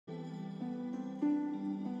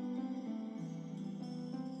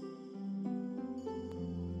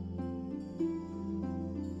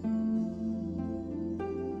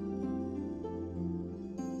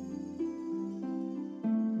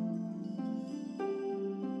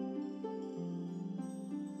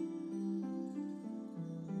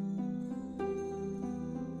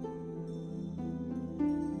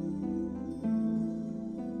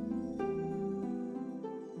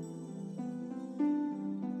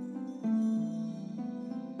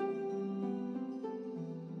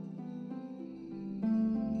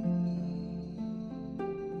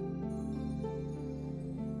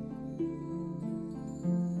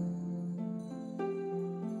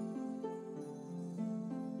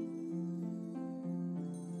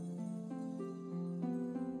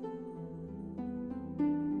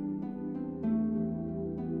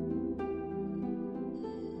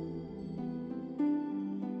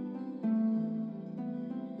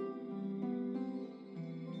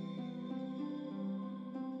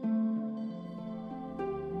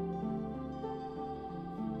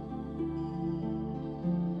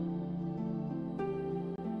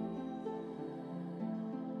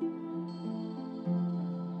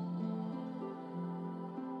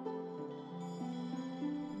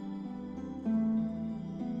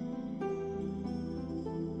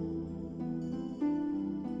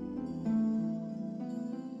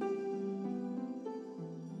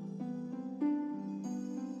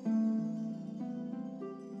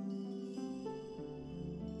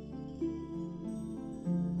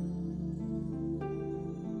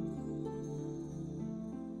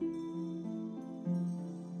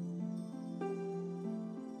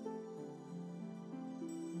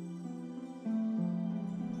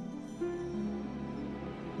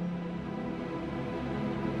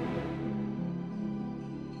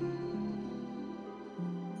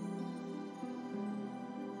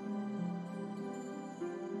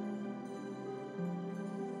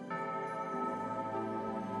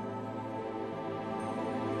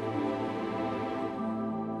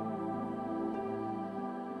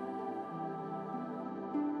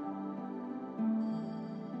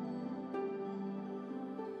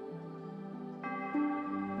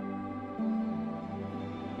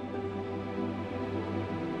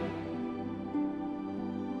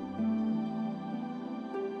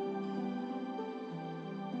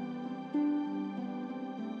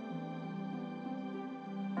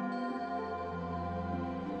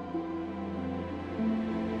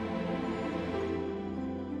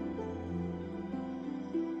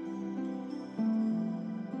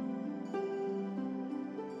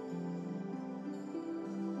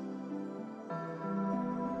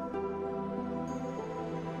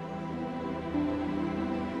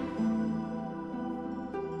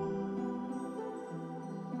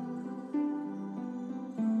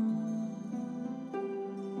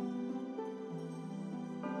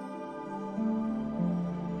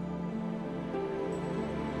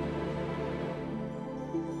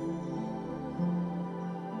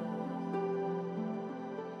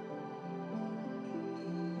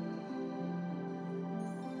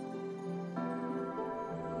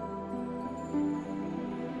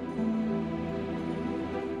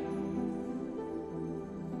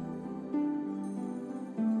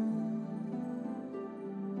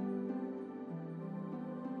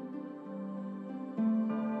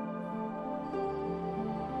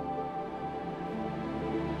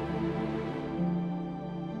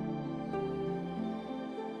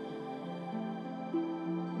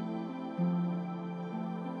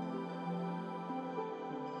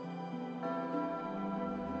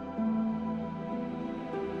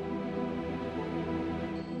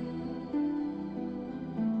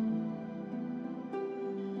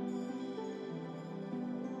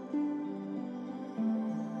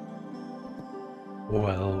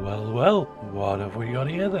Well, well, well, what have we got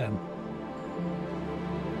here then?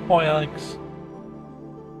 Hi, Alex.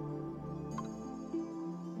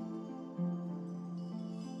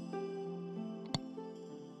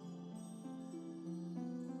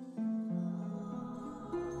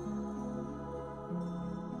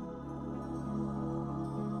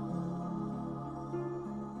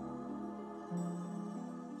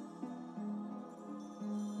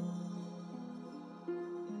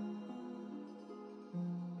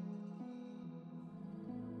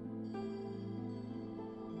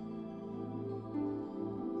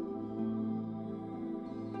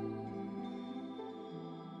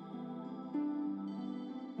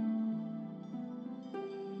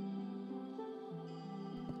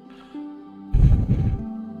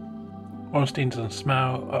 Ornsteins and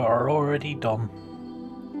Smough are already done.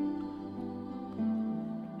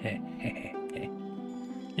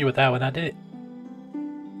 You were there when I did it.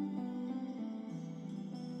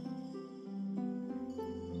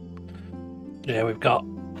 Yeah, we've got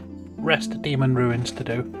rest of Demon Ruins to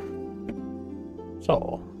do.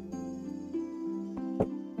 So,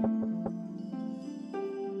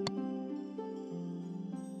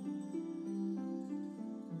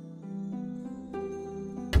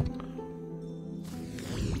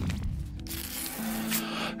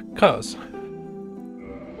 cause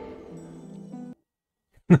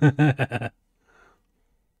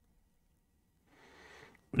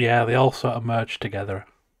yeah, they all sort of merge together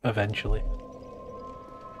eventually.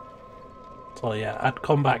 So yeah, I'd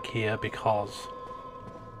come back here because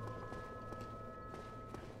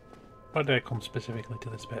why did I come specifically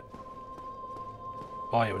to this bit?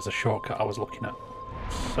 Oh, it was a shortcut I was looking at.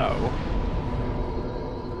 So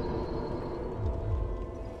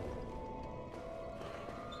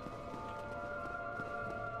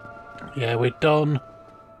yeah, we're done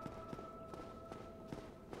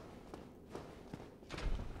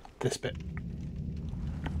this bit.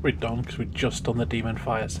 We're done because we've just done the Demon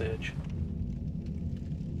Fire Sage.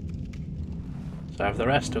 So I have the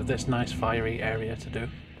rest of this nice fiery area to do.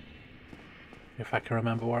 If I can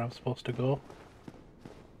remember where I'm supposed to go.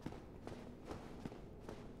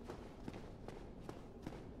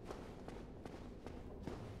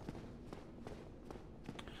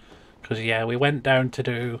 Because yeah, we went down to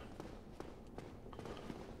do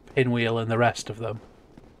Pinwheel and the rest of them.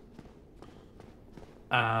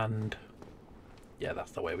 And yeah,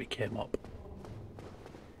 that's the way we came up.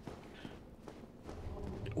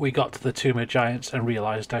 We got to the Tomb of Giants and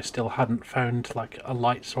realised I still hadn't found like a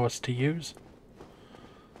light source to use.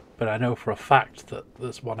 But I know for a fact that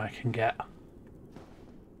there's one I can get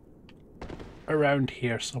around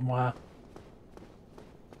here somewhere.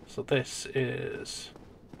 So this is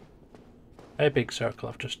a big circle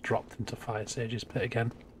I've just dropped into Fire Sage's pit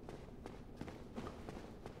again.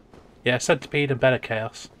 Yeah, Centipede and Better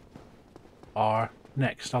Chaos are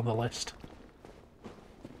next on the list.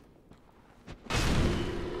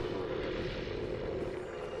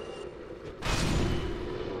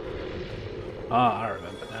 Ah, I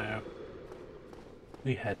remember now.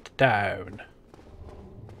 We head down.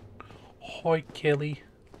 Hoi, Killy.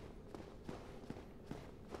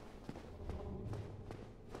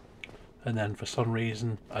 And then for some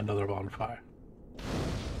reason, another bonfire.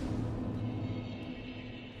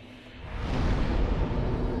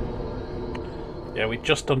 Yeah, we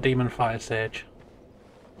just done Demon Fire Sage,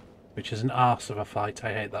 which is an arse of a fight.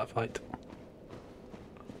 I hate that fight.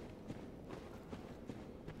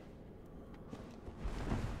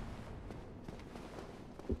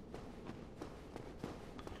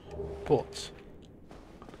 But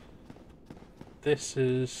this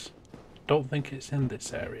is... don't think it's in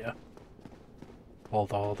this area.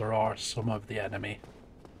 Although there are some of the enemy.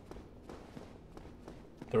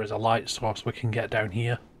 There is a light source we can get down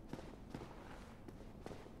here.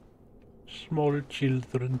 Small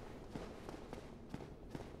children.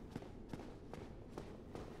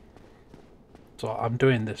 So I'm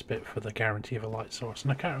doing this bit for the guarantee of a light source,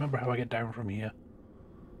 and I can't remember how I get down from here.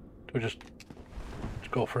 Do I just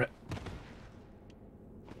go for it?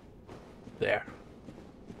 There.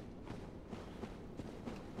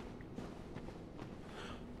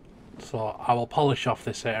 So I will polish off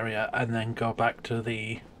this area and then go back to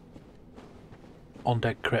the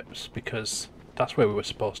Undead Crypts because that's where we were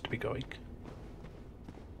supposed to be going.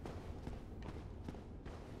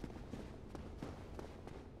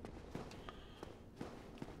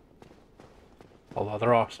 Although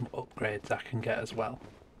there are some upgrades I can get as well.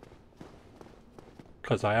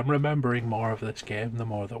 Because I am remembering more of this game the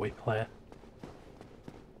more that we play.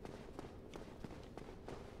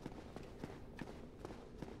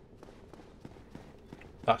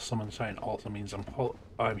 That summon sign also means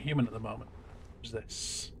I'm human at the moment. What's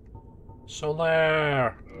this?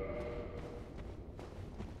 Solar!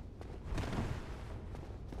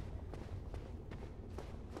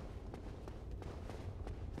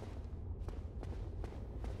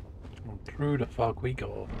 And through the fog we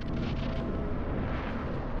go.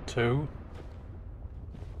 To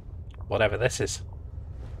whatever this is.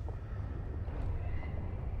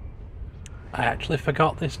 I actually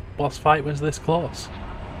forgot this boss fight was this close.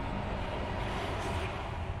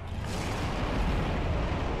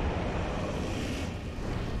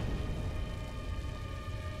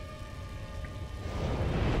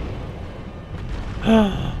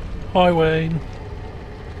 Hi, Wayne.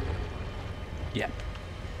 Yep.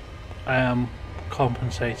 I am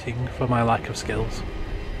compensating for my lack of skills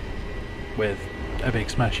with a big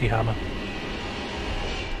smashy hammer.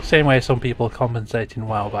 Same way some people compensate in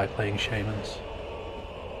WoW by playing shamans.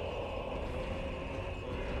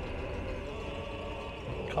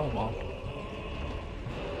 Come on.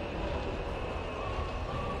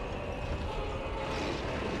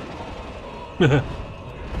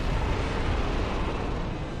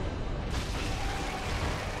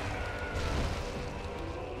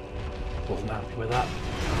 Wasn't happy with that.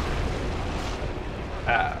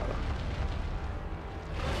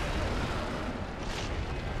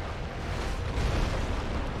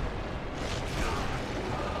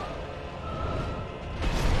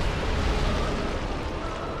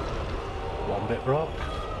 One bit rock.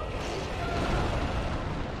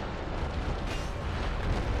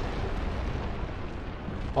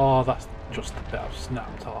 Oh, that's just a bit I've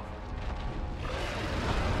snapped off.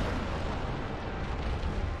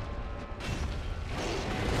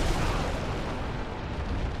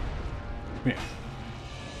 Yeah.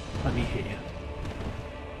 Let me hear you.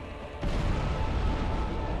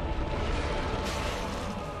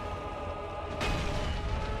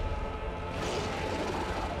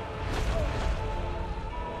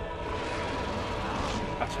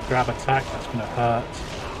 That's a grab attack, that's gonna hurt.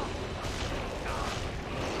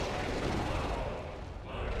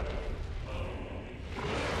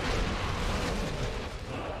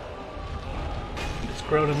 It's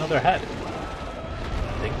grown another head,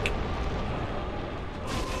 I think.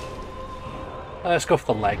 Let's go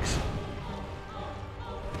for the legs.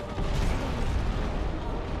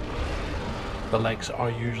 The legs are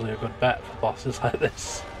usually a good bet for bosses like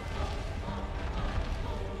this.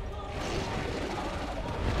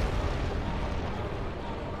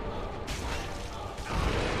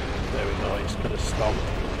 There we go, he's gonna stomp.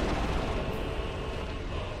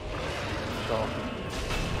 So,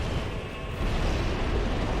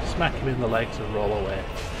 smack him in the legs and roll away.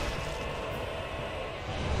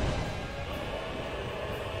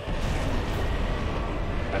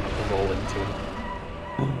 Roll into him.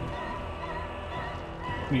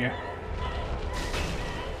 Yeah.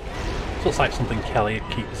 This looks like something Kelly would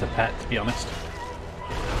keep as a pet, to be honest.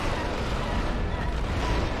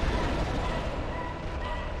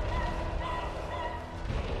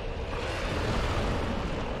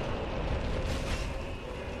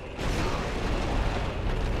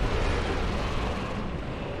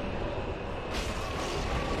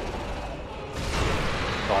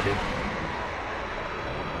 Body.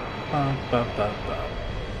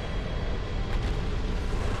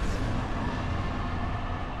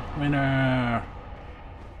 Winner!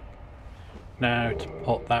 Now to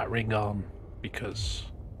put that ring on, because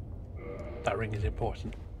that ring is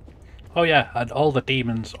important. Oh yeah, and all the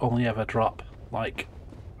demons only ever drop, like,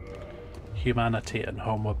 humanity and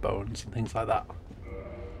homeward bones and things like that.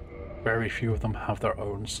 Very few of them have their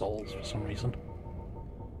own souls for some reason.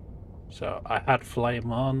 So I had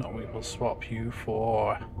flame on, we will swap you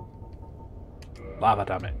for lava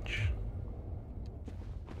damage.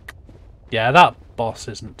 Yeah, that boss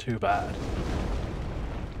isn't too bad.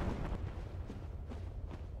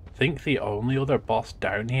 I think the only other boss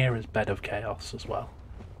down here is Bed of Chaos as well.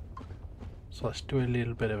 So let's do a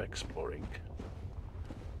little bit of exploring,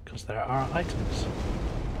 because there are items.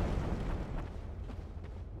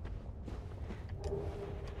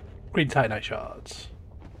 Green Titanite shards.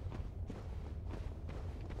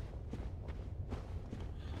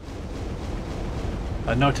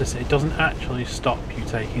 I notice it doesn't actually stop you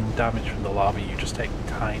taking damage from the lava, you just take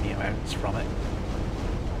tiny amounts from it.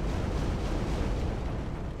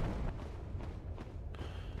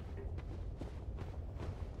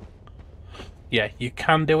 Yeah, you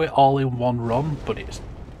can do it all in one run, but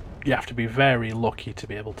you have to be very lucky to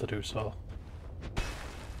be able to do so.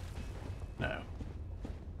 Now,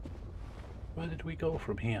 where did we go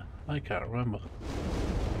from here? I can't remember.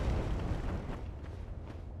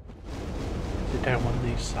 Is it down one of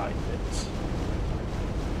these side bits?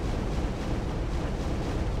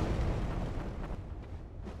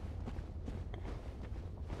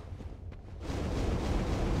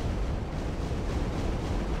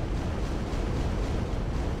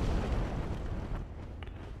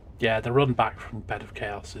 Yeah, the run back from Bed of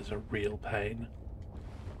Chaos is a real pain.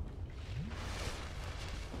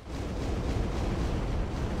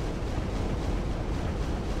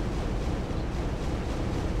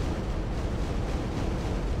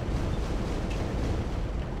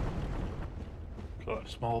 Got a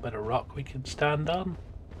small bit of rock we can stand on.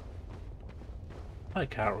 I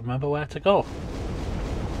can't remember where to go.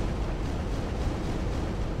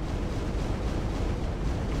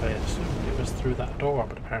 I assumed it was through that door,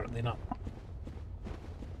 but apparently not.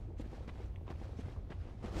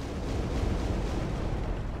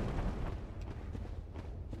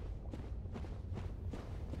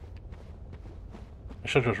 I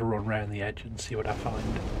should just run around the edge and see what I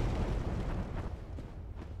find.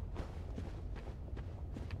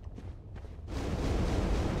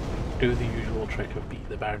 Do the usual trick of beat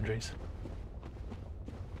the boundaries.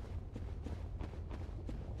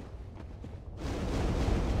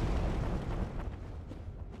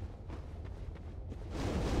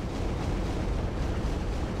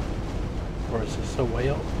 Or is this a way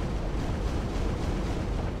up?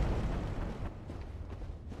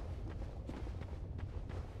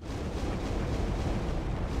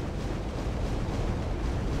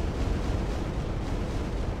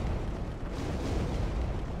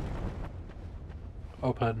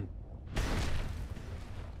 Open.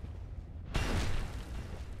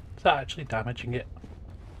 Is that actually damaging it?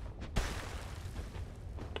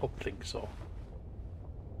 Don't think so.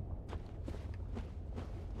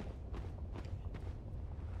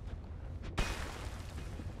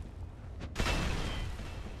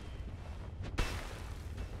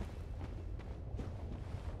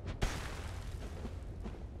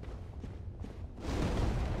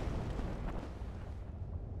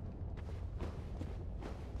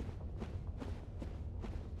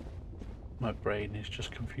 My brain is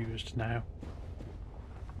just confused now.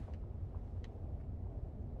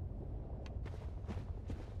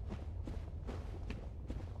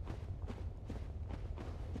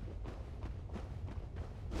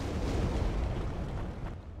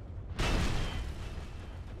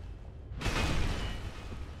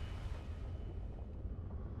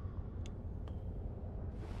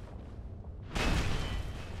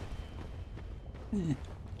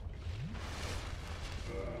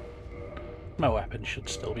 My weapon should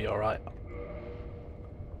still be alright.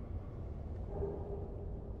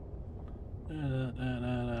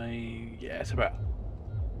 Yeah, it's about.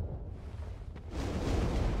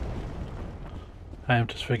 I am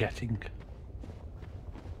just forgetting.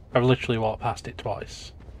 I've literally walked past it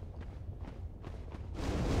twice.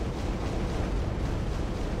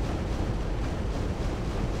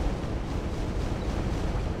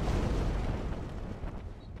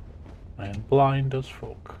 I am blind as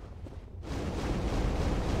fuck.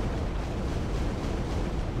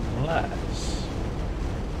 Unless...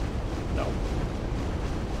 No.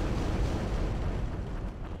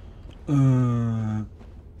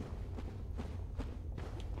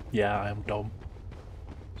 Yeah, I am dumb.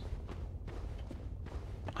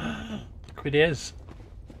 Look it is.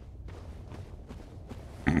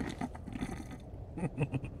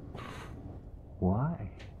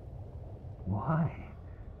 Why? Why?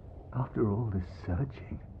 After all this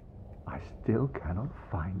searching, I still cannot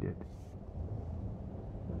find it.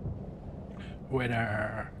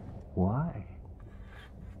 Winner. Why?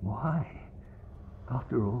 Why?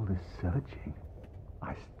 After all this searching,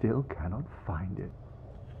 I still cannot find it.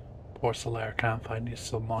 Poor Solaire can't find his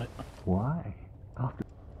sunlight. Why? After...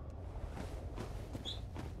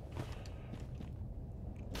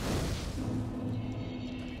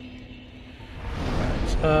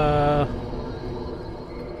 Right,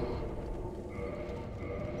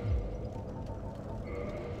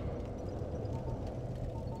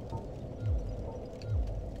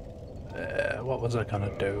 what was I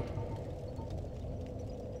gonna do?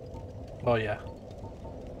 Oh yeah.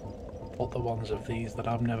 Put the ones of these that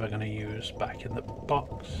I'm never gonna use back in the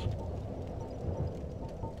box.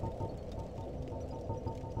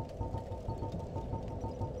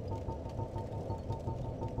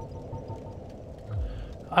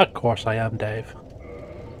 Of course I am, Dave.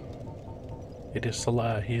 It is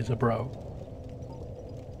Solaire, he is a bro.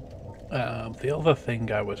 The other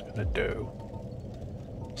thing I was gonna do,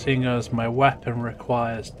 seeing as my weapon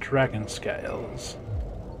requires dragon scales.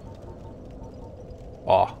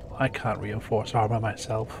 Oh, I can't reinforce armor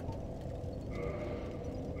myself.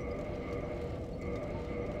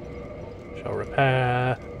 Show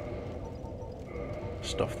repair.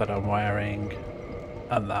 Stuff that I'm wearing.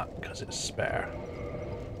 And that, because it's spare.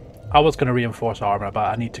 I was going to reinforce armor,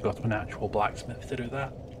 but I need to go to an actual blacksmith to do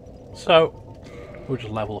that. So, we'll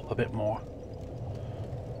just level up a bit more.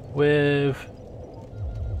 With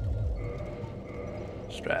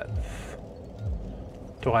Strength.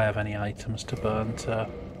 Do I have any items to burn to...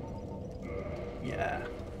 Yeah.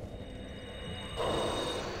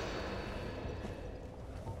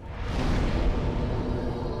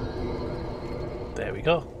 There we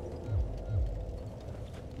go.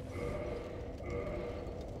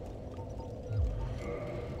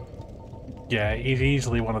 Yeah, he's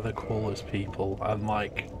easily one of the coolest people, and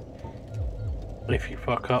like, if you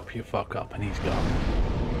fuck up, you fuck up, and he's gone.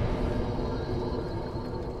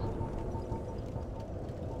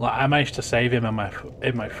 Like, I managed to save him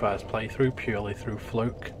in my first playthrough purely through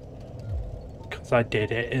fluke, because I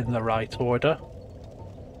did it in the right order.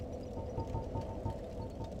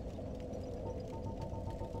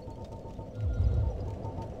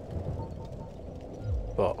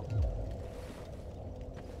 But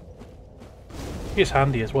it's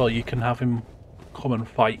handy as well. You can have him come and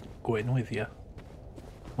fight Gwyn with you,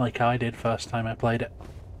 like I did first time I played it.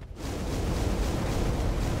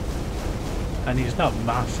 And he's not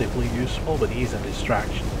massively useful, but he's a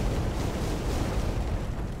distraction.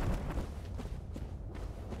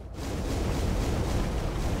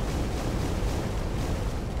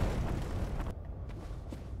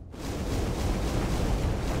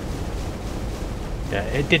 Yeah,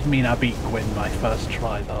 it did mean I beat Gwyn my first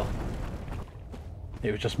try though.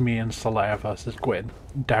 It was just me and Solaire versus Gwyn.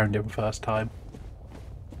 Downed him first time.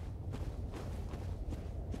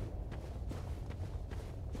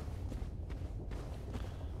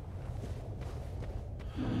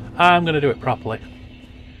 I'm gonna do it properly.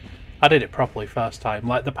 I did it properly first time.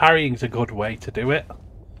 Like, the parrying's a good way to do it,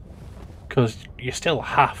 because you still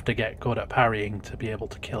have to get good at parrying to be able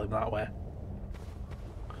to kill him that way.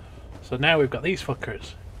 So now we've got these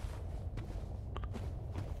fuckers.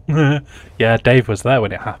 Yeah, Dave was there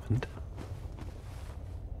when it happened.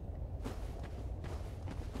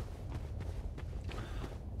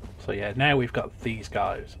 So yeah, now we've got these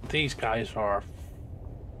guys. These guys are...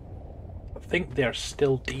 I think they're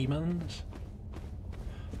still demons,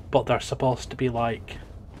 but they're supposed to be like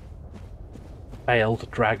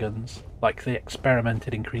failed dragons. Like, they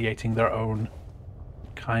experimented in creating their own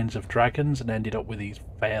kinds of dragons and ended up with these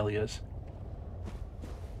failures.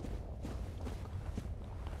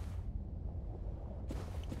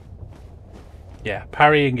 Yeah,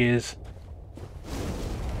 parrying is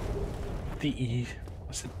the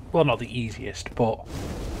well, not the easiest, but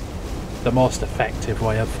the most effective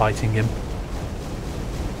way of fighting him.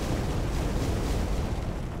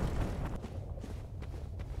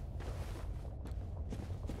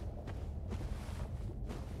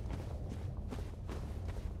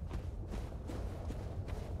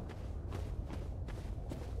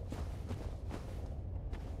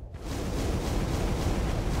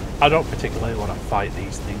 I don't particularly want to fight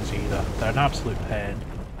these things either. They're an absolute pain.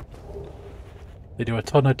 They do a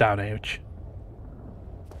ton of damage.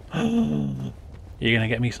 You're gonna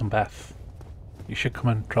get me some Beth. You should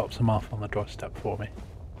come and drop some off on the doorstep for me.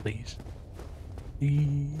 Please.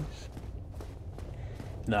 Please.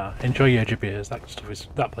 Nah, enjoy your Jabirs.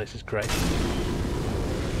 That place is great.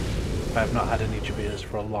 I have not had any Jabirs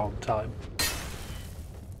for a long time.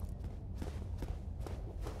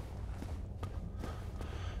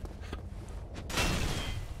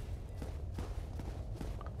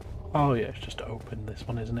 Oh yeah, it's just to open this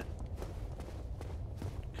one, isn't it?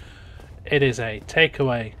 It is a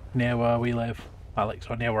takeaway near where we live, Alex,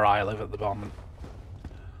 or near where I live at the moment.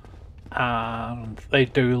 And they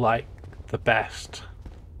do like the best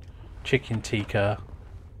chicken tikka,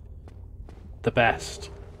 the best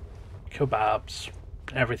kebabs,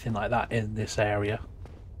 everything like that in this area.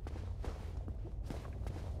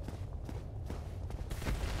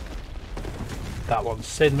 That one's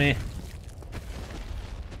seen me.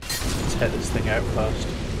 Let's hit this thing out first.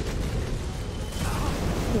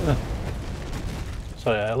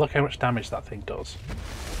 So yeah, look how much damage that thing does.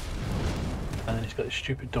 And then he's got this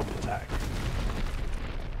stupid dump attack.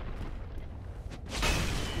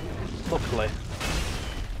 Luckily,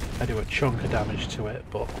 I do a chunk of damage to it,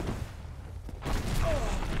 but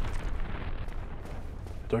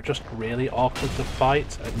they're just really awkward to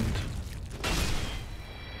fight, and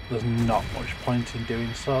there's not much point in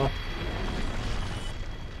doing so.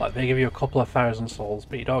 Like, they give you a couple of 1,000 souls,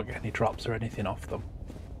 but you don't get any drops or anything off them.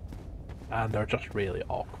 And they're just really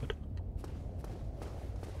awkward.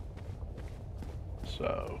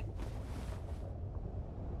 So...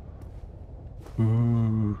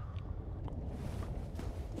 Ooh.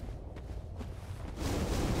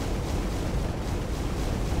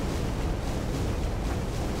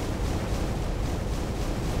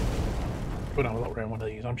 We'll have a look around one of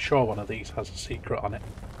these. I'm sure one of these has a secret on it.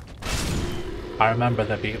 I remember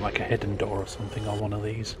there being like a hidden door or something on one of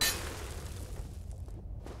these.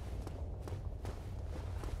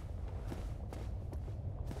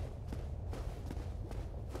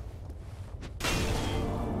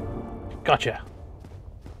 Gotcha.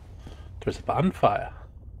 There's a bonfire.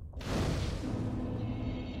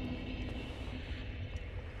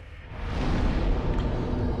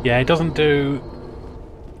 Yeah, he doesn't do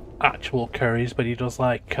actual curries, but he does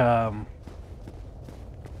like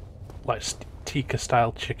tikka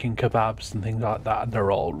style chicken kebabs and things like that, and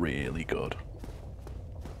they're all really good.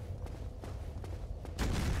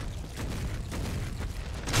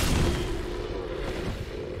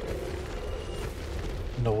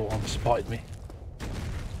 No one spotted me.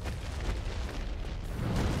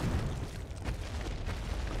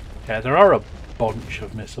 Yeah, there are a bunch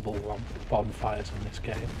of missable bonfires in this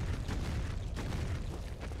game.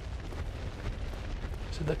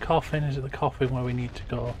 Is it the coffin? Is it the coffin where we need to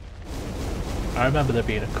go? I remember there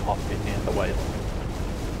being a coffin near the whale,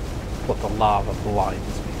 but the lava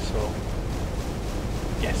blinds me, so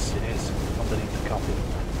yes, it is underneath the coffin.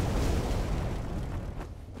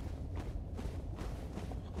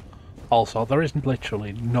 Also, there is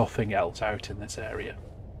literally nothing else out in this area.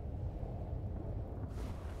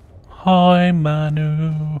 Hi,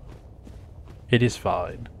 Manu. It is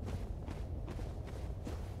fine.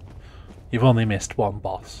 You've only missed one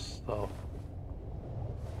boss, though.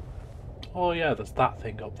 Oh yeah, there's that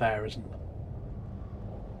thing up there, isn't there?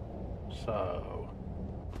 So...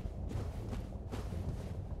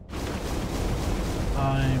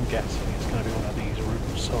 I'm guessing it's going to be one of these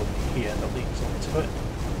routes over here that leads onto it.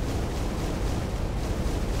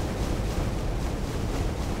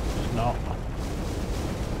 It's not.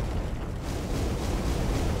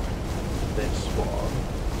 This one.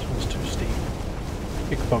 This one's too steep.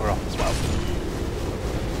 You can bugger off as well.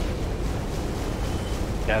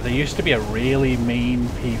 Yeah, there used to be a really mean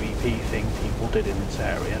PvP thing people did in this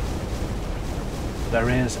area. There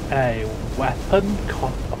is a weapon,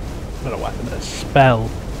 not a weapon, a spell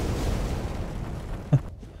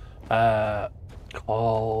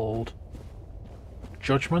called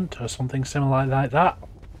Judgment or something similar like that.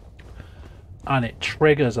 And it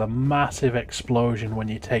triggers a massive explosion when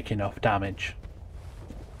you take enough damage.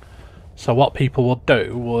 So what people would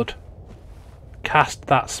do would cast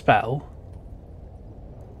that spell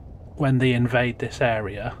when they invade this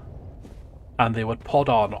area, and they would put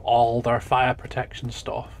on all their fire protection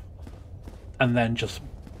stuff and then just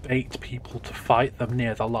bait people to fight them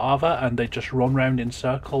near the lava, and they just run round in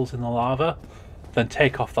circles in the lava, then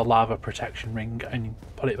take off the lava protection ring and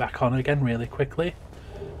put it back on again really quickly,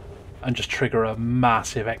 and just trigger a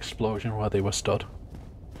massive explosion where they were stood.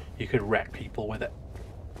 You could wreck people with it.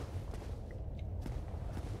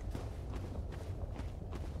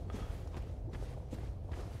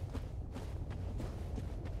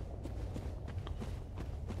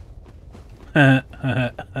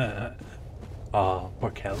 Oh,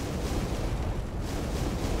 poor Kel.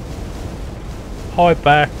 Hi,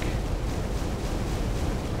 back.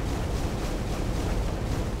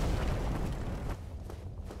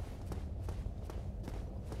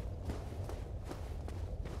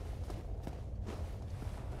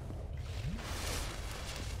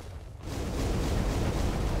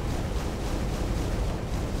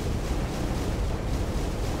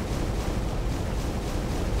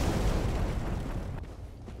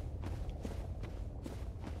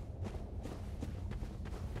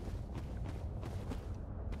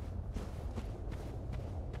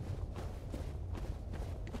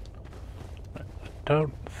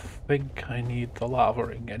 Don't think I need the lava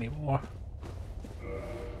ring anymore,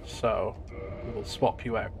 so we will swap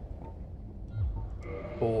you out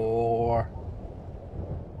for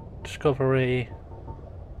Discovery,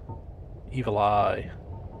 Evil Eye,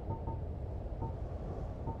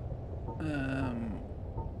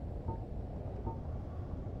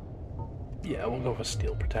 yeah, we'll go for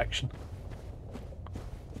Steel Protection.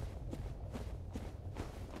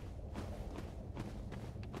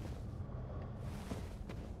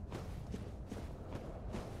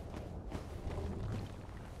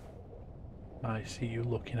 I see you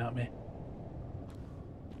looking at me.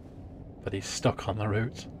 But he's stuck on the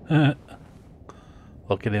route.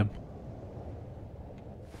 Look at him.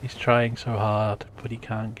 He's trying so hard, but he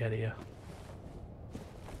can't get here.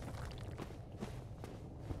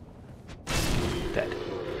 Dead.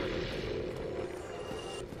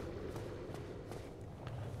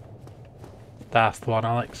 That's the one,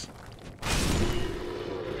 Alex.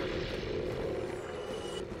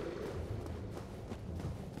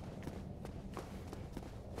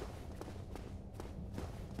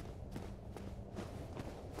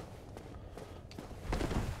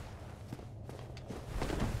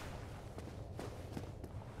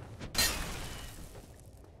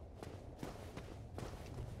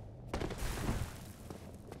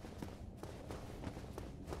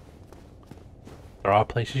 They're There are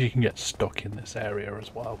places you can get stuck in this area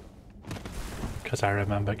as well. Because I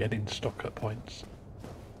remember getting stuck at points.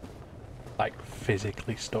 Like,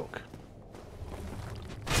 physically stuck.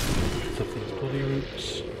 Because of these bloody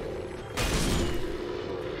roots.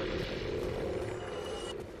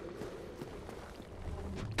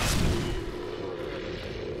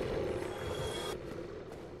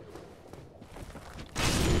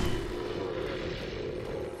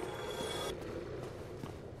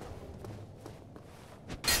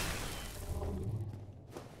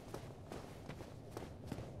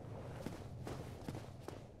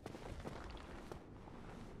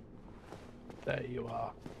 There you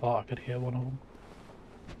are. Oh, I could hear one of them.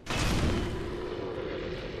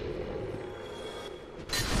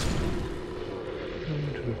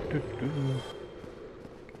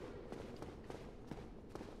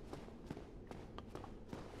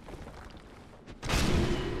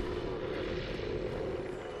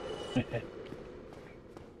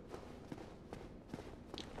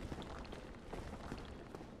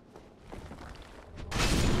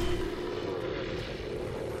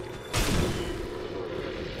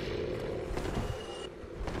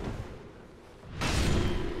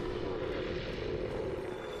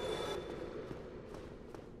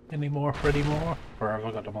 Any more for any more? Or have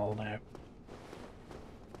I got them all now?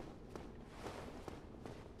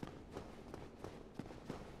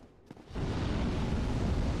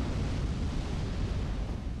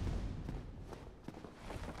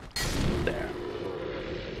 There.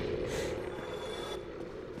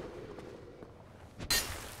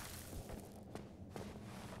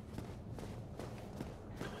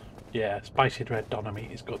 Yeah, spicy red doner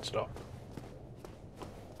meat is good stuff.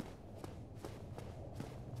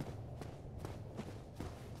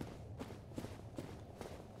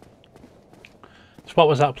 So what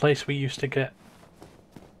was that place we used to get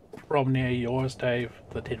from near yours, Dave,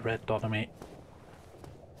 that did red doner meat?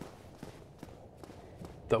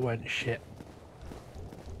 That went shit.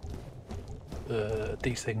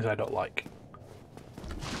 These things I don't like.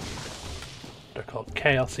 They're called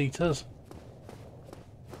Chaos Eaters.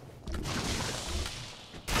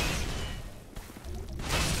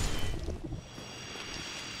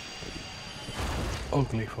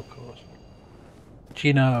 Ugly fuckers.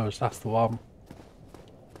 Geno's, that's the one.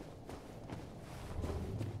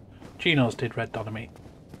 Geno's did red doner meat.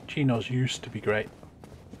 Geno's used to be great.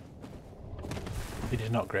 It is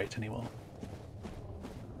not great anymore.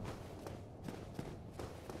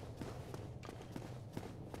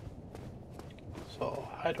 So,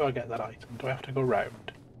 how do I get that item? Do I have to go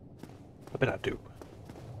round? I bet I do.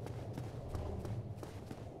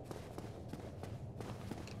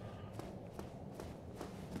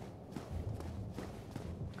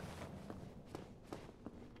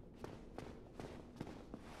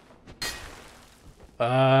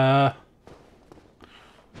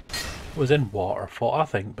 Was in Waterfall, I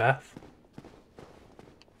think, Beth.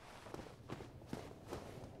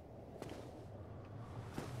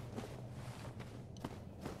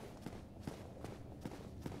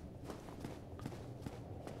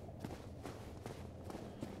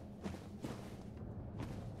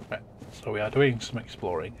 Right, so we are doing some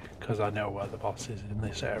exploring, because I know where the boss is in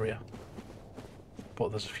this area. But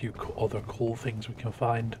there's a few other cool things we can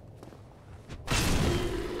find.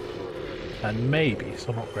 And maybe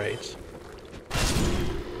some upgrades.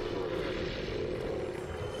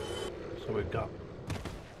 So we've got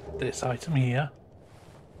this item here,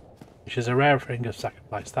 which is a rare ring of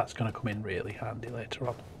sacrifice. That's going to come in really handy later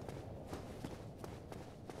on.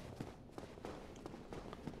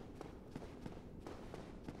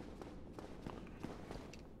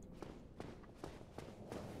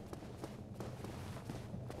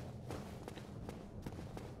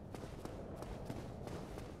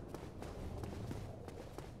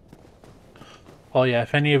 Oh yeah,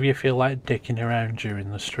 if any of you feel like dicking around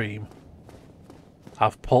during the stream,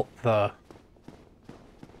 I've put the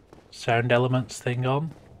sound elements thing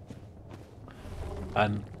on,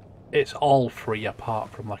 and it's all free apart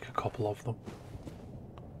from like a couple of them.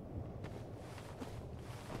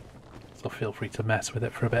 So feel free to mess with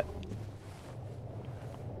it for a bit.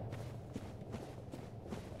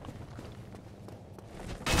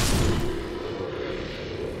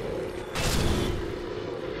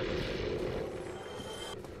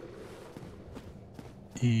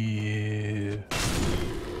 Yeah.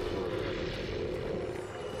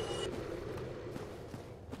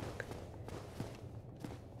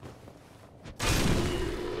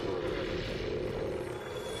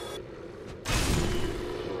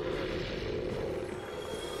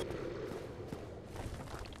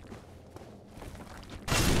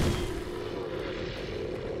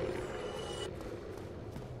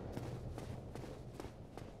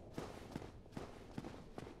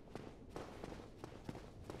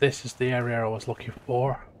 this is the area I was looking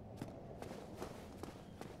for.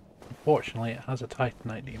 Unfortunately, it has a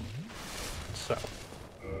Titanite demon. So,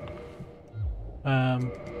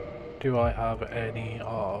 do I have any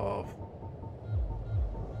of...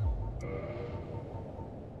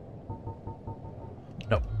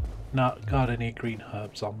 Nope, not got any green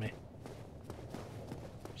herbs on me.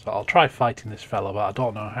 So I'll try fighting this fella, but I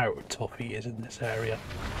don't know how tough he is in this area.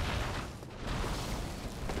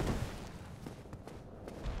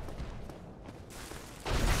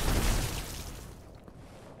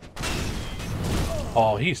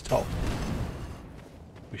 Oh, he's tough.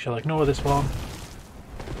 We shall ignore this one.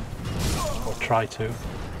 Or try to.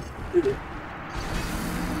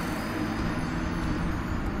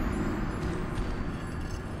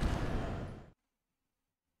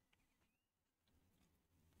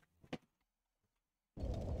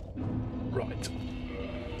 Right.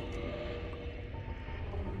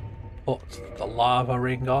 Put the lava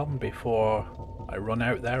ring on before I run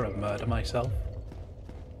out there and murder myself.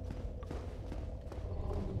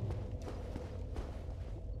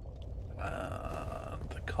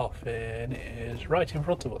 Coffin is right in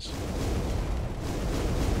front of us.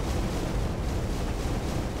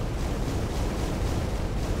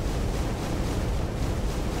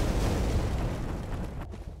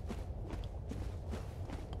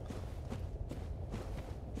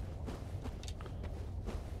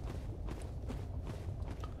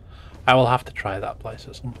 I will have to try that place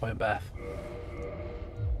at some point, Beth.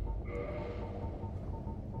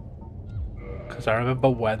 Because I remember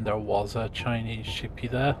when there was a Chinese shippy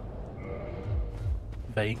there.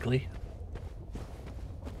 Vaguely.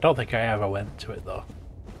 Don't think I ever went to it though.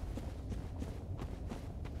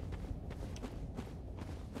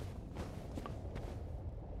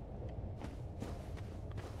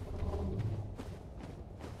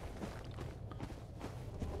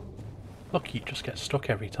 Look, you just get stuck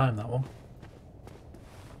every time, that one.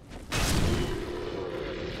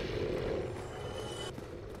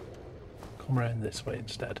 Come around this way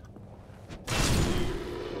instead.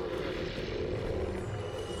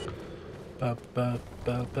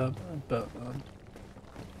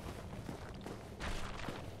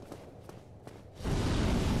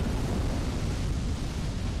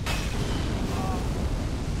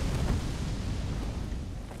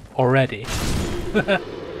 Already?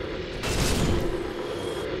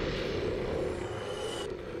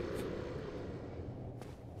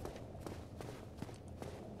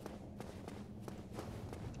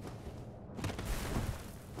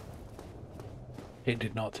 It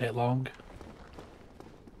did not take long.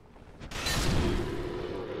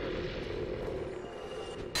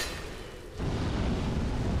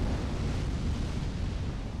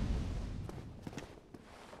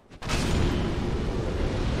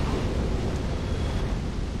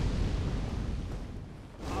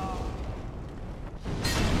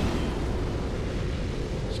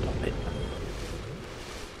 Stop it.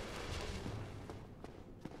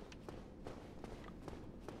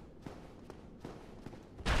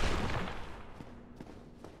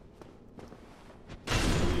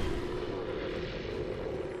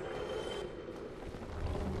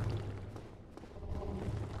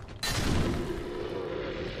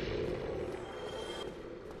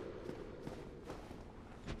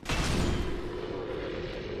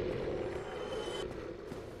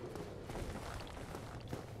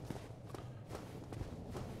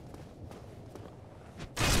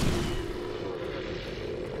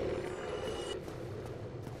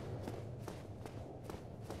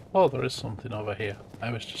 Oh, there is something over here.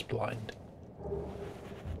 I was just blind.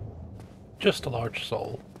 Just a large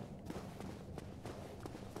soul.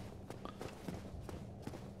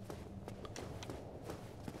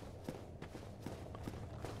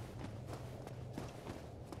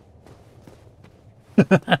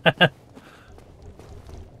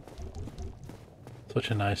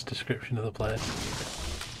 Such a nice description of the place.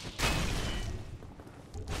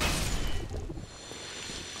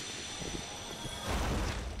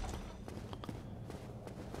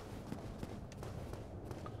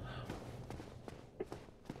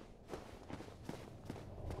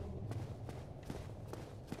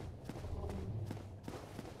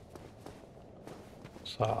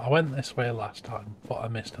 So I went this way last time, but I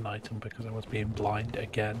missed an item because I was being blind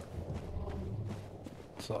again.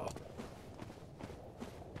 So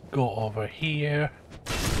go over here.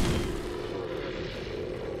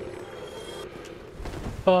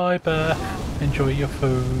 Bye, Beth. Enjoy your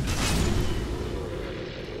food.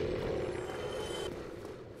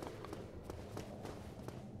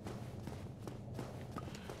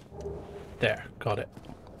 There, got it.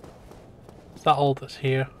 Is that all that's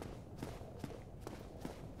here?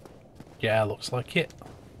 Yeah, looks like it.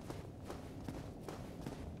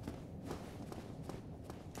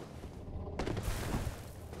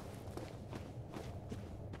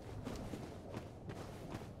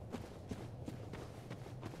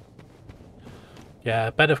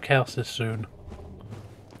 Yeah, Bed of Chaos is soon.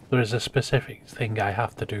 There is a specific thing I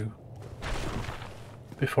have to do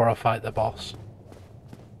before I fight the boss.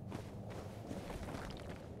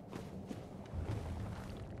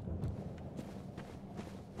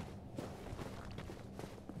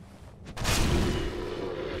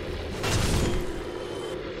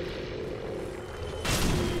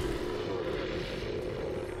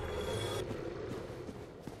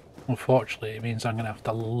 Unfortunately, it means I'm going to have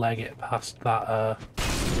to leg it past that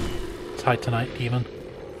Titanite demon.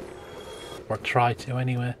 Or try to,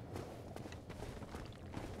 anyway.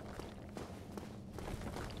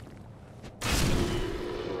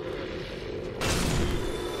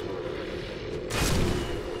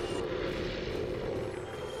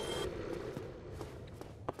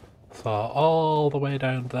 So, all the way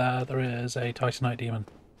down there is a Titanite demon.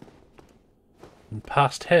 And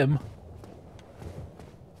past him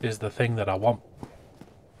is the thing that I want.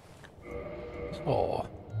 So...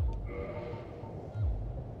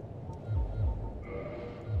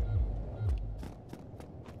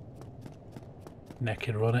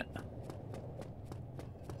 naked run it.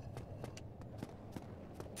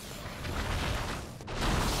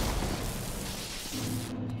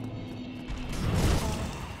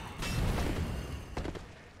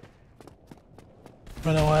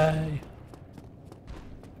 Run away.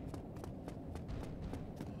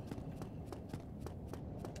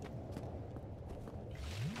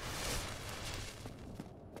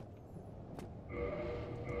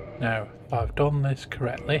 Now, if I've done this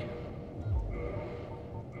correctly,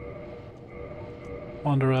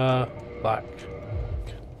 Wanderer, black.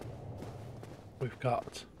 We've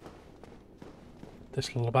got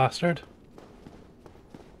this little bastard.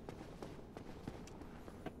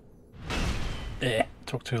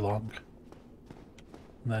 Took too long.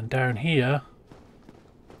 And then down here,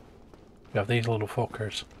 we have these little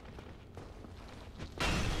fuckers.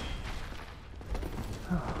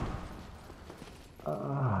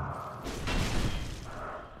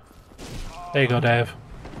 There you go, Dave.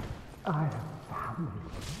 I have family.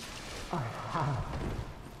 I have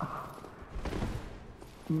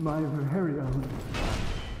my very own.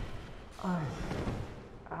 I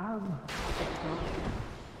am.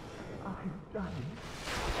 I've done it.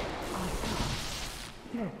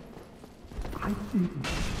 Yes, I did it.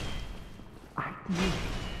 I did.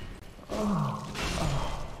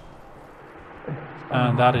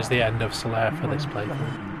 And that is the end of Solaire for this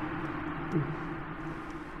playthrough.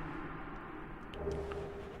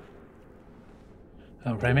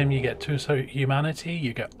 And from him you get 2 humanity,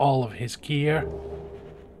 you get all of his gear.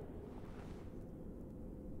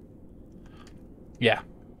 Yeah.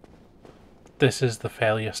 This is the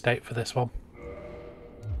failure state for this one.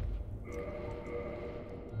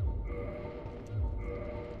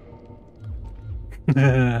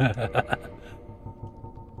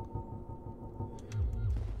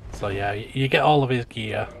 So yeah, you get all of his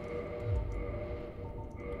gear.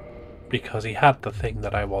 Because he had the thing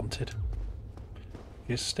that I wanted.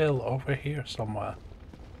 He's still over here somewhere.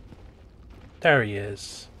 There he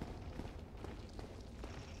is.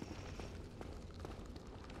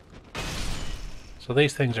 So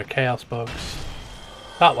these things are chaos bugs.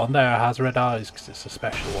 That one there has red eyes because it's a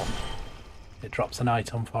special one. It drops an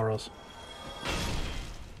item for us.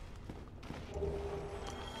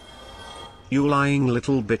 You lying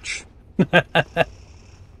little bitch.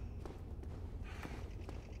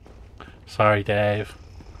 Sorry, Dave.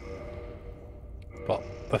 But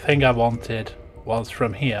the thing I wanted was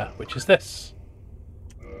from here, which is this.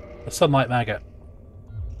 The Sunlight Maggot.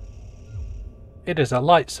 It is a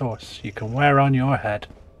light source you can wear on your head.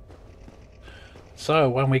 So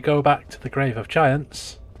when we go back to the Grave of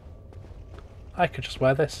Giants, I could just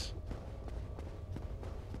wear this.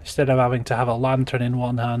 Instead of having to have a lantern in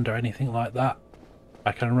one hand or anything like that,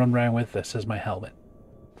 I can run around with this as my helmet.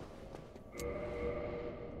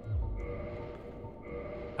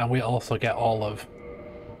 And we also get all of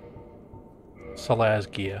Solaire's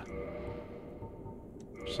gear.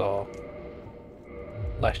 So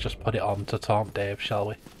let's just put it on to taunt Dave, shall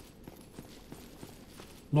we?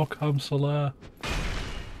 Look, I'm Solaire.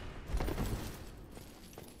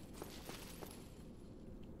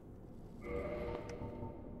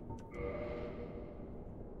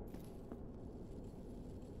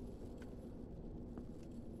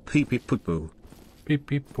 Pee pee poo poo. Beep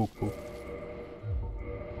beep poo poo.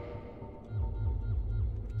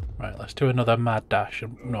 Right, let's do another mad dash.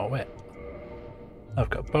 No, wait. I've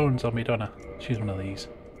got bones on me, don't I? Choose one of these.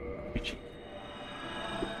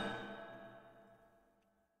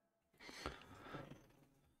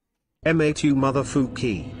 M8 you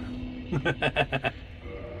motherfucker.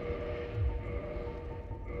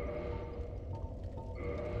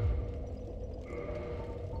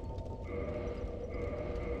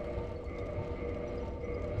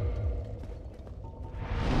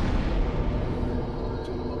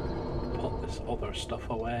 other stuff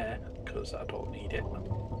away, because I don't need it.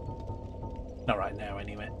 Not right now,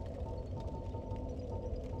 anyway.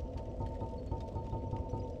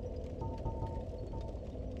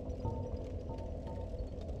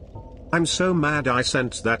 I'm so mad I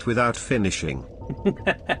sent that without finishing.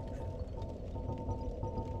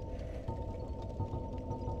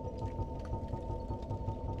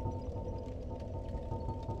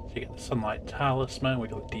 So you get the Sunlight Talisman, we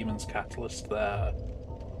got the Demon's Catalyst there.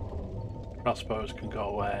 Crossbows can go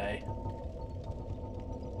away.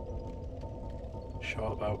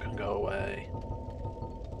 Shortbow can go away.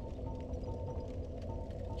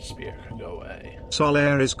 Spear can go away.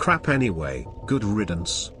 Solaire is crap anyway, good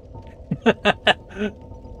riddance.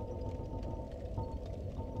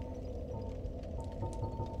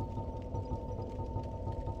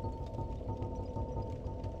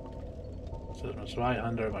 Cinnamous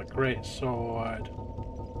Right-hander, my great sword.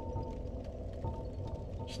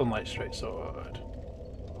 Sunlight straight sword.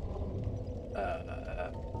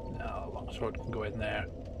 No, longsword can go in there.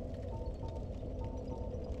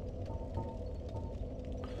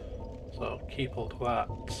 So keep hold of that.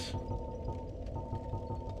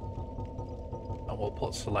 And we'll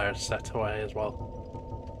put Solaire's set away as well.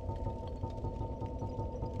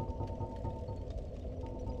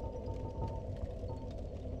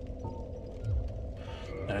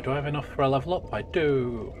 Now, do I have enough for a level up? I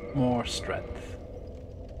do. More strength.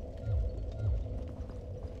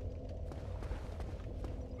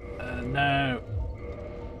 And now,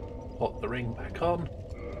 put the ring back on.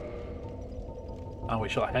 And we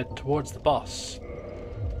shall head towards the boss.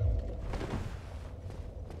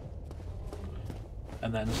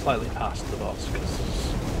 And then slightly past the boss, because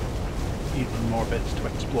there's even more bits to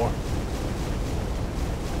explore.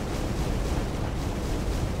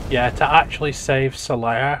 Yeah, to actually save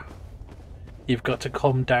Solaire, you've got to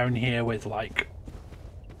come down here with like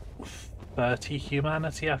 30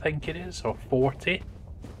 humanity, I think it is, or 40.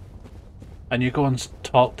 And you go and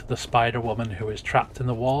talk to the Spider Woman who is trapped in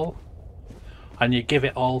the wall. And you give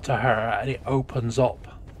it all to her, and it opens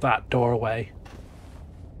up that doorway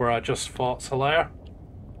where I just fought Solaire.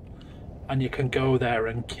 And you can go there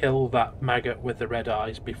and kill that maggot with the red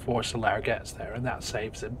eyes before Solaire gets there, and that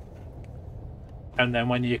saves him. And then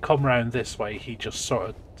when you come round this way, he just sort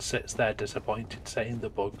of sits there disappointed, saying the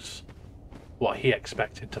bugs, what he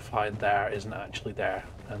expected to find there isn't actually there,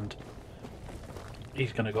 and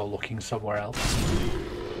he's going to go looking somewhere else.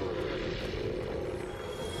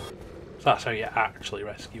 So that's how you actually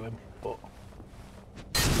rescue him, but...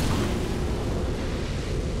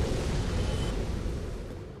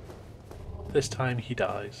 this time he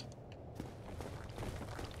dies.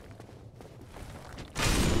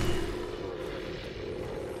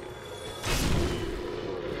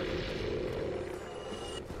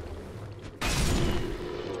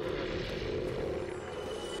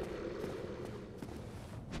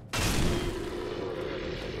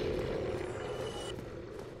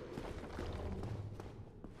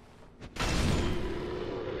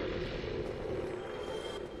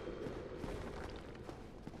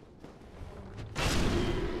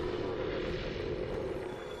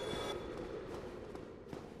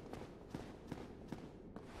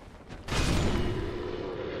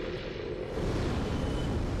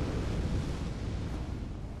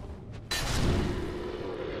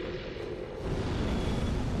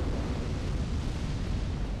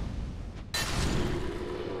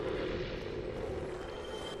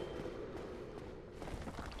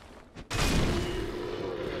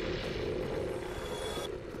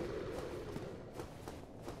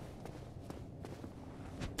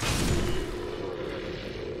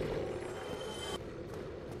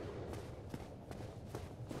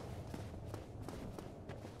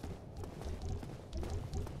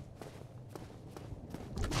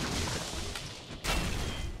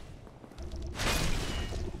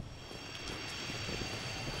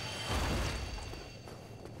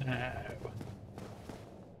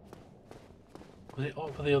 Was it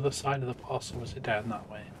over the other side of the boss, or was it down that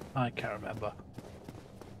way? I can't remember.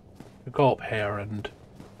 We'll go up here and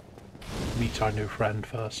meet our new friend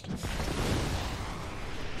first.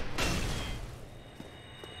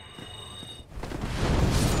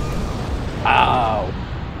 Ow!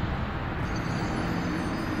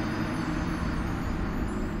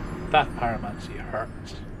 That pyromancy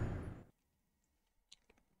hurts.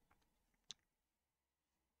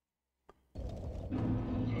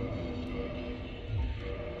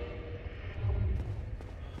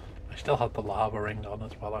 I still had the lava ring on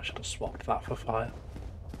as well. I should have swapped that for fire.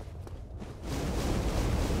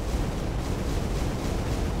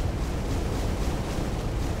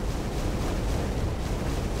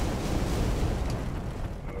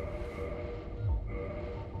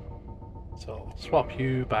 Swap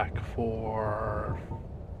you back for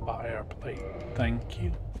fireplate. Thank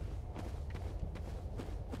you.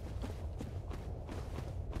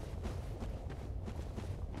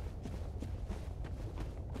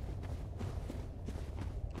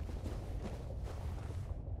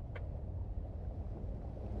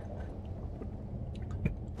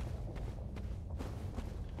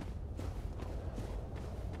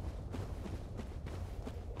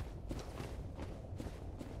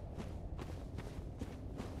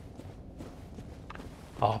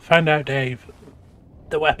 Oh, found out, Dave.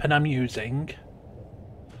 The weapon I'm using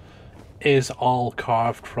is all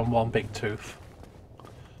carved from one big tooth.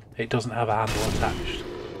 It doesn't have a handle attached.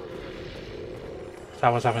 So I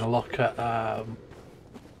was having a look at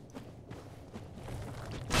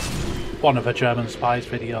one of a German spy's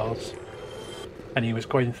videos, and he was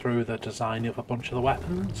going through the design of a bunch of the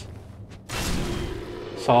weapons.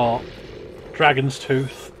 So, Dragon's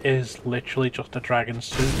Tooth is literally just a dragon's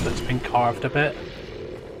tooth that's been carved a bit.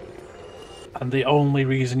 And the only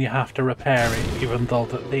reason you have to repair it, even though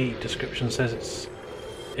the description says it's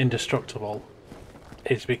indestructible,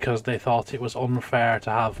 is because they thought it was unfair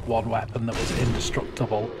to have one weapon that was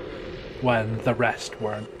indestructible when the rest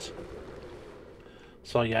weren't.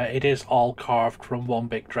 So yeah, it is all carved from one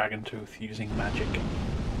big dragon tooth using magic.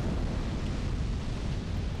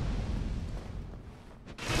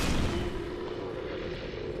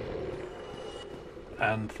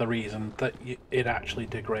 And the reason that it actually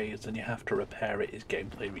degrades and you have to repair it is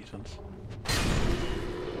gameplay reasons.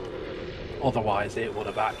 Otherwise it would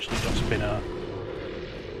have actually just been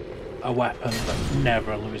a weapon that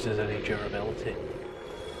never loses any durability.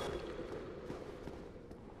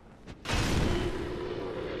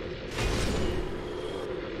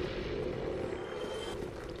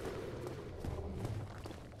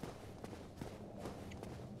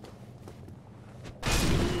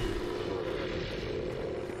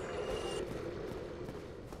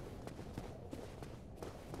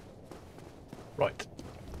 Right.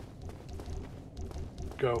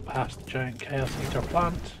 Go past the giant Chaos Eater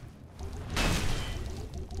plant.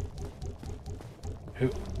 Who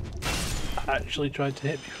actually tried to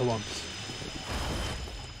hit me for once.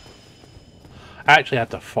 I actually had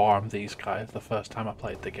to farm these guys the first time I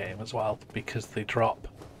played the game as well, because they drop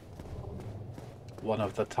one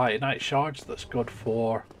of the Titanite shards that's good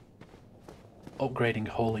for upgrading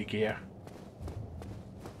holy gear.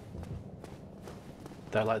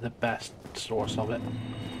 They're like the best source of it.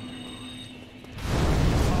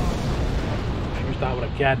 Use that one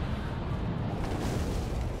again.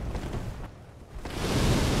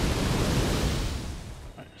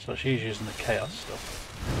 Right, so she's using the chaos stuff.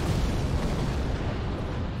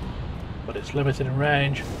 But it's limited in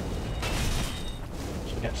range,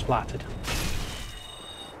 so it gets splattered.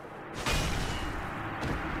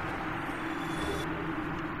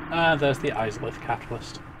 And there's the Izalith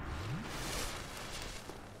catalyst.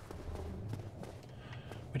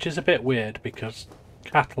 Which is a bit weird because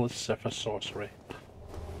catalysts are for sorcery,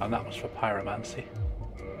 and that was for pyromancy.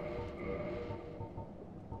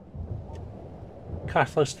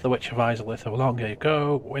 Catalyst to the Witch of Izalith of long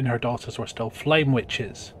ago, when her daughters were still flame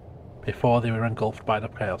witches, before they were engulfed by the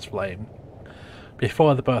Chaos Flame.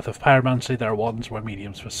 Before the birth of pyromancy, their wands were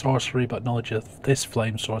mediums for sorcery, but knowledge of this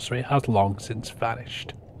flame sorcery has long since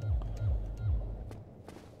vanished.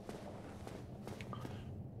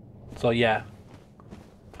 So yeah,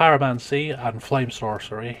 pyromancy and flame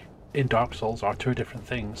sorcery in Dark Souls are two different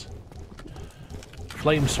things.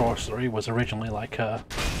 Flame sorcery was originally like an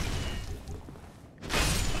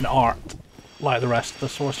art, like the rest of the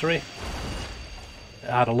sorcery. It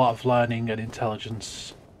had a lot of learning and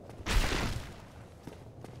intelligence,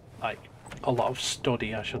 like a lot of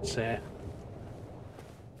study, I should say,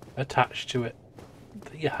 attached to it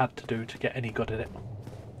that you had to do to get any good at it.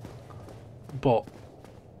 But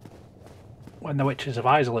when the Witches of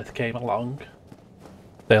Izalith came along,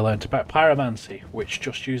 they learnt about pyromancy, which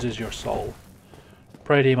just uses your soul.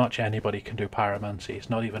 Pretty much anybody can do pyromancy, it's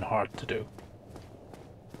not even hard to do.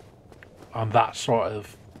 And that sort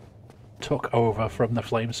of took over from the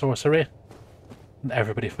flame sorcery, and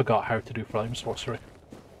everybody forgot how to do flame sorcery.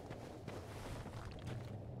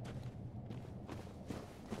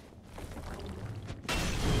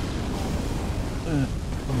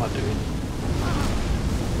 What am I doing?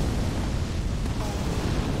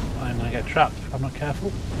 I'm gonna get trapped if I'm not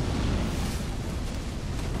careful.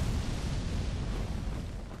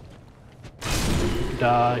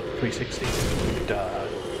 Die. 360. Die.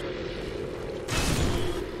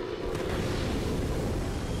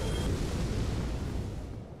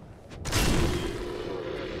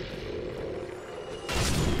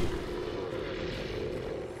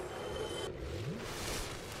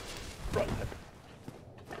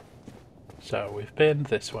 So we've been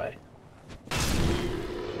this way.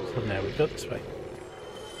 So now we go this way.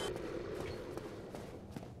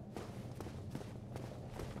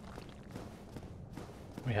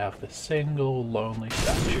 We have this single lonely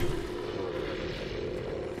statue.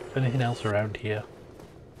 Anything else around here?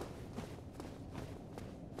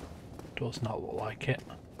 Does not look like it.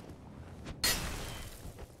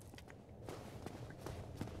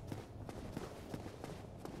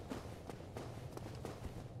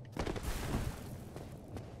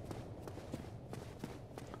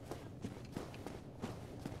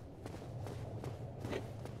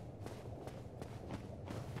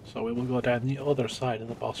 So we will go down the other side of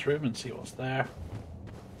the boss room and see what's there.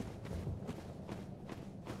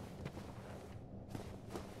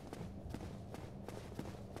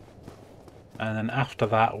 And then after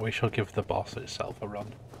that we shall give the boss itself a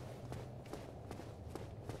run.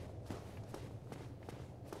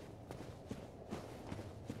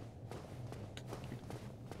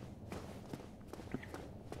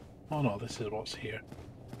 Oh no, this is what's here.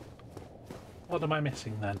 What am I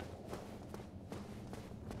missing then?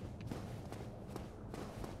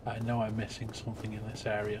 I know I'm missing something in this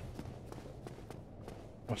area.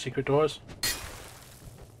 More secret doors?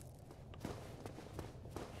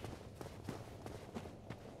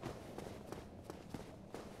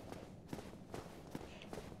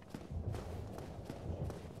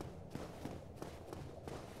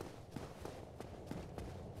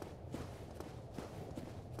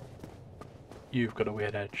 You've got a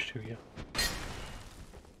weird edge to you.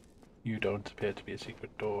 You don't appear to be a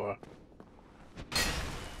secret door.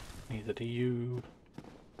 Neither do you.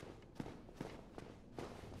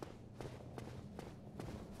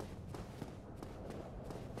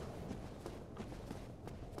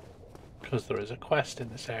 Because there is a quest in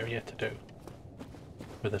this area to do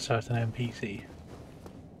with a certain NPC.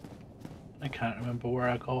 I can't remember where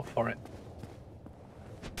I go for it.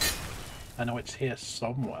 I know it's here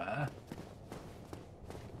somewhere.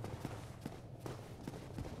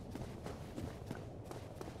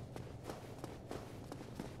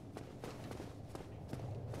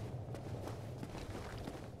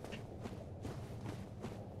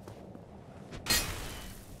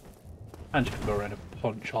 I'm just gonna go around and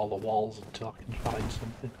punch all the walls until I can find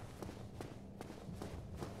something.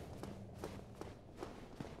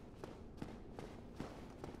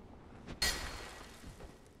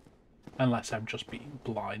 Unless I'm just being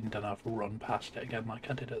blind and I've run past it again like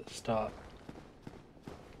I did at the start.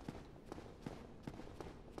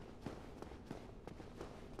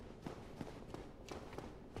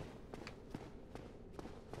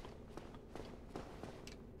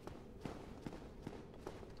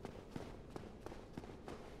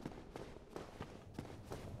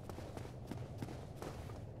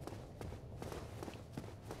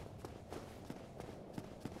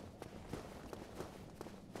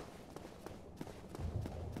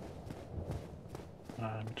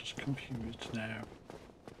 I'm just confused now.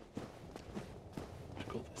 Let's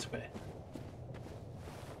go this way.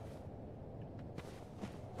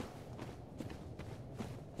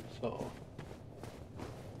 So,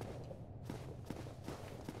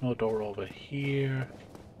 no door over here.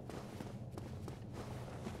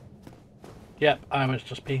 Yep, I was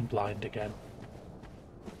just being blind again.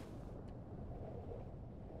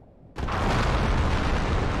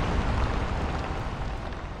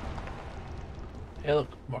 Hey look,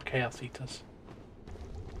 more Chaos Eaters.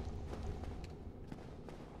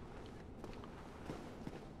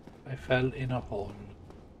 I fell in a hole.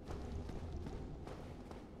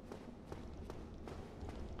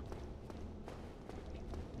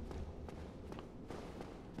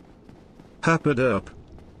 Happaderp.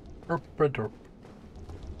 Derp.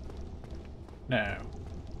 Now.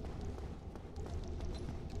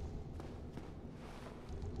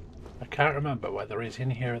 I can't remember whether he's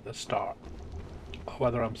in here at the start, or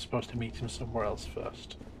whether I'm supposed to meet him somewhere else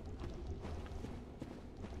first.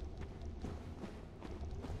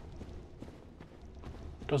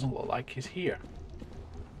 Doesn't look like he's here.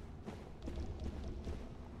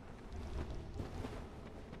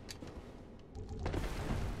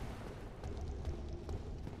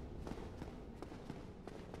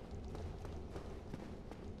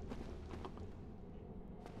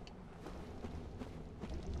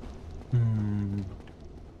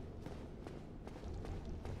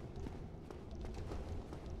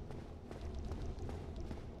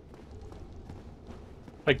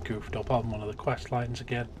 I goofed up on one of the quest lines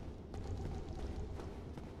again.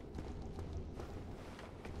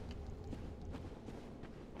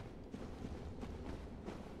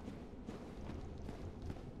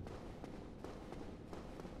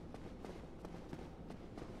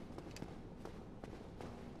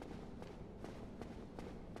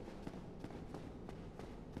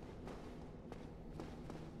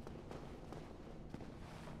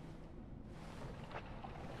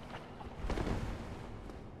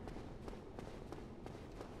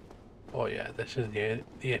 Oh yeah, this is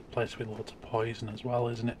the place with loads of poison as well,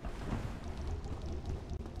 isn't it?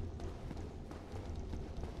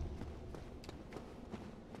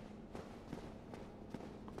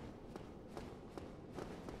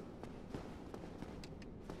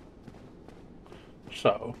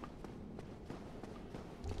 So,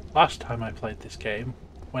 last time I played this game,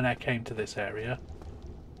 when I came to this area,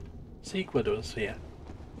 Siegward was here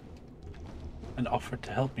and offered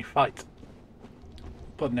to help me fight.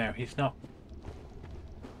 But now he's not.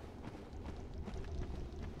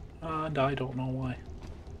 And I don't know why.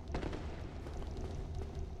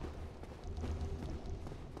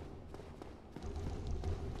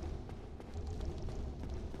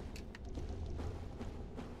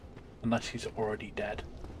 Unless he's already dead.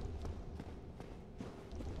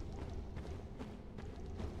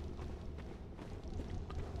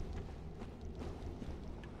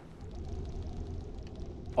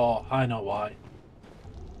 Oh, I know why.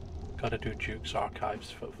 Gotta do Duke's Archives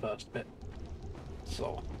for the first bit.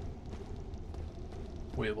 So,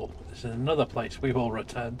 this is another place we will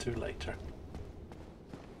return to later.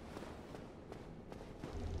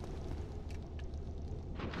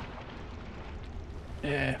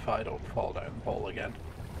 If I don't fall down the hole again.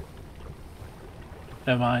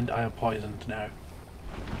 Never mind, I am poisoned now.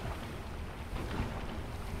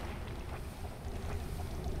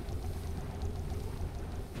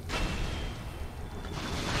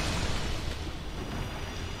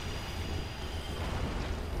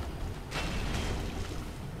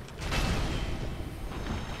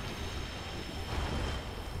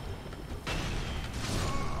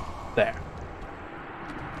 There.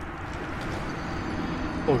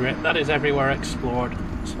 Oh great, that is everywhere explored,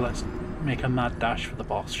 so let's make a mad dash for the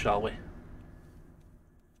boss, shall we?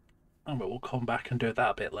 And we'll come back and do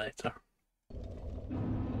that a bit later.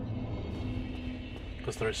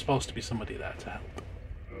 Because there is supposed to be somebody there to help.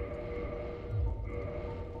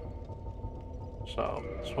 So,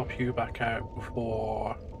 swap you back out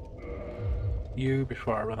for you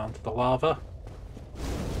before I run onto the lava.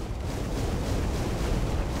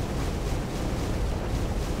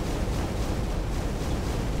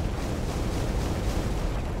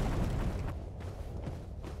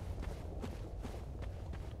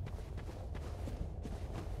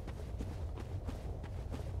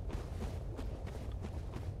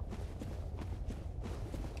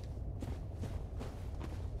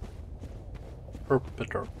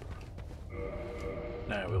 Herp-a-derp.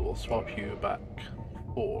 Now we will swap you back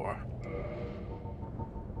for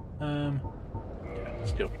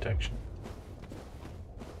steel protection.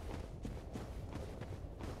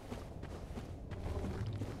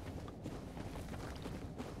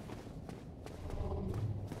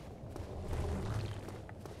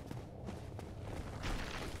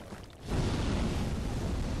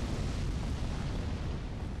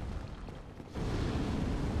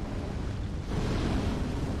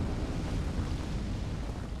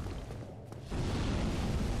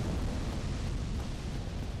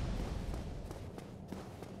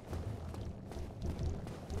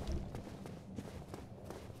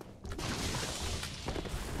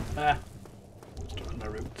 Ah, stuck on my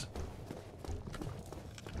route.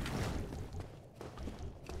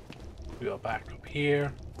 We go back up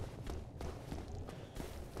here.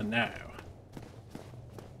 And now,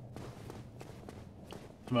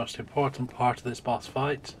 the most important part of this boss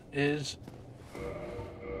fight is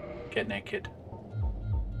get naked.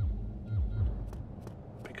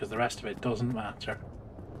 Because the rest of it doesn't matter.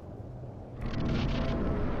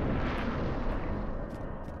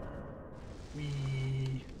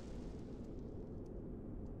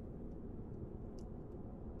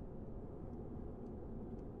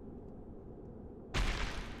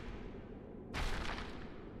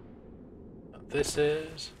 This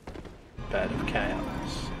is Bed of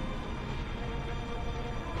Chaos.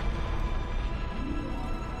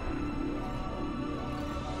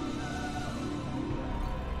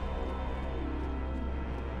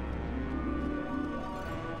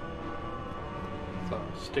 So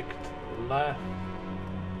stick to the left.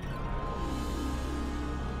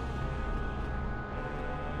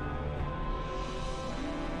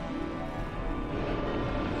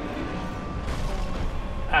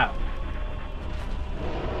 Ow.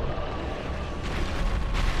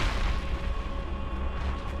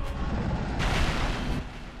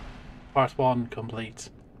 Part 1 complete.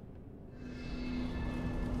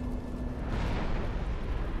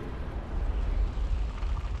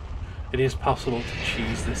 It is possible to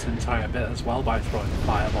cheese this entire bit as well by throwing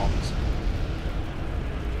firebombs.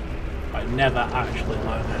 I never actually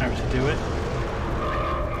learned how to do it,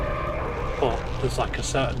 but there's like a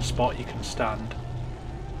certain spot you can stand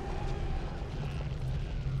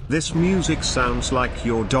This music sounds like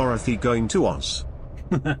you're Dorothy going to Oz.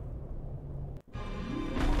 Yeah,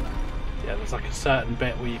 there's like a certain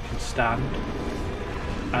bit where you can stand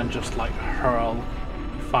and just like hurl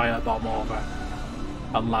a firebomb over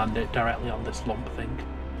and land it directly on this lump thing.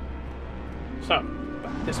 So,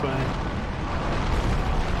 back this way.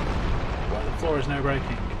 Where the floor is now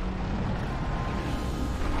breaking.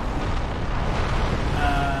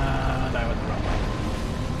 No, I went the wrong way.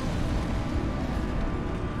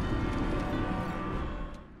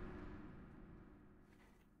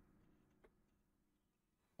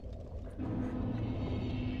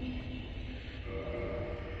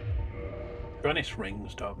 Honest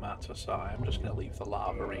rings don't matter, so I'm just going to leave the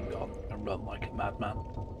lava ring on and run like a madman.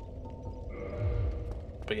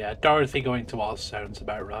 But yeah, Dorothy going to Oz sounds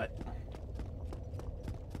about right.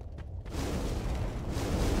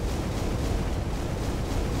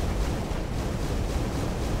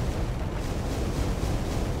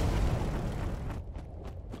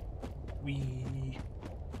 Wee.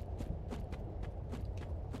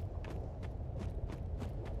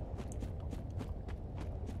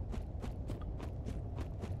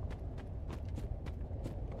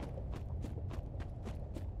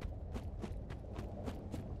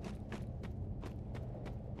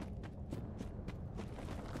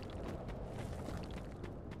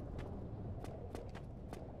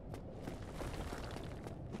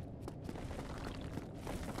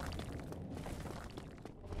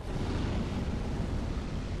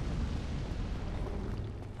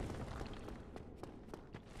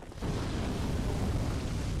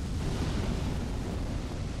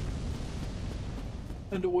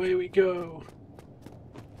 And away we go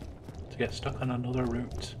to get stuck on another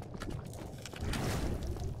route.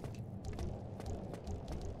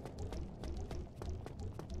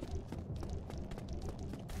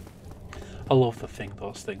 I love the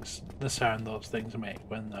sound those things make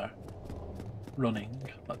when they're running,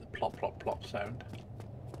 like the plop plop plop sound.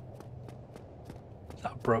 Is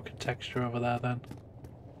that a broken texture over there then?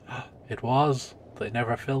 It was. They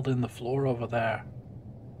never filled in the floor over there.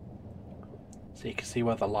 So you can see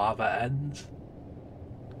where the lava ends.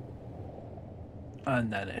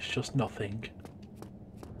 And then it's just nothing.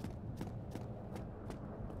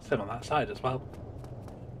 Same on that side as well.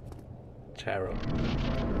 Chair up.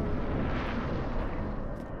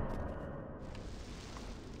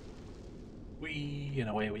 Whee, and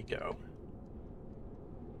away we go.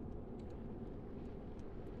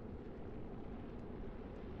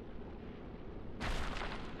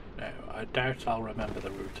 Now, I doubt I'll remember the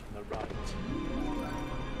route on the right.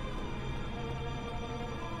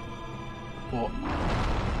 But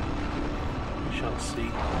we shall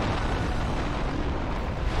see.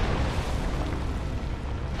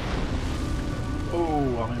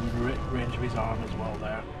 Oh, I'm in range of his arm as well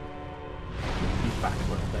there. He's back a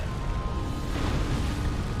little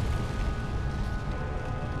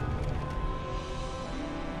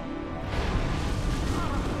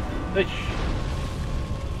bit. Ish.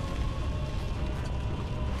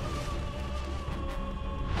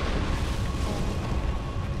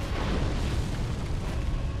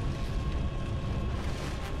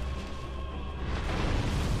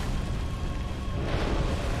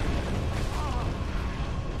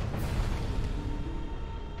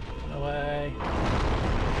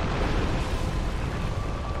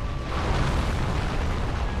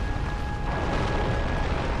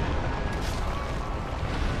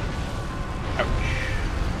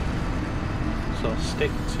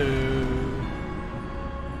 Stick to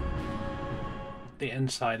the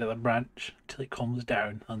inside of the branch until it comes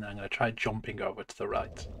down, and then I'm going to try jumping over to the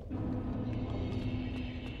right.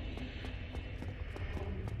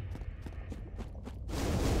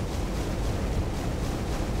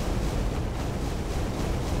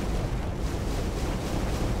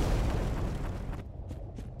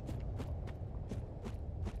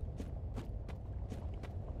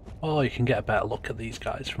 Oh, you can get a better look at these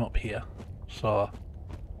guys from up here. So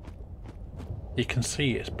you can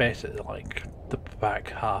see it's basically like the back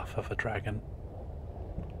half of a dragon,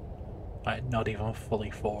 like not even fully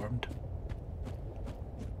formed.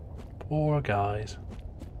 Poor guys.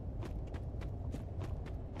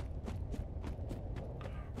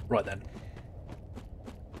 Right then.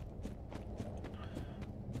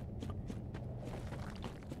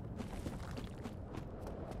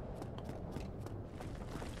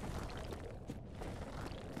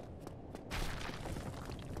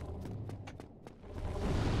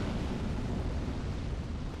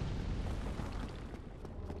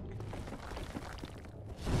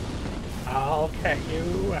 I'll get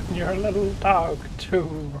you and your little dog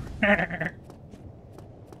too. I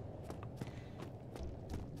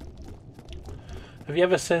Have you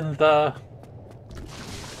ever seen the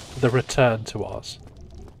Return to Oz?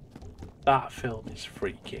 That film is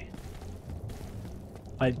freaky.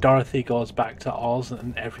 Like, Dorothy goes back to Oz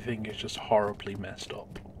and everything is just horribly messed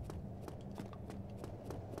up.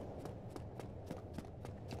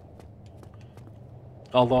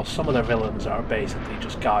 Although some of their villains are basically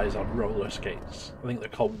just guys on roller skates. I think they're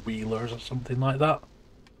called wheelers or something like that.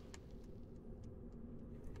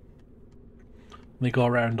 They go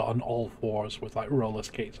around on all fours with like roller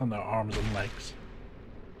skates on their arms and legs.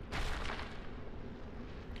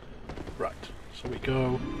 Right, so we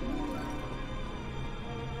go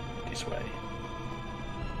this way.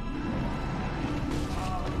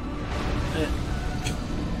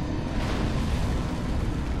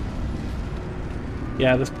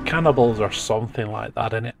 Yeah, there's cannibals or something like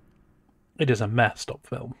that in it. It is a messed up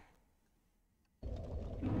film.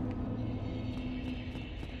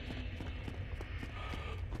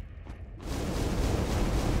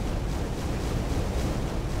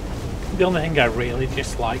 The only thing I really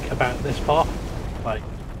dislike about this part, like,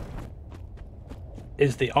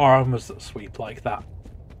 is the arms that sweep like that.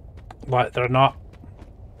 Like, they're not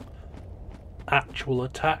actual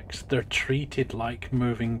attacks, they're treated like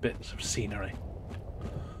moving bits of scenery.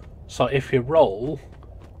 So if you roll,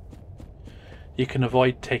 you can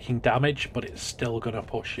avoid taking damage, but it's still gonna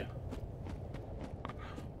push you.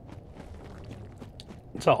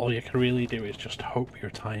 So all you can really do is just hope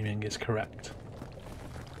your timing is correct.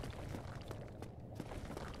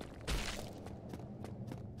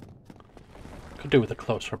 Could do with a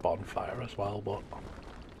closer bonfire as well, but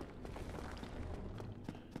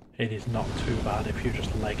it is not too bad if you're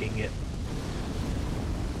just legging it.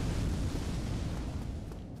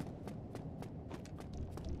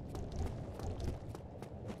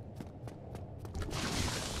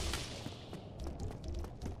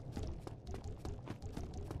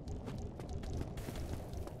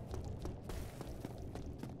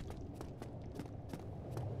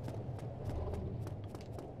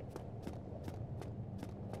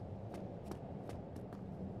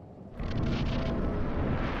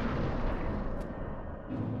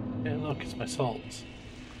 Look, it's my salts.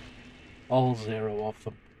 All 0 of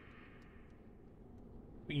them.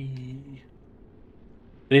 Whee.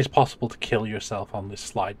 It is possible to kill yourself on this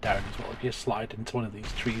slide down as well if you slide into one of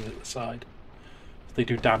these trees at the side. They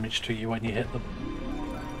do damage to you when you hit them.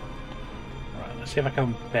 Right, let's see if I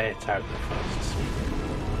can bait out the first sweep.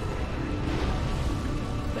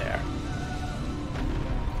 There.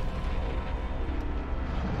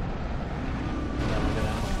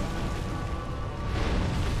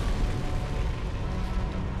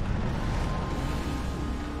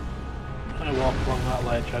 Walk along that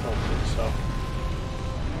ledge? I don't think so.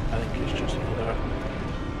 I think it's just another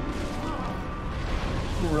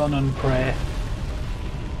run and pray.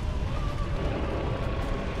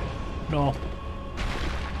 No.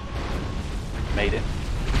 Made it.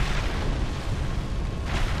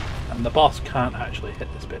 And the boss can't actually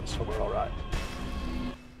hit this bit, so we're alright.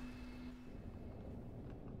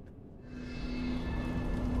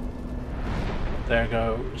 There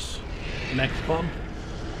goes the next one.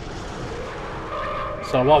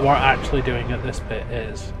 So what we're actually doing at this bit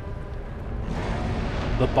is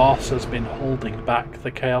the boss has been holding back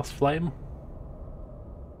the Chaos Flame,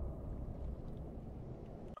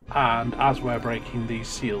 and as we're breaking these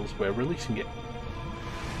seals we're releasing it.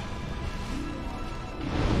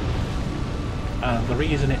 And the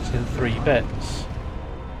reason it's in 3 bits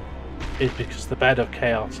is because the Bed of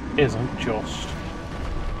Chaos isn't just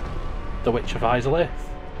the Witch of Izalith.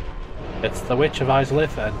 It's the Witch of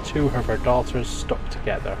Izalith and 2 of her daughters stuck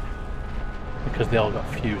together because they all got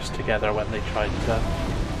fused together when they tried to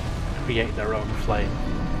create their own flame.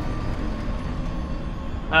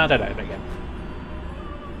 And I died again.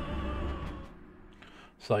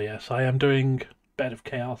 So yes, I am doing Bed of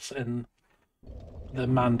Chaos in the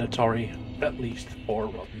mandatory at least 4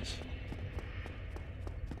 runs.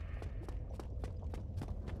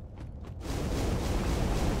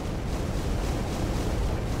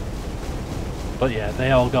 But yeah, they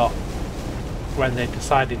all got, when they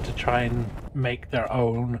decided to try and make their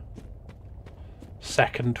own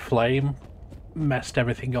second flame, messed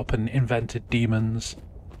everything up and invented demons.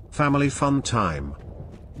 Family fun time.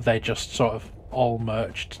 They just sort of all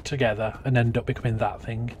merged together and ended up becoming that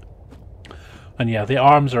thing. And yeah, the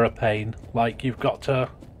arms are a pain. Like, you've got to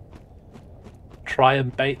try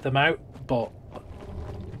and bait them out, but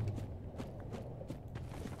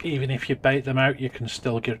even if you bait them out, you can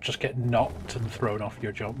still just get knocked and thrown off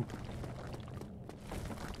your jump.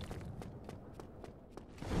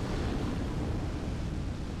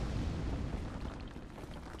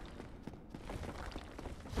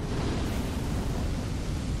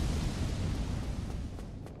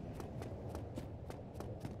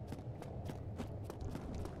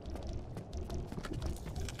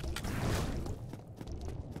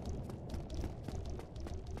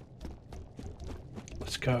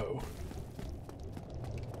 go.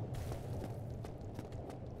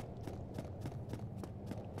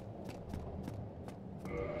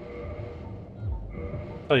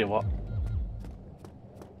 Tell you what,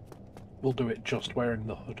 we'll do it just wearing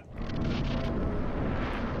the hood.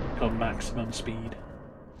 Go maximum speed.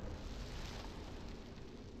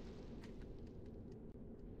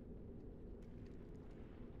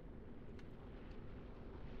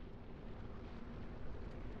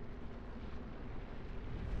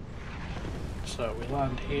 So we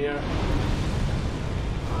land here.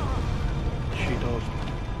 She does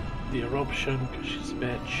the eruption because she's a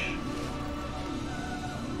bitch.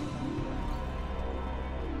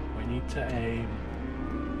 We need to aim.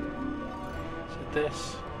 Is it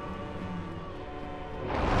this?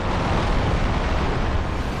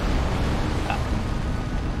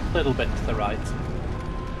 A little bit to the right.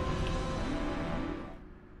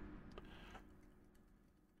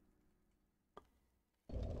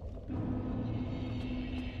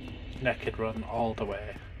 Naked run all the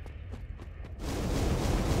way.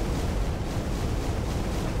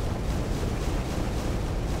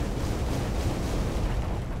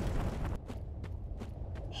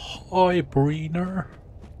 Hi, Breener.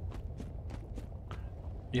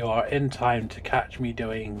 You are in time to catch me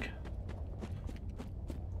doing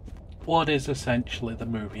what is essentially the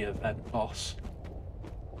movie event boss.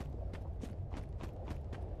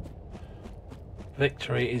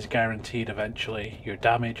 Victory is guaranteed eventually. Your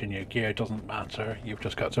damage and your gear doesn't matter. You've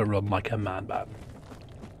just got to run like a man-man.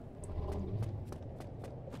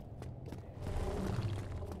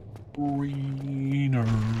 Breener.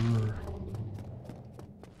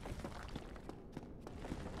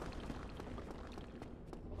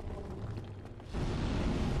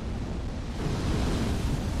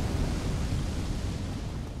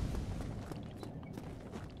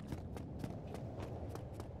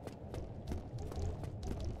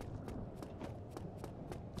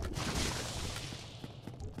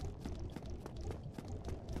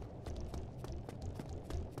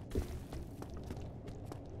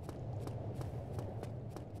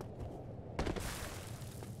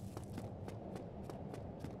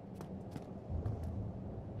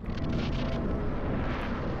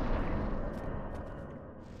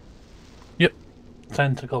 Yep,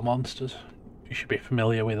 tentacle monsters. You should be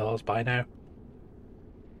familiar with those by now.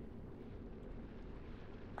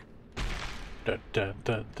 Dun, dun,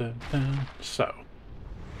 dun, dun, dun. So,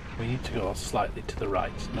 we need to go slightly to the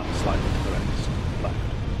right, not slightly to the right, left.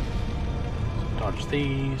 Dodge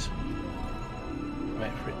these.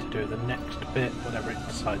 Wait for it to do the next bit, whatever it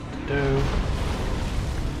decides to do.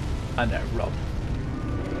 And now run.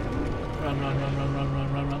 Run, run, run, run, run,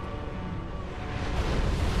 run, run, run.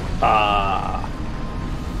 Ah,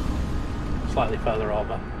 slightly further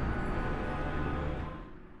over.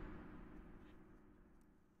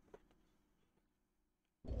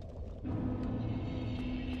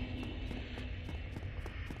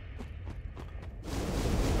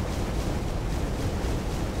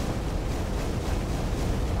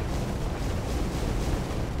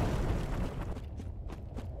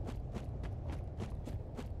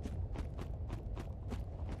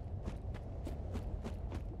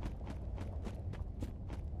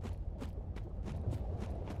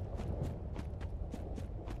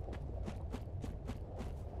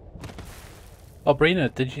 Oh,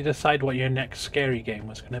 Brina, did you decide what your next scary game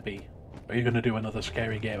was going to be? Or are you going to do another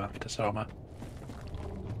scary game after Soma?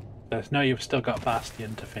 There's no, you've still got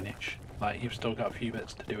Bastion to finish. Like, you've still got a few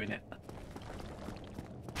bits to do in it.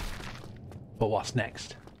 But what's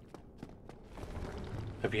next?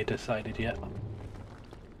 Have you decided yet?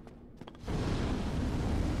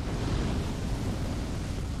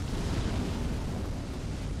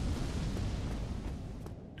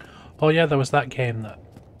 Oh yeah, there was that game that...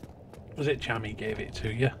 Was it Jammy gave it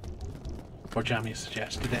to you? Or Jammy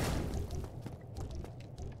suggested it?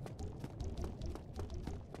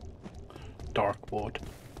 Darkwood.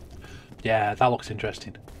 Yeah, that looks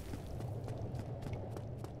interesting.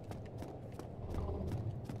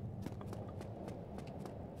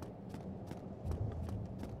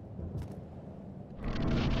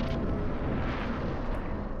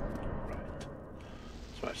 Right.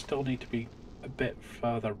 So I still need to be a bit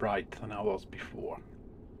further right than I was before.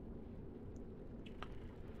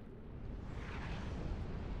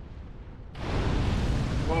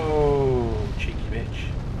 Whoa, cheeky bitch.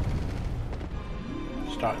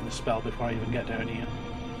 Starting the spell before I even get down here.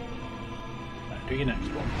 Right, do your next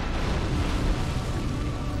one.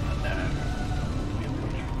 And now we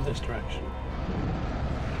approach from this direction.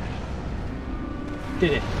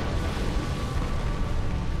 Did it.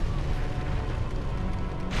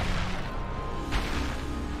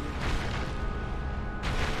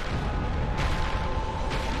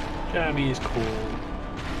 Jamie is cool.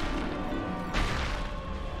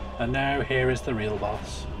 And now here is the real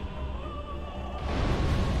boss.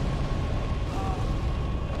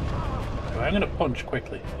 So I'm going to punch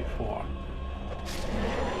quickly before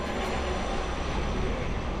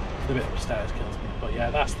the bit upstairs kills me. But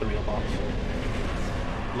yeah, that's the real boss.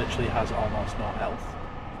 Literally has almost no health.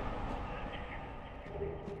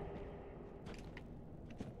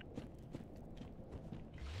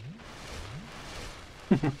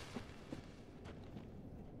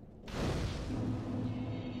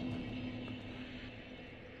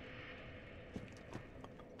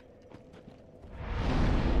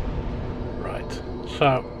 Right,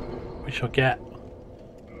 so we shall get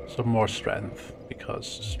some more strength, because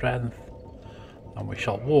strength, and we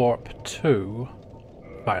shall warp to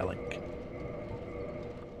Firelink.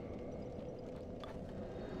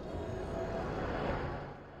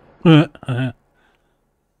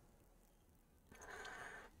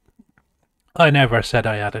 I never said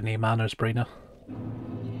I had any manners, Brina.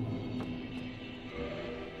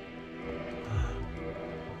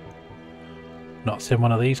 Not seen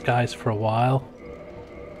one of these guys for a while.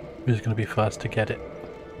 Who's going to be first to get it?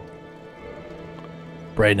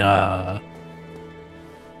 Brina.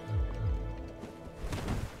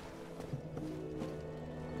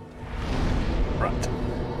 Right.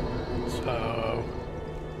 So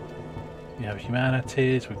we have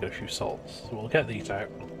humanities, we've got a few salts. So we'll get these out,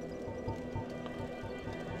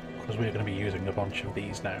 because we're going to be using a bunch of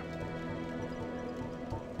these now.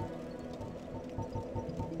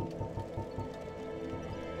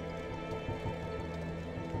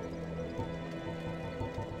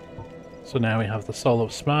 So now we have the Soul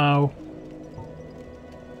of Smough,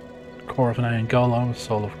 Core of an Iron Golem,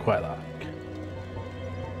 Soul of Quelak.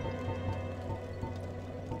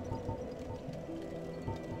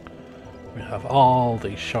 We have all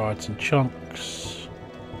these shards and chunks.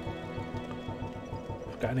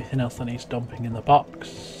 Got anything else that needs dumping in the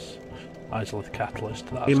box? Izalith Catalyst.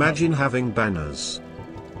 Imagine having banners.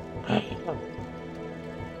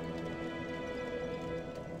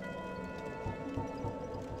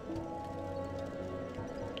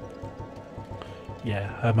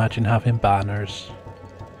 Yeah, imagine having banners.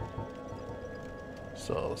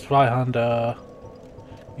 So, Zweihander,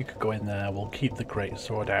 you could go in there, we'll keep the Great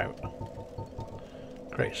Sword out.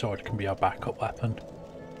 Great Sword can be our backup weapon.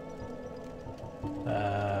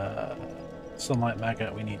 Sunlight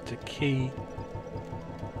Maggot we need to keep.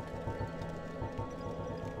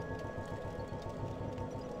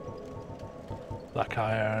 Black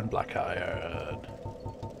Iron.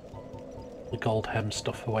 The gold hem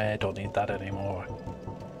stuff away, don't need that anymore.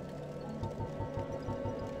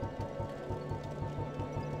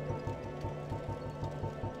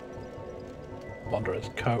 Wanderer's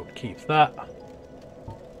Coat, keep that.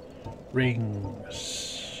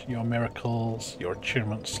 Rings, your miracles, your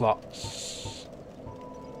attunement slots.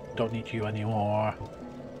 Don't need you anymore.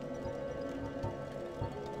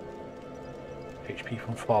 HP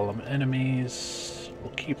from fallen enemies,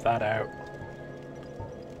 we'll keep that out.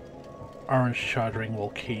 Orange Shard Ring we'll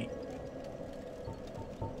keep.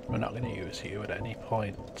 We're not going to use you at any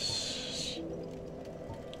point.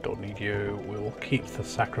 Don't need you. We will keep the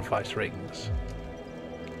Sacrifice Rings.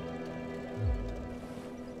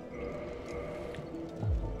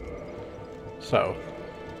 So,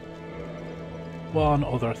 one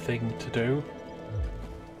other thing to do.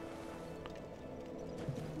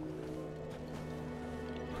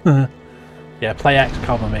 Yeah, play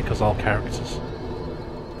XCOM and make us all characters.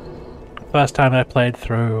 First time I played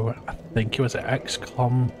through, I think it was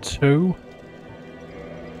XCOM 2.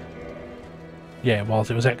 Yeah, it was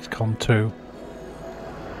XCOM 2.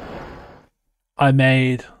 I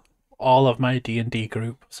made all of my D&D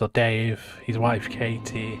group, so Dave, his wife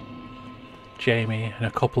Katie, Jamie, and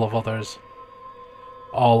a couple of others,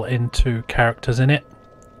 all into characters in it.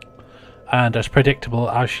 And as predictable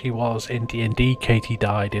as she was in D&D, Katie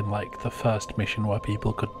died in like the first mission where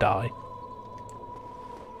people could die.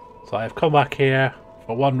 So I've come back here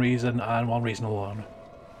for one reason and one reason alone.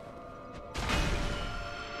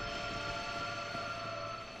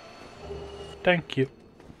 Thank you.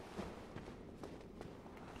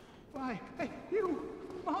 Why, you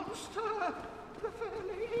monster! The fair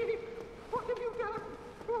lady! What have you done?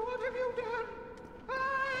 What have you done? Ah!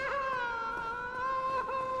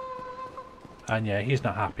 And yeah, he's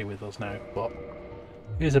not happy with us now, but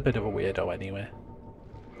he's a bit of a weirdo anyway.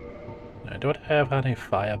 Now, do I have any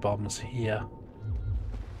fire bombs here?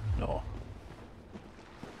 No.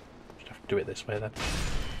 Just have to do it this way then.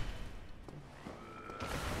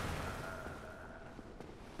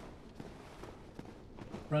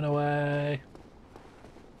 Run away!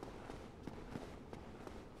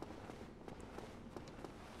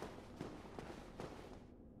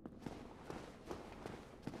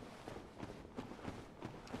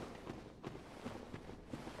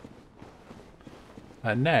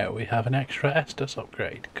 And now we have an extra Estus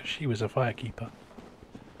upgrade, because she was a firekeeper.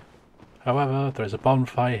 However, there's a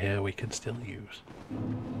bonfire here we can still use.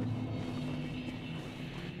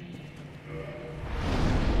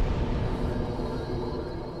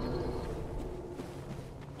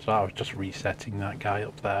 So I was just resetting that guy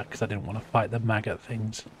up there, because I didn't want to fight the maggot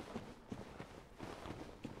things.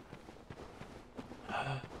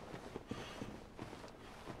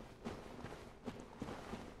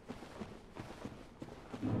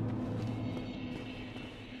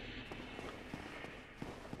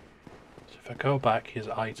 If I go back, his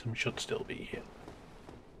item should still be here.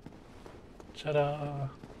 Ta-da!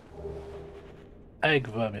 Egg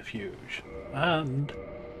vermifuge. And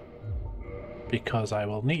because I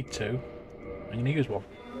will need to, I'm going to use one.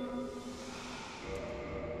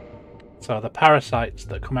 So the parasites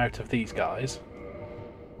that come out of these guys,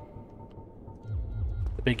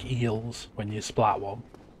 the big eels when you splat one,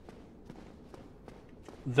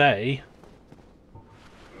 they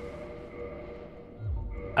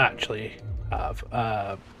actually have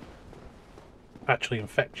actually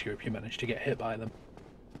infect you if you manage to get hit by them.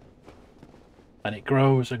 And it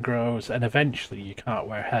grows and grows, and eventually you can't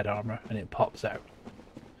wear head armor and it pops out.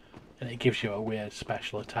 And it gives you a weird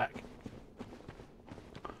special attack.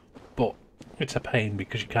 But it's a pain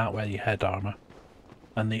because you can't wear your head armor.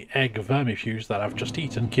 And the egg vermifuge that I've just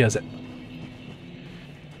eaten cures it.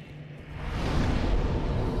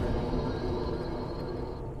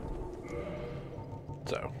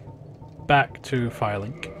 So, back to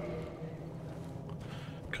Firelink.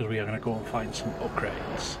 Because we are going to go and find some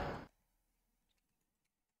upgrades.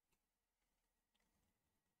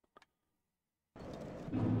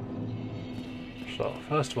 So,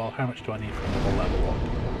 first of all, how much do I need for another level up?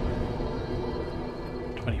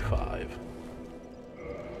 25.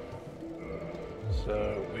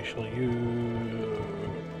 So, we shall use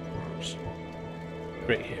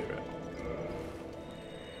Great Hero.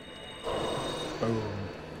 Boom.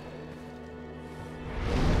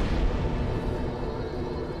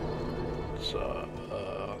 So,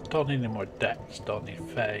 don't need any more dex, don't need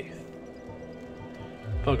faith.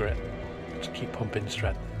 Bugger it. Just keep pumping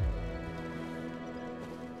strength.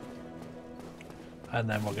 And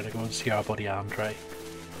then we're going to go and see our buddy Andre.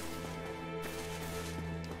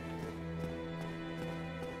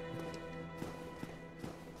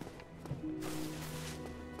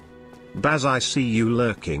 Baz, I see you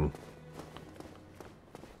lurking.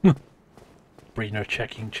 Brino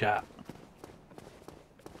checking chat.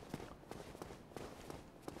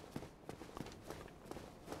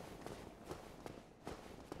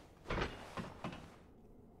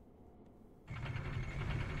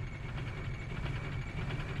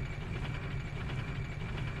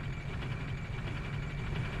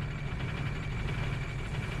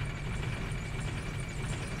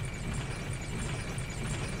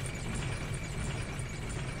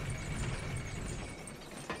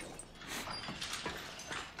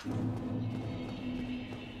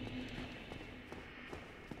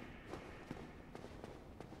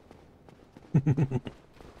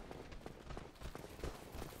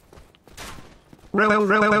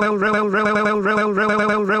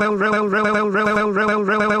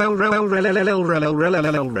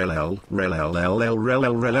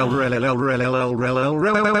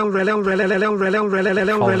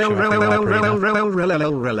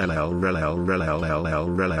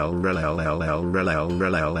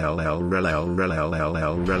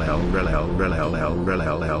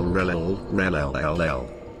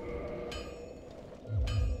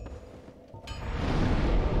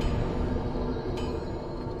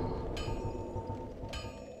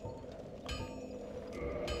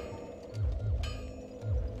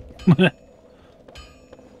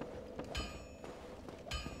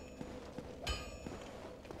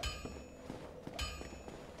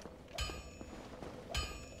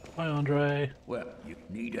 Hi, Andre. Well, you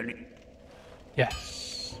need any...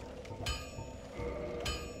 Yes.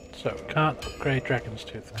 So, can't upgrade Dragon's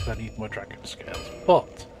Tooth because I need more Dragon Scales,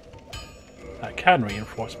 but I can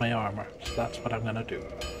reinforce my armor, so that's what I'm going to do.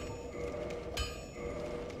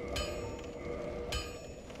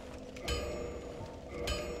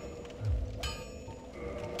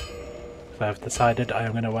 So I've decided I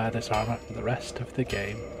am going to wear this armor for the rest of the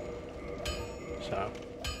game. So...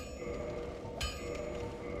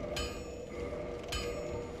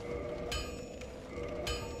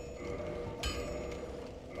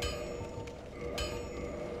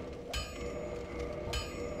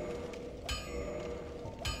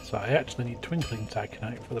 So I actually need Twinkling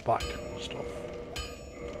Titanite for the black stuff.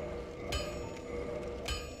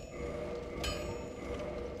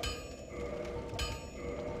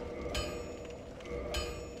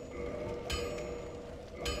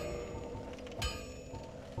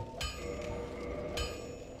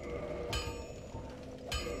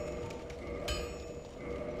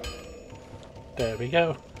 There we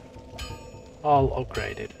go. All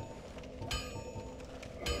upgraded.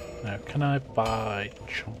 Now, can I buy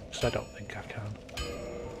chunks? I don't think I can.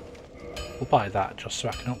 We'll buy that just so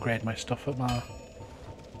I can upgrade my stuff at my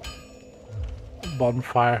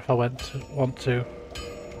bonfire if I want to.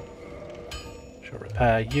 Shall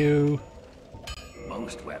repair you.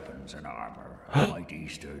 Most weapons and armor are mighty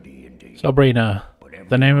sturdy indeed. Sabrina.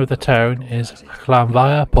 The name of the town is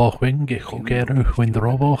Llanfair Porchwyn Gichogeru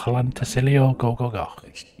Windrobo Chalanticilio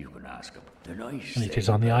Gogogoch. You can ask them. They're nice. And it is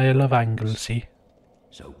on the Isle of Anglesey.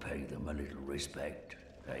 So pay them a little respect,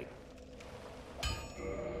 hey?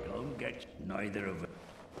 Don't get neither of them.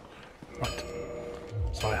 Right.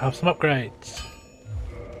 So I have some upgrades.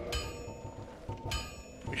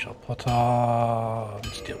 We shall put on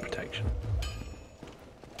steel protection.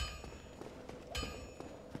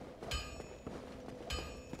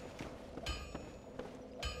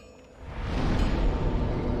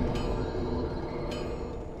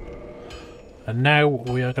 And now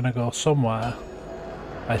we are going to go somewhere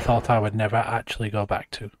I thought I would never actually go back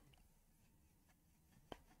to.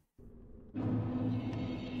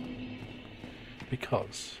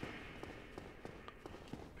 Because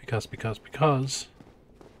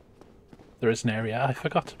there is an area I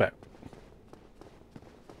forgot about.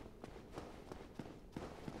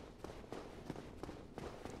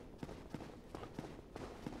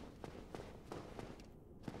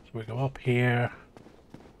 So we go up here.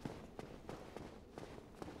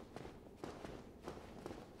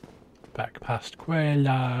 Back past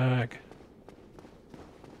Quelaag.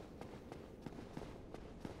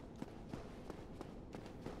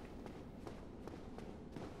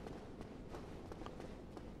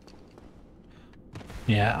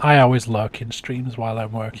 Yeah, I always lurk in streams while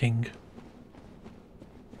I'm working.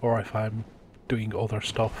 Or if I'm doing other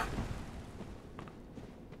stuff.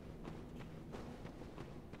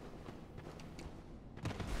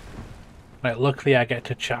 Right, luckily I get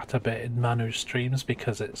to chat a bit in Manu's streams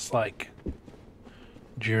because it's like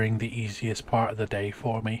during the easiest part of the day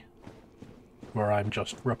for me, where I'm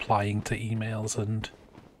just replying to emails and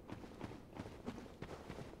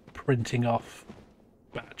printing off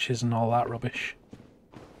batches and all that rubbish.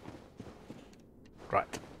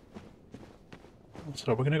 Right.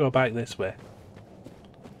 So we're going to go back this way.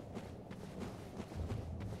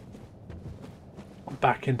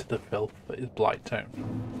 Back into the filth that is Blighttown.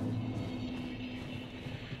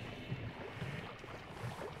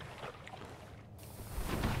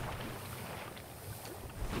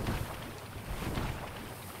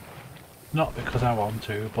 Not because I want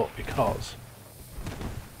to, but because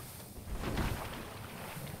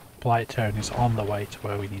Blighttown is on the way to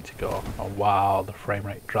where we need to go. Oh wow, the frame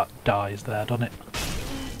rate dies there, doesn't it?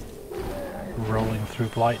 Rolling through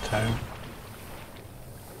Blighttown.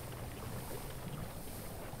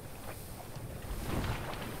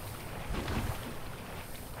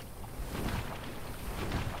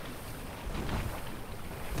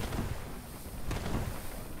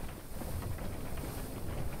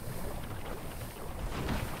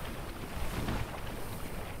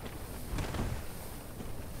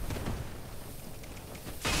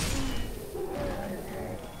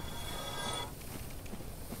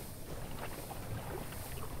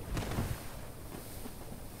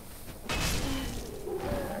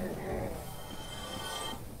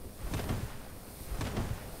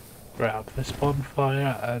 Grab this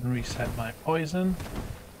bonfire and reset my poison.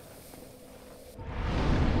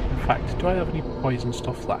 In fact, do I have any poison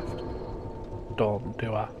stuff left? Don't,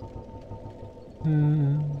 do I?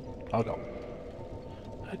 I'll go.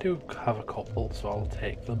 I do have a couple, so I'll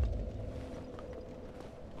take them.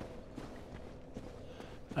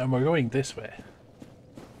 And we're going this way.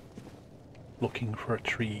 Looking for a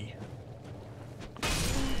tree.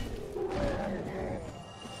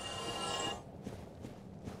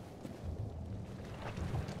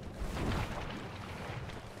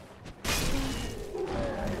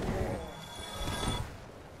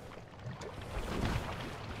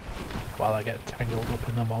 While I get tangled up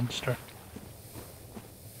in the monster.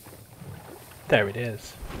 There it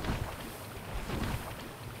is.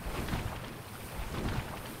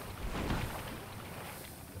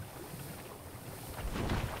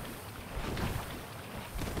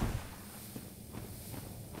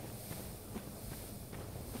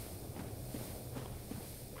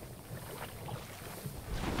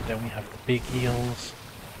 Then we have the big eels,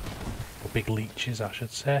 or big leeches I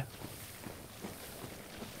should say,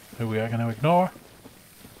 who we are going to ignore,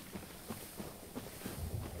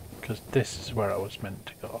 because this is where I was meant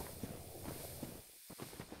to go.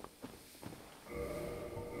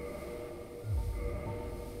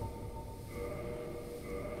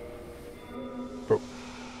 Bro.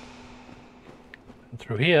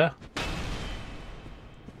 through here.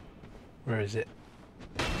 Where is it?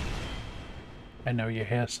 I know you're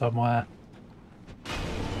here somewhere.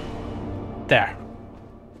 There.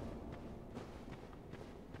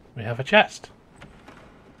 We have a chest.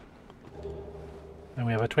 And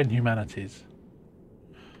we have a Twin Humanities.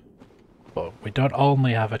 But we don't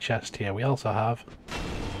only have a chest here, we also have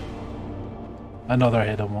another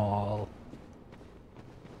hidden wall.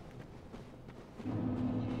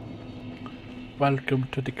 Welcome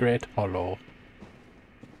to the Great Hollow.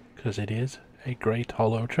 Because it is a great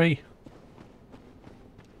hollow tree.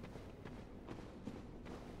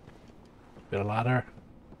 Bit of ladder.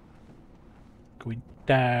 Going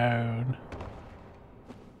down.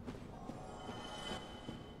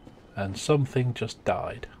 And something just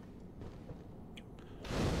died.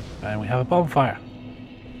 And we have a bonfire.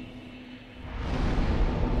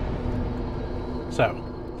 So.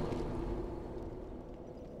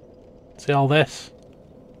 See all this?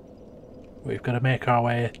 We've got to make our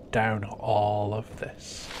way down all of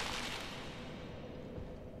this.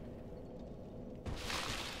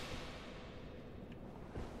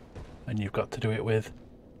 And you've got to do it with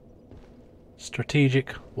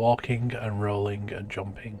strategic walking and rolling and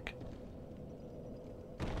jumping.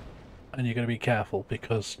 And you're going to be careful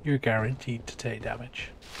because you're guaranteed to take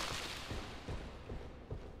damage.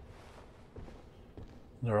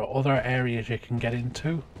 There are other areas you can get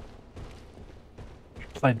into.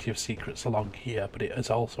 Plenty of secrets along here, but it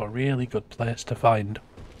is also a really good place to find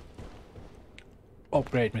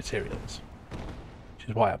upgrade materials, which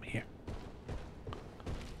is why I'm here.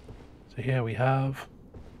 So here we have...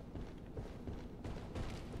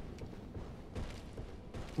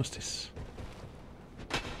 What's this?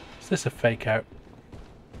 Is this a fake out?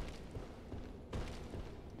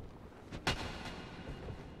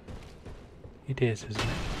 It is, isn't it?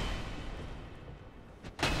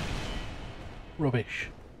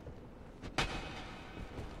 Rubbish.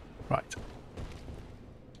 Right.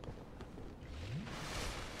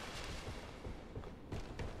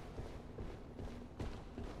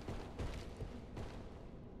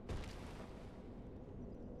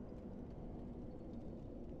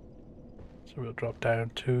 So we'll drop down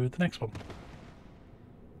to the next one.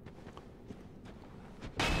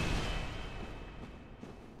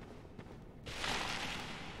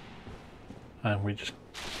 And we just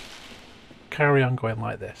carry on going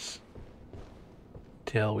like this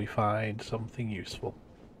till we find something useful.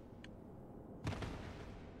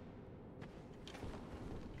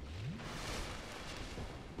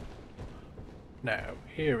 Now,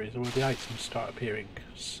 here is where the items start appearing,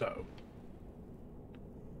 so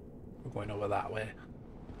we're going over that way.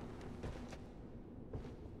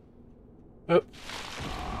 Oh!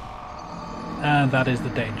 And that is the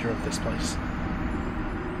danger of this place.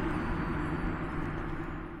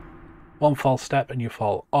 One false step and you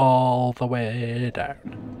fall all the way down.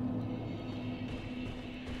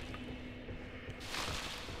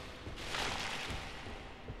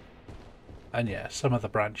 And yeah, some of the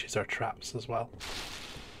branches are traps as well.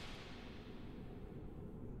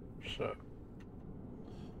 So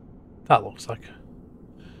that looks like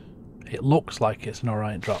it's an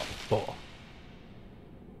alright drop, but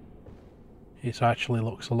it actually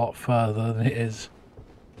looks a lot further than it is.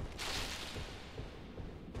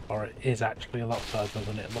 Or it is actually a lot further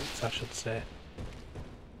than it looks, I should say.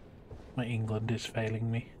 My England is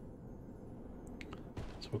failing me.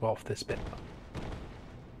 So we'll go off this bit.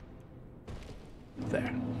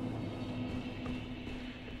 There.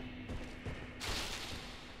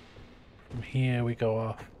 From here we go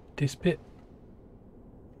off this bit.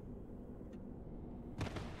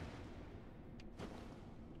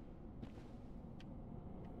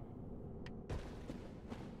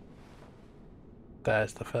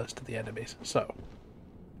 There's the first of the enemies. So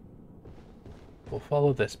we'll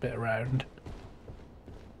follow this bit around.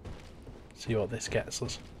 See what this gets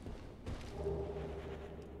us.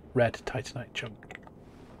 Red titanite chunk.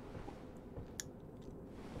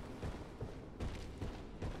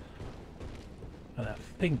 And I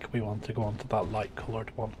think we want to go on to that light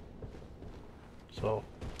coloured one. So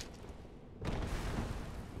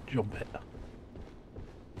jump it.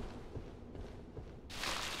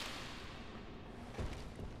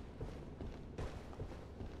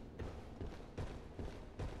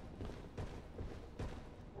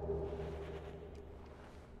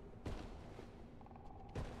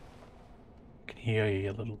 Hear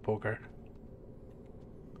you, little bugger.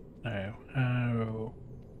 No. Oh.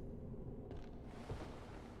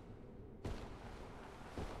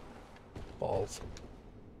 Balls.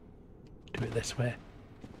 Do it this way.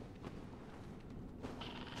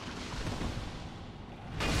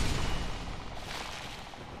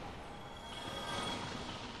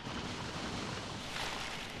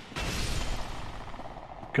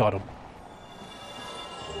 Got him.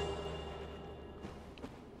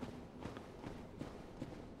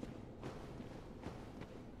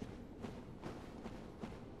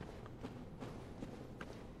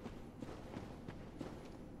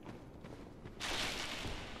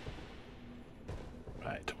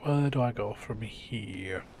 Right, where do I go from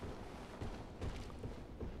here?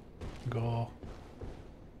 Go.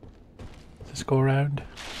 Does this go around?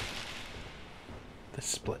 This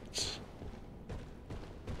splits.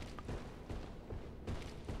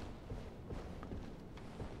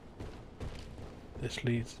 This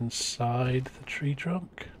leads inside the tree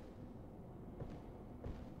trunk.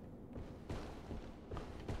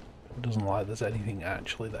 It doesn't look like there's anything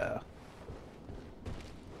actually there.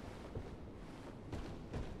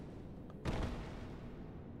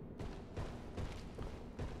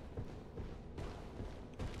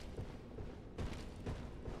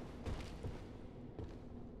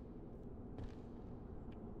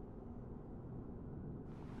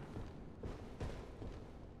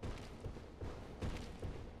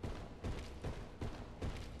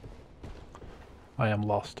 I am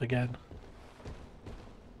lost again.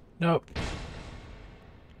 Nope.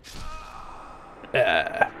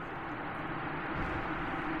 There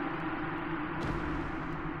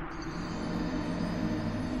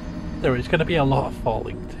is going to be a lot of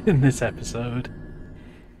falling in this episode.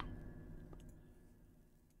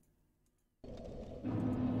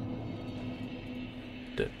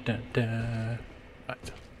 Da, da, da.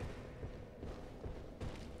 Right.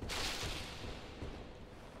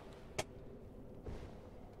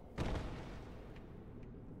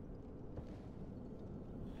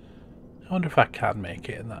 I wonder if I can make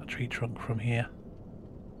it in that tree trunk from here.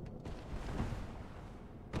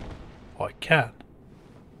 Oh, I can.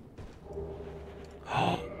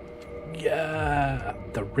 Oh, yeah!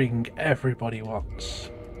 The ring everybody wants.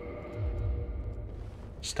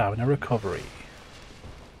 Stamina recovery.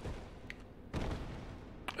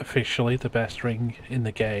 Officially the best ring in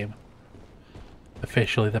the game.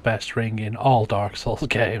 Officially the best ring in all Dark Souls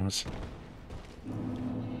games.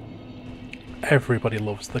 Everybody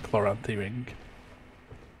loves the Chloranthy ring.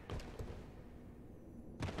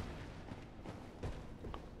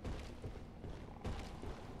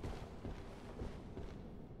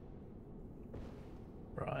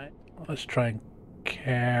 Right, let's try and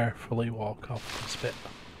carefully walk off this bit.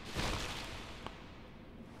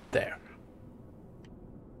 There.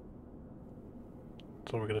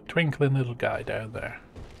 So we're got a twinkling little guy down there.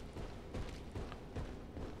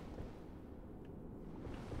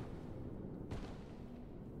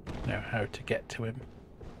 Now how to get to him.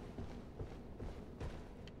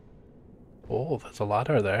 Oh, there's a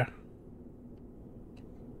ladder there.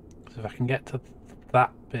 So if I can get to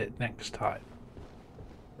that bit next time,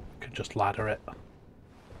 I could just ladder it.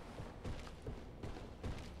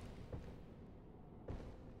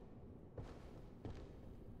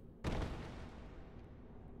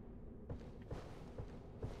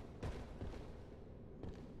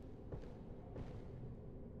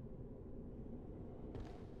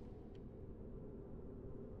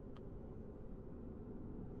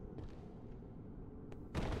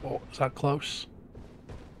 Oh, is that close?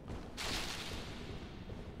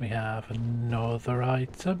 We have another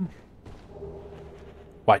item.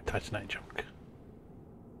 White Titanite junk.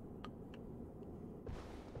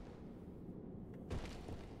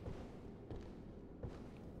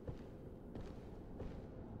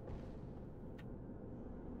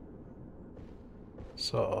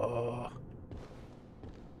 So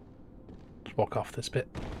let's walk off this bit.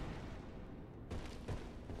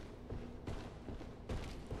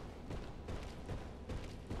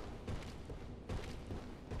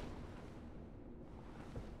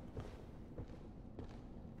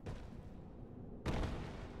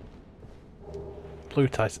 Blue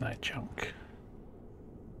Titanite chunk.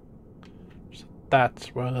 So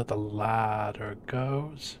that's where the ladder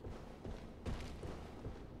goes.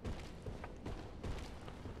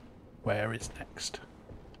 Where is next?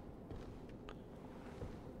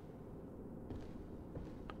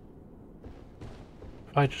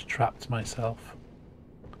 If I just trapped myself.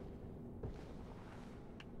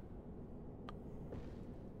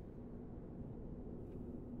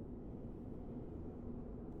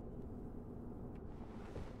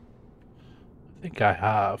 I think I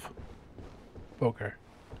have. Booger.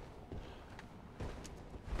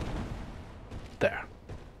 There.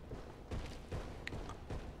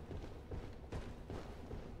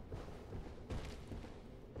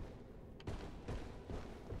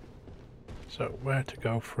 So where to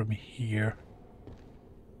go from here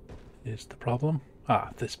is the problem. Ah,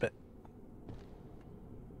 this bit.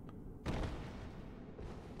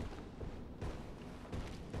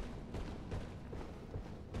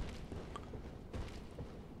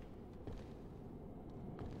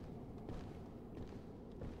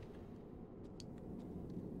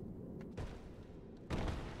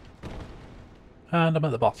 And I'm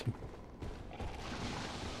at the bottom.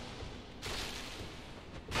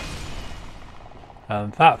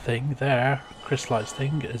 And that thing there, crystallized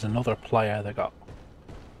thing, is another player that got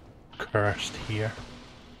cursed here.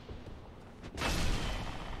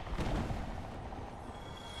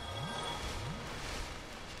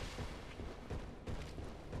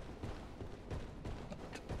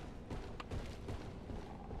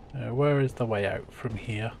 Now, where is the way out from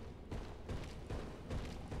here?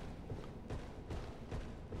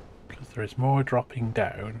 Because there is more dropping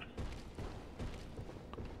down.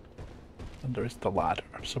 And there is the ladder.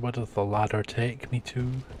 So where does the ladder take me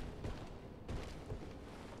to?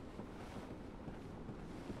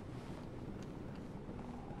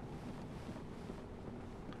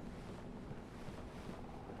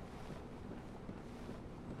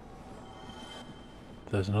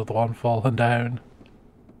 There's another one falling down.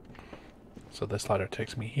 So this ladder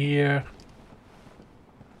takes me here.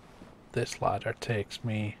 This ladder takes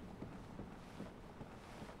me...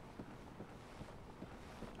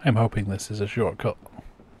 I'm hoping this is a shortcut.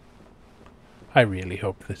 I really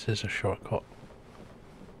hope this is a shortcut.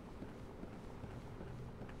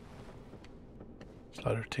 This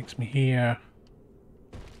ladder takes me here.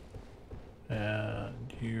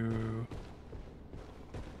 And you...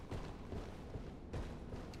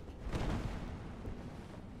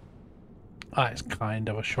 Ah, it's kind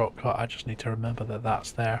of a shortcut. I just need to remember that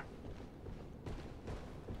that's there.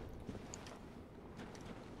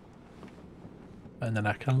 And then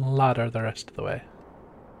I can ladder the rest of the way.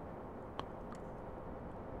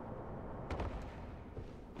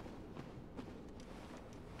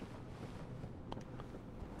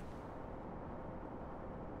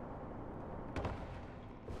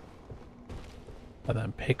 And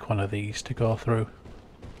then pick one of these to go through.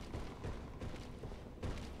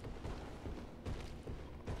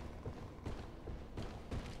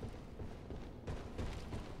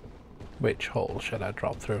 Which hole should I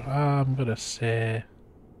drop through? I'm gonna say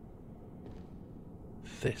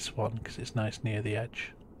this one because it's nice near the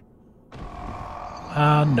edge.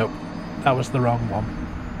 Ah, nope, that was the wrong one.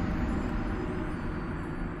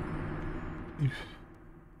 Oof.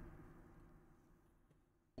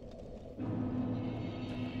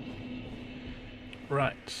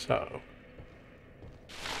 Right, so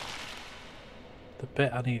the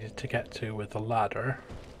bit I needed to get to with the ladder .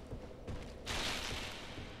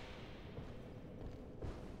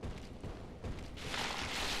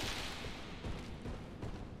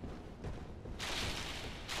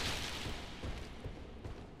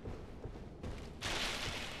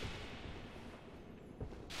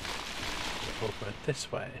 Over it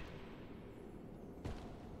this way.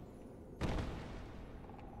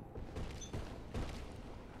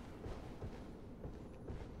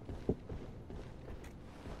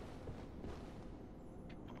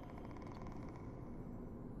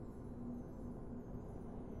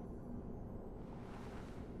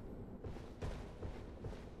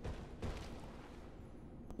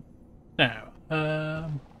 Now,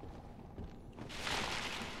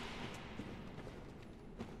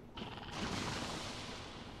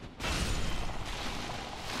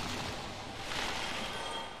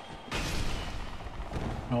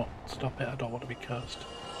 no, stop it, I don't want to be cursed.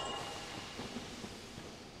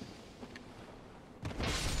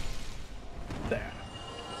 There.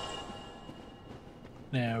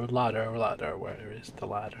 Now, ladder, where is the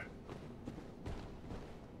ladder?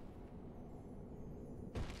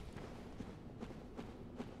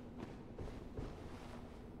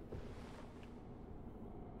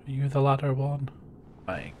 Are you the ladder one?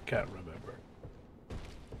 I can't remember.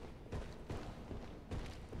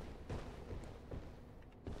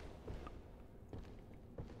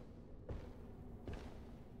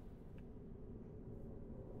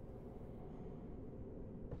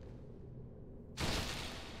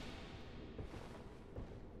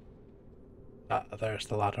 Ah, there's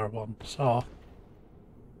the ladder one. So...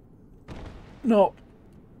 no!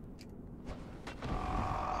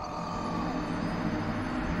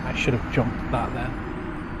 I should have jumped that then.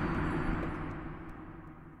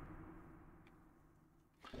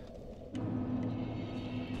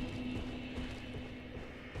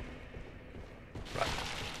 Right.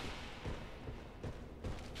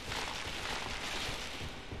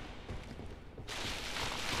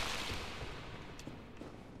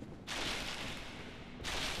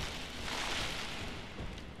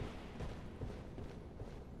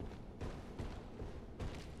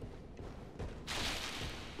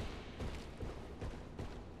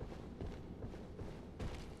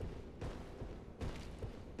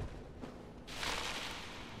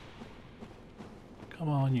 Come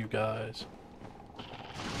on, you guys.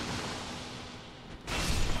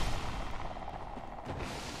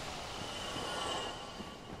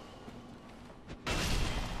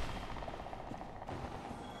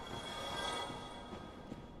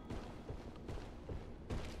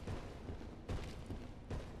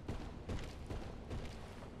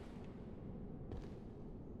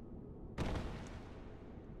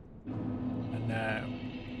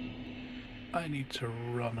 I need to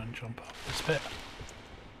run and jump off this bit.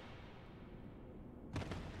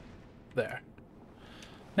 There.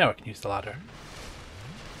 Now I can use the ladder.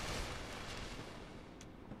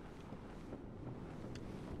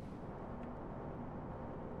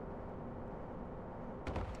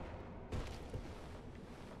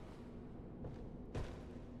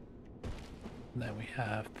 And then we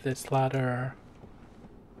have this ladder.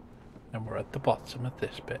 And we're at the bottom of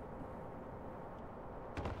this bit.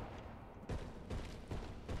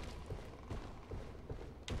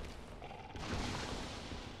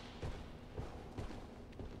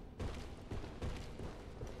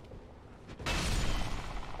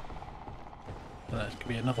 And there's gonna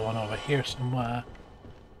be another one over here somewhere.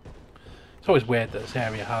 It's always weird that this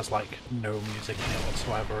area has like no music in it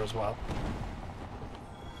whatsoever as well.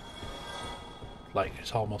 Like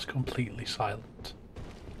it's almost completely silent.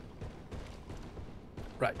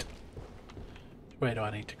 Right. Where do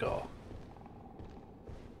I need to go?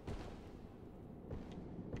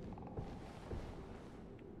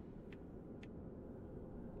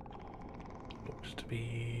 Looks to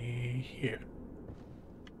be here.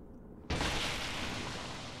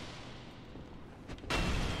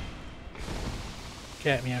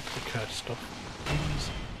 Get me out of the cursed stuff, please.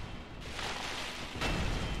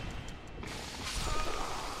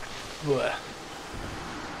 Blech.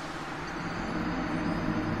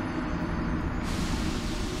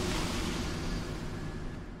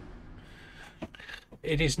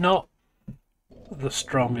 It is not the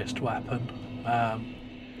strongest weapon. Oh,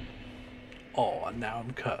 and now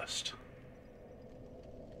I'm cursed.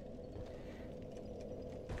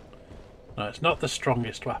 No, it's not the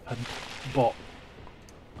strongest weapon, but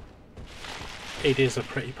it is a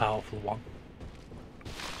pretty powerful one.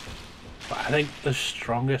 But I think the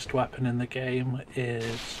strongest weapon in the game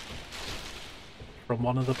is from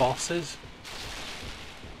one of the bosses.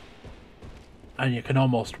 And you can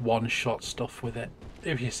almost one-shot stuff with it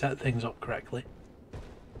if you set things up correctly.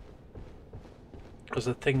 Because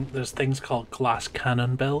there's things called glass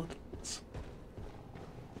cannon builds.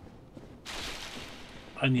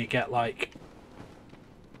 And you get like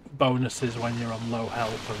bonuses when you're on low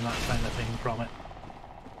health and that kind of thing from it.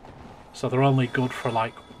 So they're only good for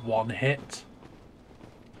like one hit.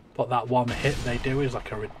 But that one hit they do is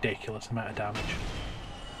like a ridiculous amount of damage.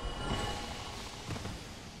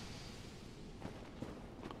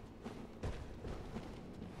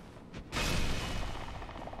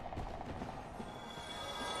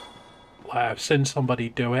 I've seen somebody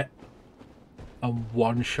do it and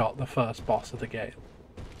one-shot the first boss of the game.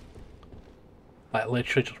 Like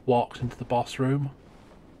literally just walks into the boss room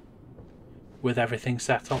with everything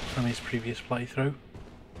set up from his previous playthrough.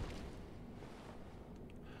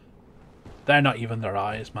 They're not even their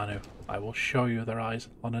eyes, Manu. I will show you their eyes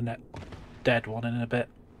on a dead one in a bit.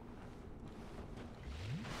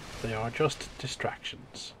 They are just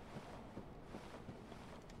distractions.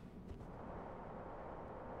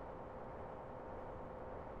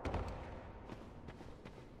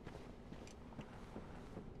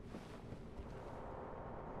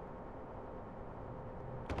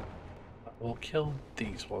 We'll kill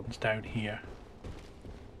these ones down here.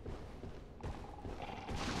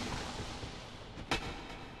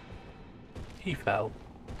 He fell.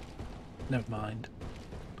 Never mind.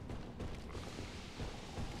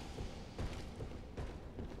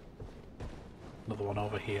 Another one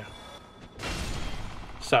over here.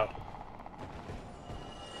 So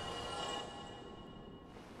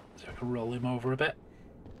I can roll him over a bit.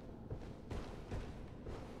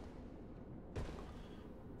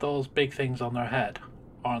 Those big things on their head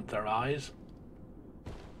aren't their eyes.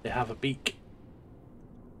 They have a beak,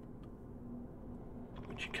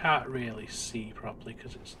 which you can't really see properly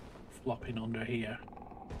because it's flopping under here.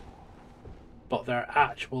 But their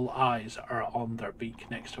actual eyes are on their beak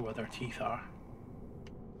next to where their teeth are.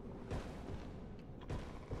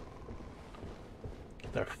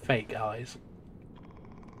 They're fake eyes.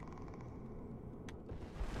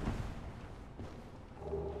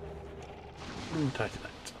 Ooh, tighten it.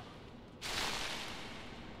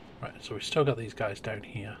 Right, so we've still got these guys down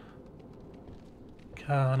here.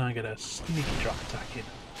 Can I get a sneaky drop attack in?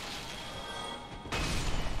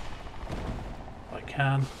 I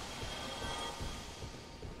can.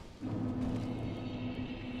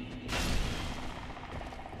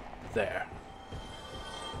 There.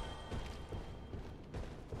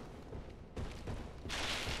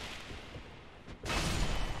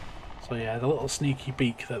 So yeah, the little sneaky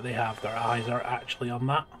beak that they have, their eyes are actually on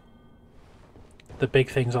that. The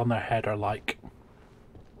big things on their head are like...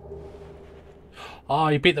 Oh,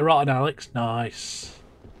 you beat the rotten, Alex. Nice.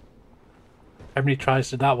 How many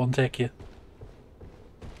tries did that one take you?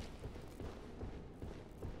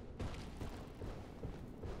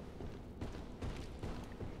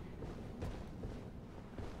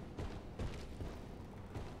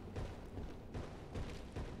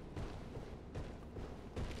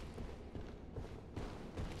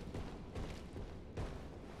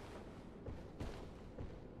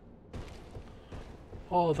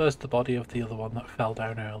 Oh, there's the body of the other one that fell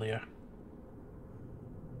down earlier.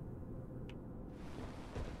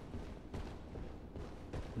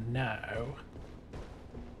 Now,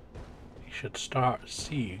 you should start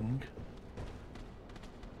seeing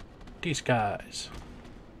these guys.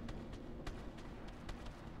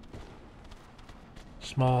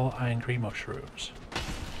 Small angry mushrooms.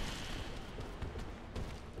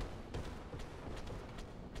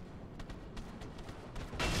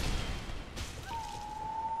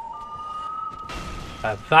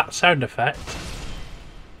 And that sound effect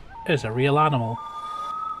is a real animal.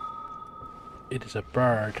 It is a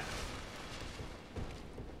bird.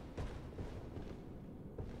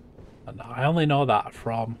 And I only know that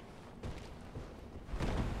from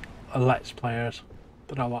Let's Players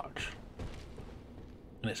that I watch.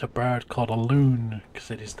 And it's a bird called a loon, because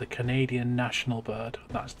it is the Canadian national bird.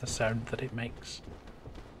 And that's the sound that it makes.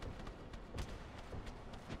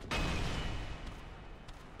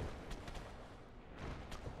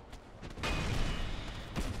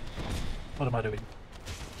 What am I doing?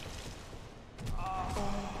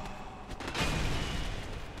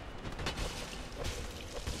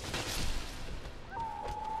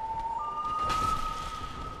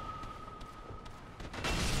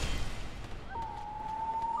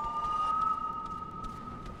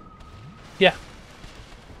 Yeah.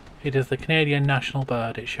 It is the Canadian national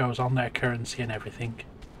bird. It shows on their currency and everything.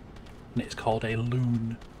 And it's called a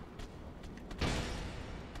loon.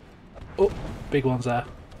 Oh, big one's there.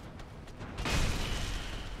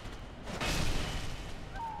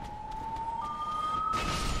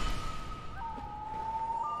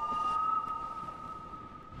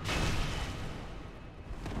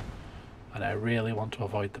 And I really want to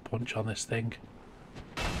avoid the punch on this thing.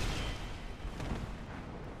 Because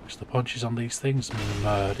the punches on these things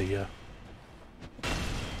murder you.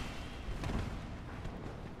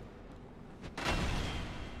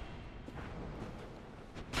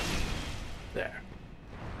 There.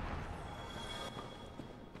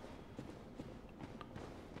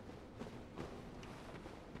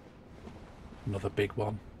 Another big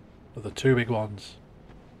one. Another two big ones.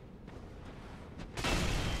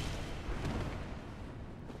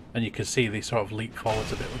 And you can see they sort of leap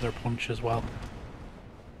forwards a bit with their punch as well.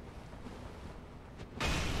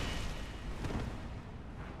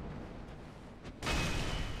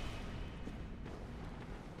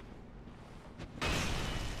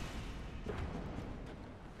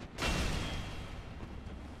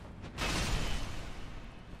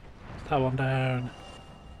 That one down.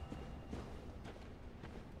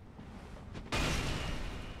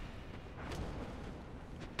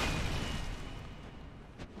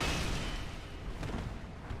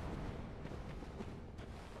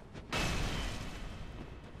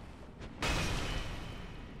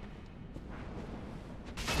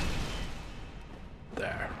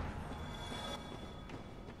 There.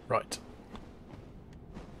 Right.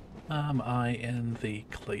 Am I in the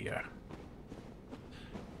clear?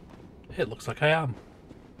 It looks like I am.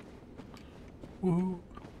 Woohoo.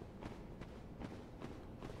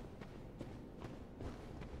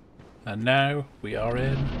 And now we are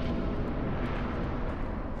in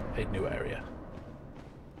a new area.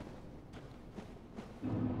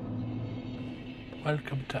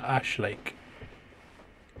 Welcome to Ash Lake,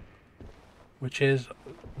 which is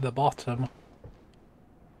the bottom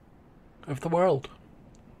of the world.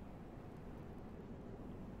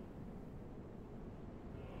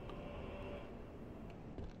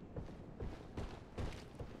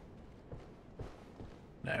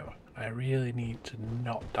 Now, I really need to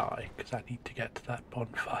not die because I need to get to that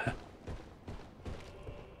bonfire.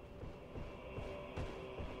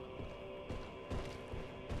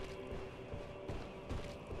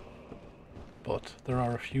 But there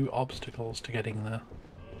are a few obstacles to getting there.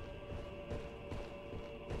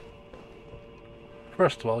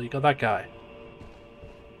 First of all, you got that guy.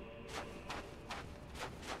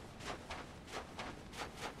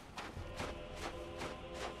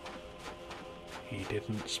 He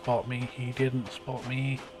didn't spot me, he didn't spot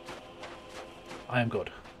me. I am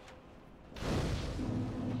good.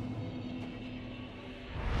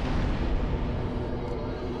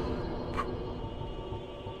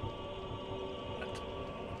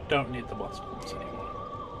 Don't need the muscles anymore.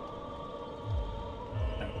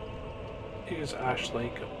 No. Is Ash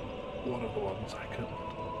Lake one of the ones I can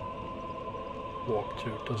walk to?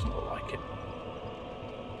 Doesn't look like it.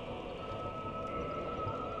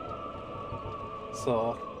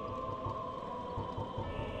 So,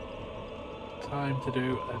 time to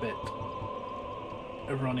do a bit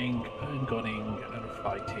of running and gunning and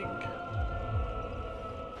fighting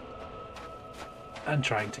and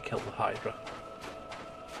trying to kill the Hydra.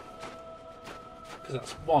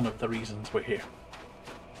 because that's one of the reasons we're here.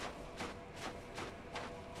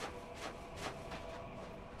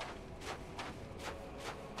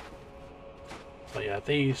 So yeah,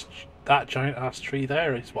 that giant ass tree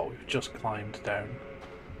there is what we've just climbed down,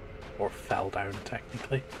 or fell down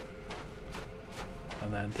technically.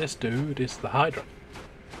 And then this dude is the Hydra.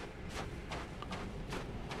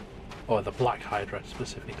 Or the Black Hydra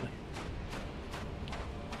specifically.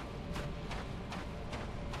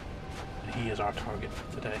 And he is our target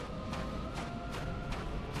for today.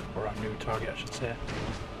 Or our new target, I should say.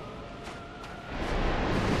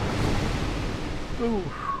 Ooh.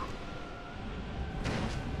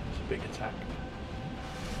 It's a big attack.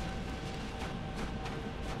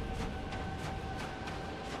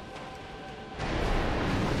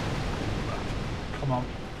 Come on.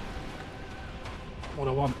 What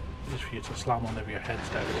I want is for you to slam one of your heads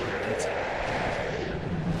down.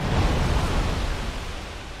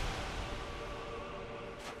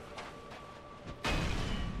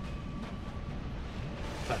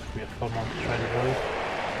 That could be a fun one to try and avoid.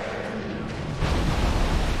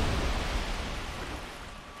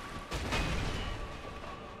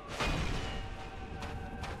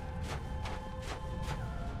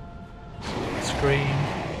 Scream.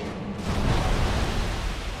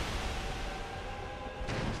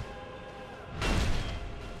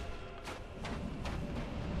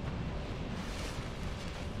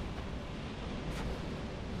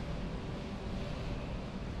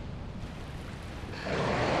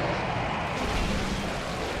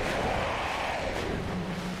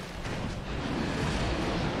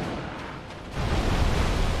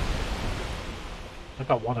 I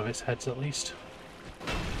got one of its heads at least.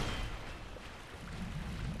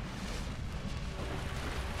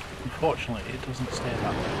 Unfortunately, it doesn't stay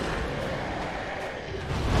that way.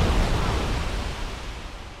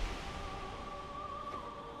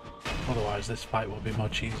 Otherwise, this fight will be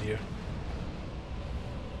much easier.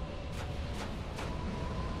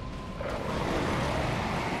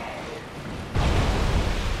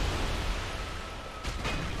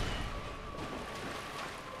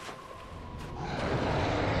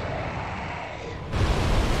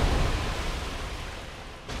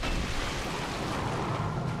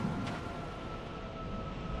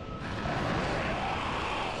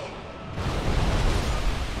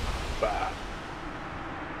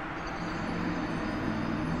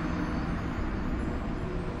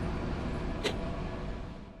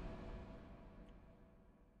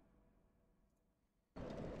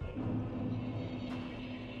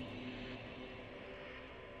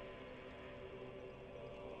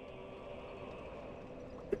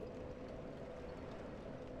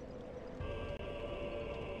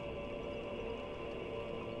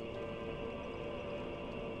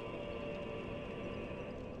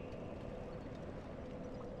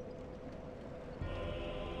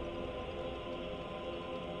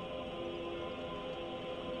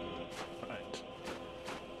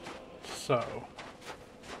 So,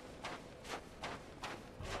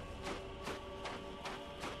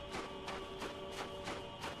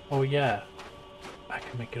 oh yeah, I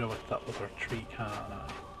can make it over to that other tree, can't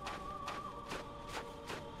I?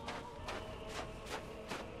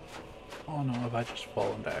 Oh no, have I just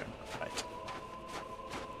fallen down? Right.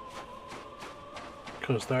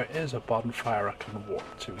 Because there is a bonfire I can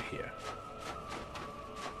walk to here.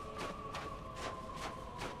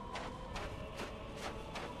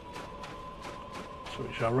 So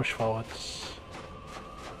we shall rush forwards,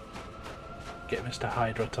 get Mr.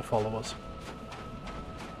 Hydra to follow us.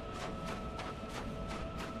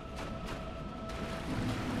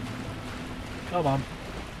 Come on.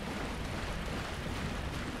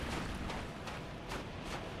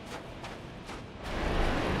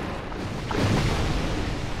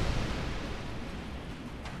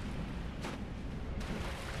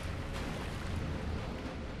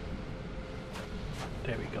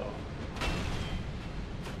 There we go.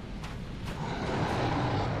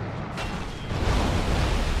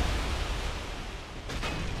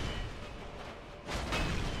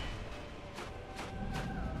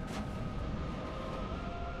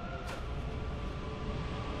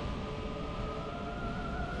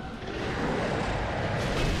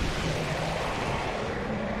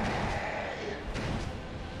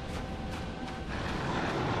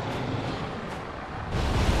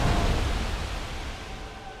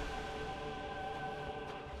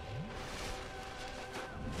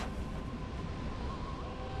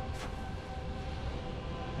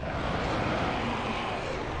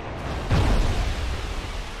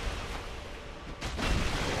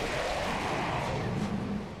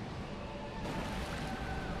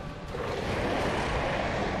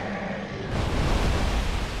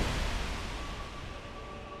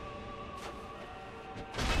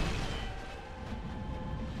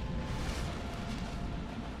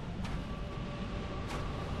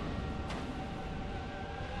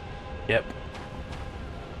 Yep.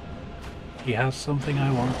 He has something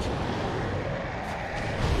I want.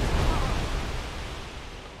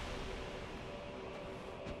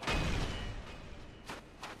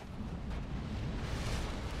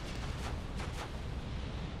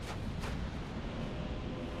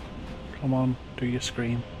 Come on, do your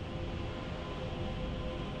scream.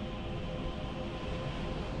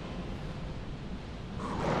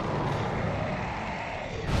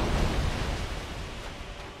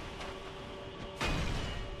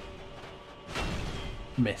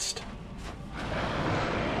 Missed.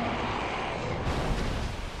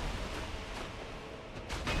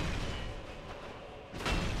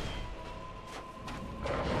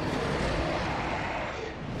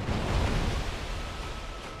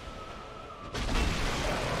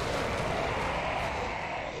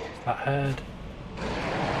 That head.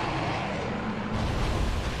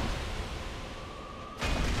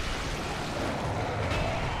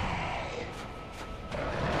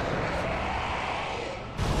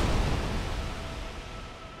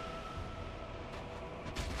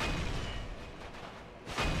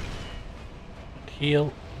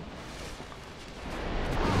 Heal.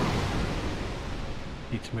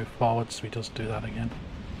 Need to move forward so he doesn't do that again.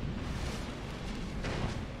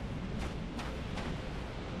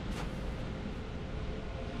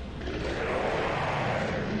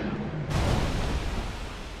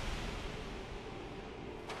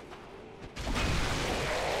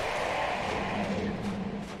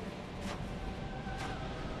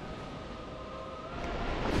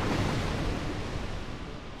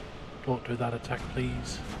 Don't do that attack,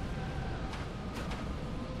 please.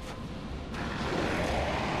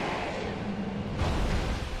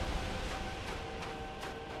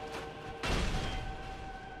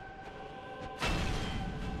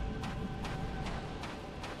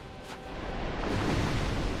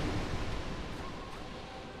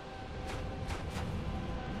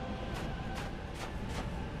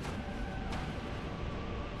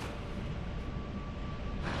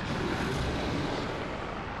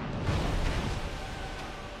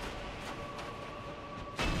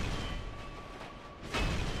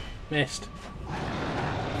 Missed.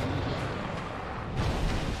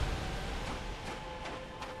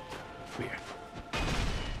 Weird.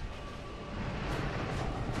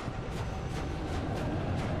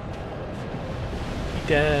 He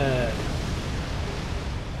dead.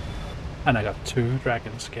 And I got 2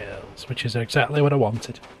 dragon scales, which is exactly what I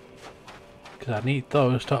wanted. Because I need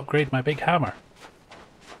those to upgrade my big hammer.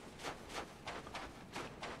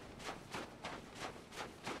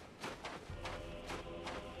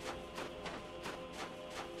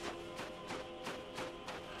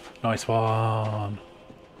 Nice one.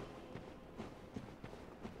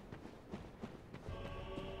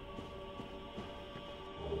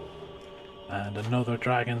 And another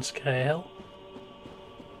dragon scale.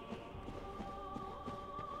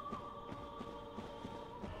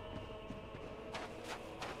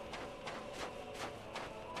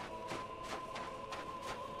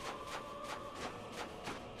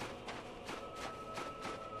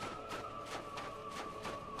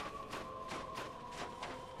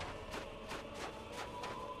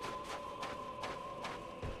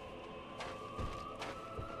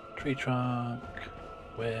 Tree trunk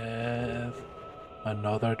with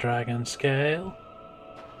another dragon scale.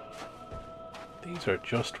 These are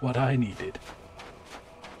just what I needed.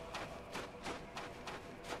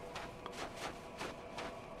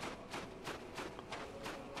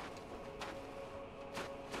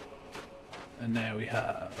 And now we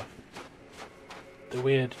have the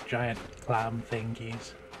weird giant clam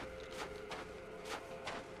thingies.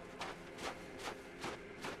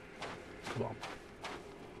 Come on.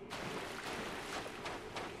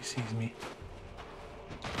 He sees me.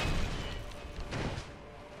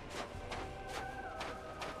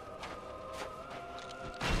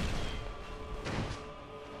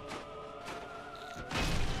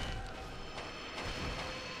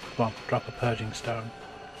 Come on, drop a purging stone.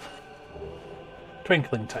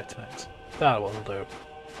 Twinkling Titanite. That will do.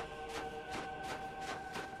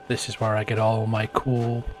 This is where I get all my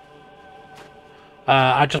cool...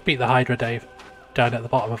 I just beat the Hydra Dave down at the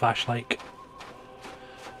bottom of Ash Lake.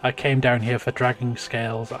 I came down here for Dragon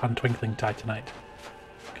Scales and Twinkling Titanite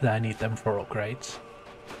because I need them for upgrades.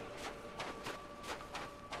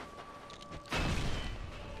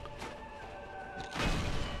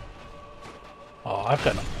 Oh, I've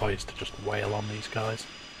got enough poise to just wail on these guys.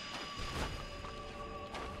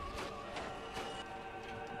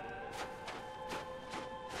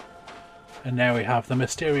 And now we have the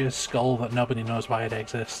mysterious skull that nobody knows why it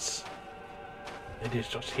exists. It is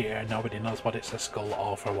just here, nobody knows what it's a skull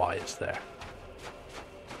of or why it's there.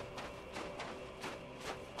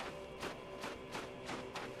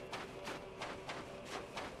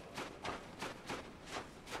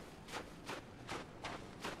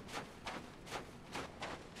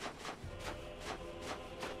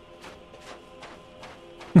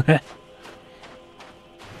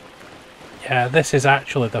 Yeah, this is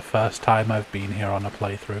actually the first time I've been here on a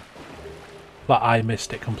playthrough. But I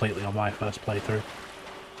missed it completely on my first playthrough.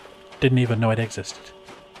 Didn't even know it existed.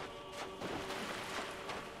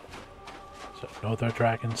 So another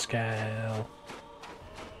dragon scale.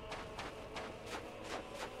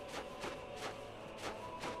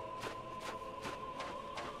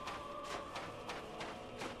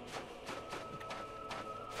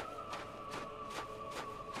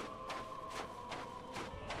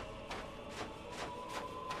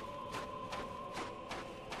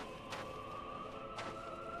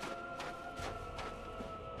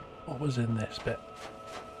 What was in this bit?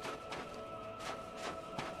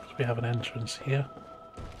 Because we have an entrance here.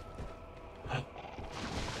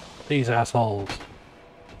 These assholes.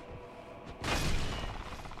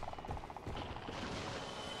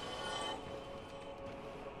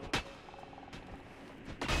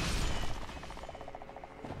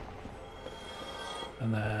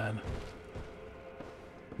 And then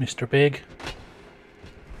Mr. Big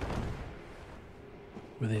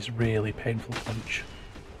with his really painful punch.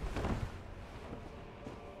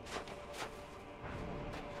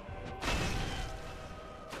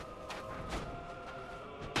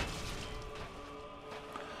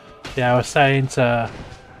 Yeah, I was saying to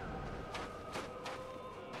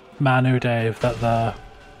Manu Dave that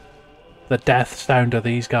the death sound of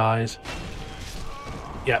these guys.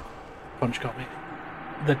 Yep, punch got me.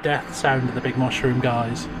 The death sound of the big mushroom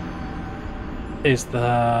guys is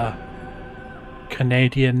the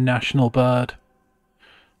Canadian national bird,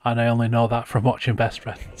 and I only know that from watching Best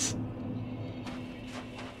Friends.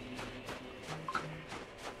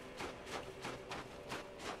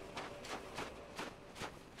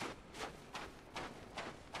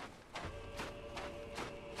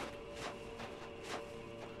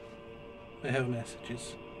 I have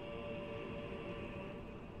messages.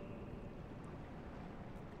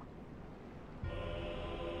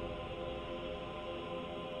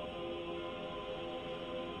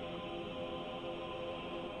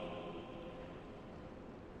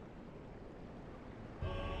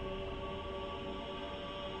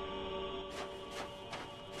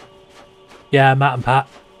 Yeah, Matt and Pat.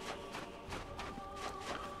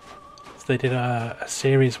 So they did a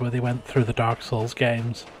series where they went through the Dark Souls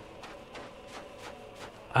games.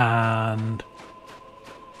 And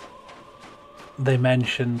they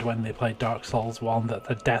mentioned when they played Dark Souls 1 that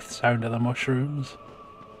the death sound of the mushrooms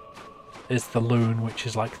is the loon, which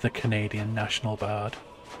is like the Canadian national bird.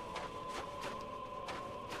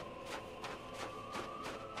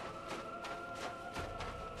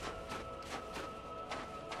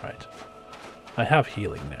 Right. I have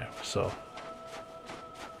healing now, so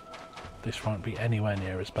this won't be anywhere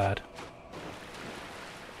near as bad.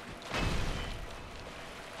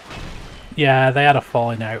 Yeah, they had a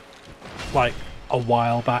falling out like a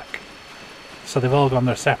while back, so they've all gone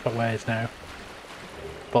their separate ways now.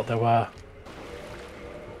 But there were...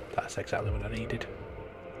 That's exactly what I needed.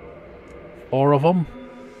 4 of them.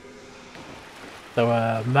 There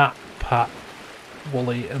were Matt, Pat,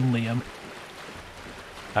 Wooly and Liam.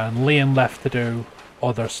 And Liam left to do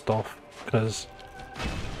other stuff because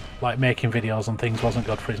like making videos and things wasn't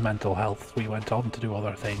good for his mental health. We went on to do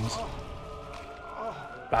other things.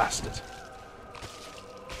 Bastard.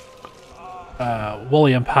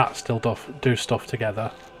 Wooly and Pat still do stuff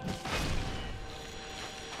together.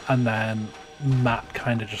 And then Matt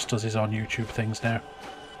kind of just does his own YouTube things now.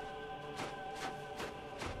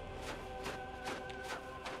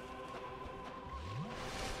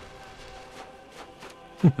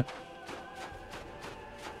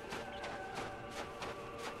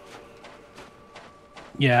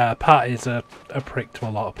 Yeah, Pat is a prick to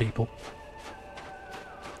a lot of people.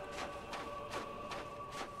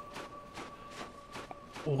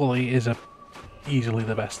 Wooly is easily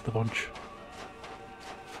the best of the bunch.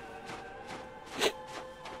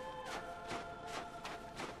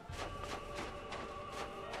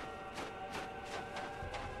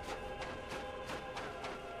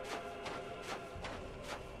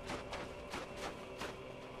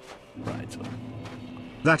 Right.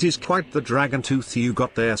 That is quite the dragon tooth you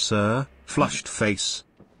got there, sir. Flushed face.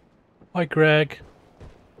 Hi, Greg.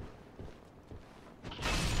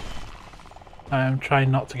 I am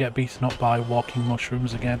trying not to get beaten up by walking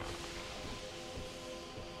mushrooms again.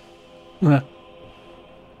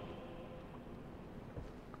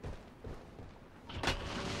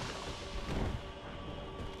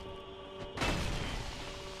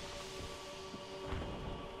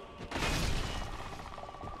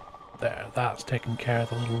 There, that's taken care of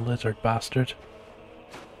the little lizard bastard.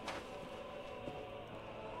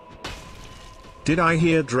 Did I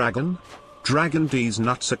hear dragon? Dragon D's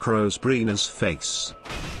nuts across Brina's face.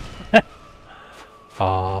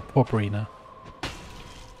 Ah, poor Brina.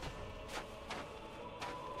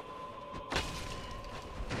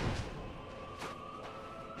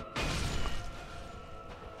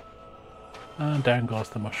 And down goes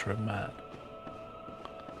the Mushroom Man.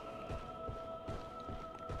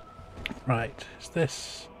 Right, is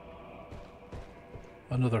this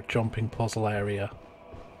another jumping puzzle area?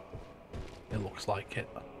 It looks like it.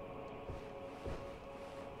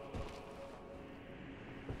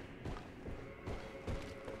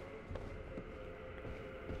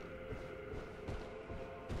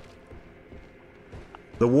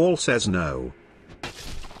 The wall says no.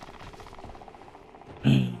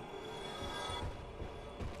 The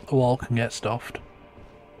wall can get stuffed.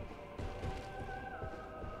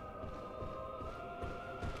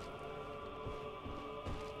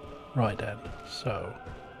 Right then, so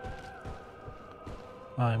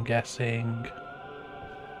I'm guessing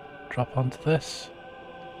drop onto this.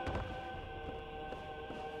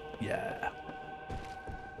 Yeah.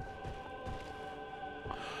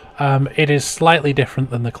 It is slightly different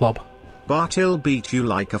than the club. Bartil beat you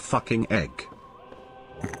like a fucking egg.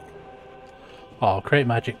 Oh, create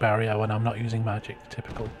magic barrier when I'm not using magic,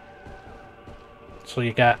 typical. So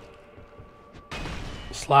you get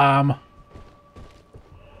slam,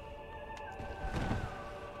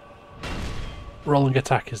 rolling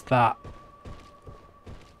attack is that.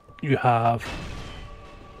 You have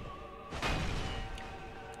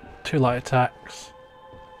 2 light attacks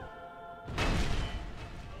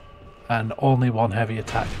and only 1 heavy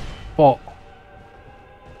attack, but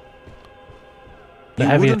the you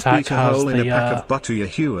heavy wouldn't attack beat a has hole in a pack of butter you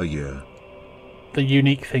hew a year. The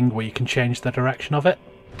unique thing where you can change the direction of it.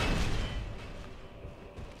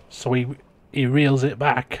 So he reels it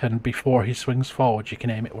back, and before he swings forward you can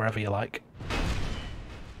aim it wherever you like.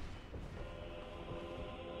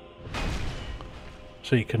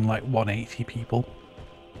 So you can like 180 people.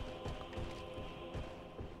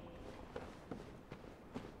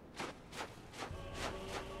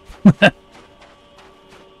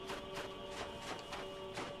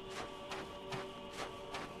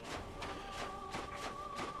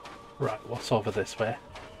 Right, what's over this way?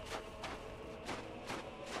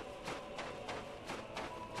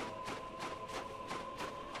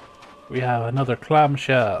 We have another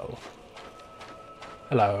clamshell.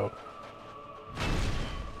 Hello.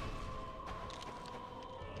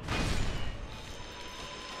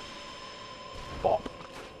 Bop.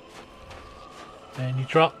 Any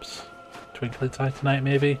drops? Twinkling Titanite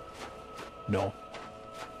maybe? No.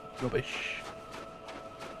 Rubbish.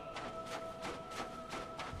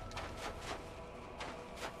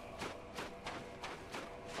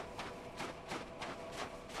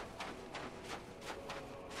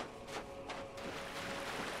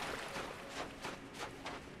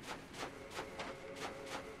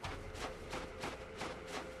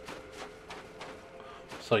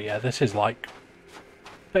 So yeah, this is like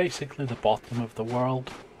basically the bottom of the world.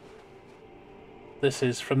 This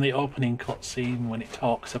is from the opening cutscene when it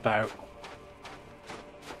talks about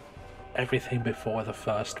everything before the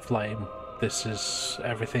first flame. This is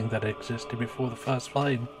everything that existed before the first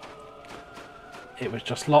flame. It was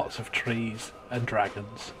just lots of trees and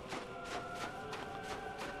dragons.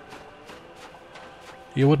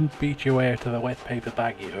 You wouldn't beat your way out of a wet paper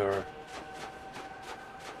baggy, her.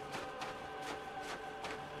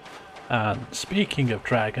 And speaking of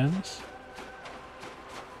dragons,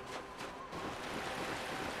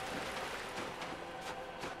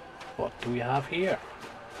 what do we have here?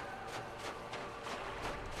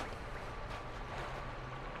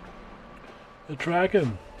 A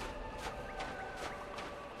dragon.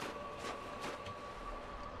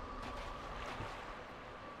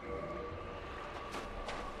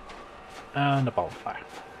 And a bonfire.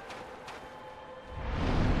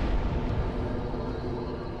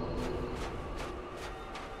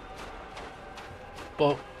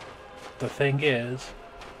 But the thing is,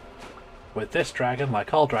 with this dragon,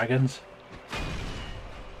 like all dragons,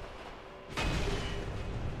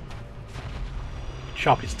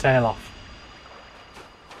 chop his tail off.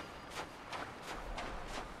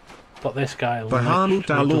 But this guy, Bahamut,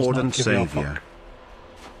 our does Lord not and give you a Saviour. fuck.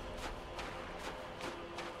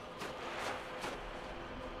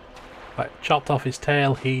 Right, chopped off his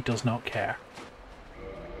tail, he does not care.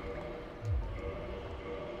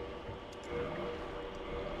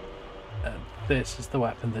 And this is the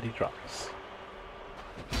weapon that he drops.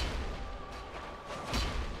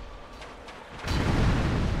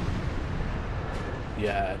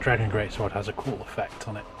 Yeah, Dragon Greatsword has a cool effect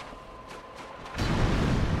on it.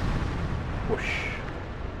 Whoosh.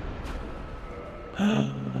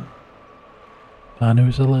 Man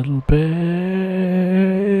who's a little bitch.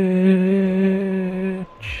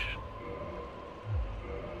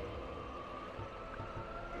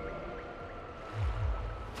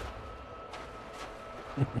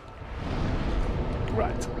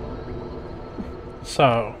 Right.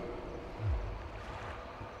 So,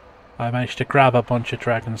 I managed to grab a bunch of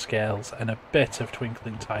dragon scales and a bit of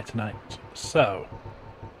twinkling titanite. So,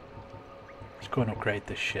 let's go and upgrade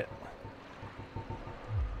this shit.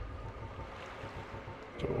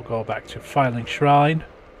 So we'll go back to Filing Shrine.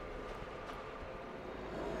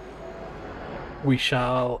 We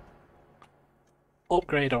shall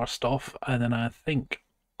upgrade our stuff, and then I think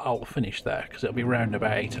I'll finish there, because it'll be round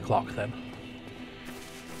about 8 o'clock then.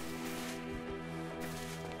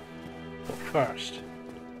 But first,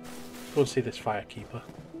 go and see this Firekeeper.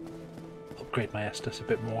 Upgrade my Estus a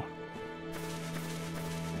bit more.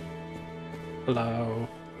 Hello.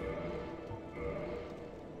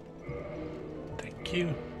 Thank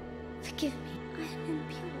you. Forgive me, I am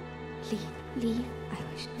impure. Leave, I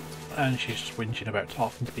wish not. And she's just whinging about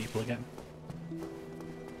talking to people again.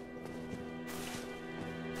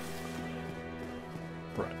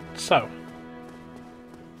 Right, so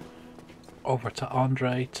over to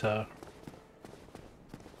Andre to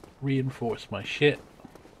reinforce my shit.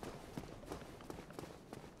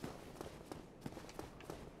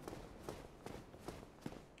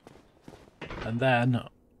 And then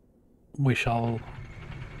we shall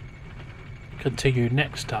continue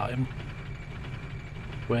next time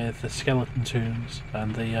with the skeleton tombs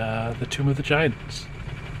and the Tomb of the Giants.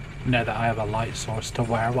 Now that I have a light source to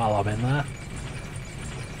wear while I'm in there.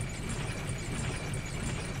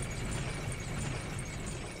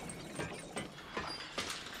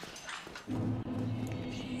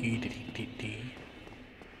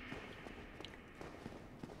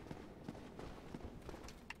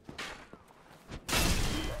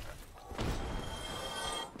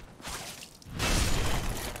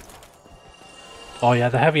 Oh yeah,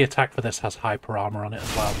 the heavy attack for this has hyper armor on it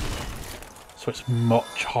as well. So it's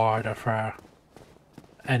much harder for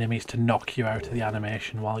enemies to knock you out of the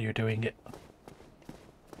animation while you're doing it.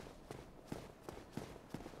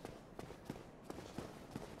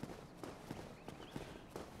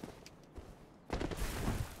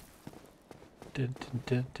 Dun, dun,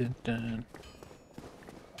 dun, dun, dun.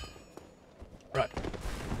 Right.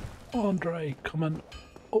 Andre, come and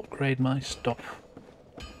upgrade my stuff.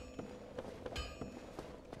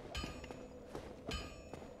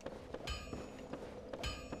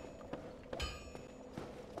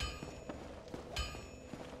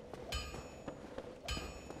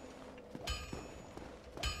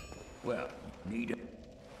 Well, need it.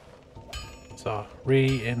 So,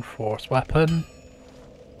 reinforced weapon.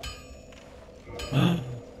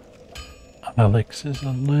 Alex is a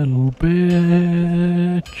little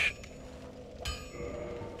bitch.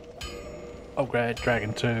 Upgrade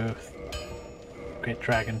Dragon Tooth. Upgrade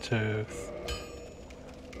Dragon Tooth.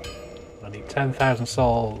 I need 10,000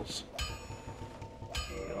 souls.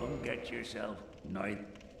 Don't get yourself night.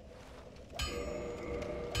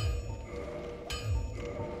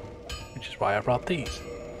 Which is why I brought these.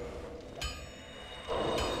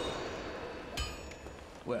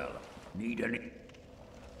 Well, need any.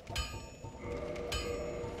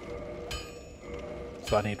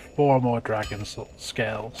 So I need 4 more dragon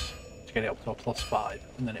scales to get it up to a +5,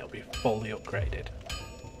 and then it'll be fully upgraded.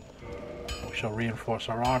 We shall reinforce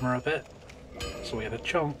our armor a bit. So we had a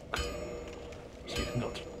chunk. So you can go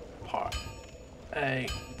to part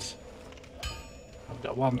 8. I've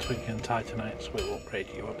got 1 twinkling titanite, so we'll upgrade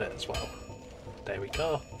you a bit as well. There we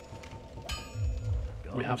go.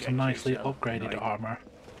 We have some nicely upgraded armor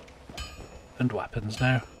and weapons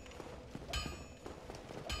now.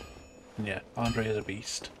 And yeah, Andre is a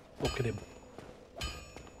beast. Look at him.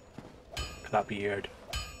 Look at that beard.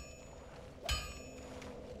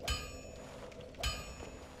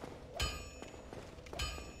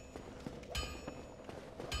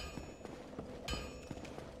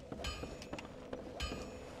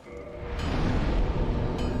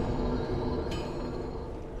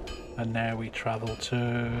 And now we travel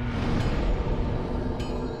to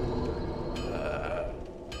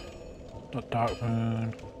not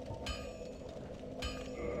Darkmoon.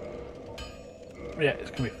 Yeah,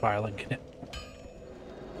 it's gonna be Firelink in it.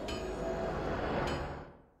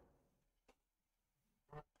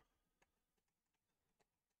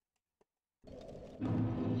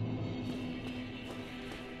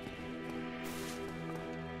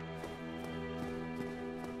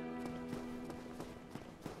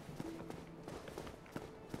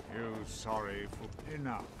 Sorry for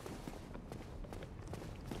enough.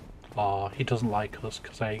 Aw, he doesn't like us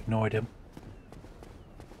because I ignored him.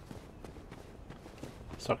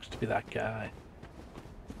 Sucks to be that guy.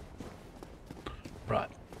 Right.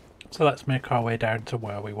 So let's make our way down to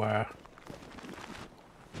where we were.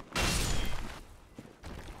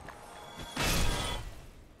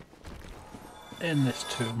 In this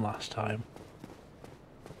tomb last time.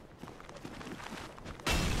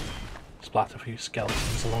 Splat a few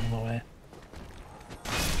skeletons along the way.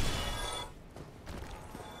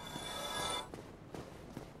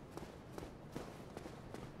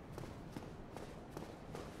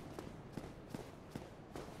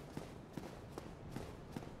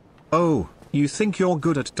 Oh, you think you're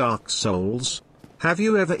good at Dark Souls? Have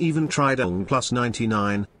you ever even tried plus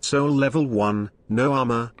 99, Soul level 1, no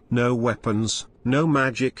armor, no weapons, no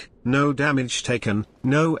magic, no damage taken,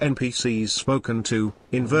 no NPCs spoken to,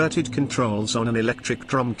 inverted controls on an electric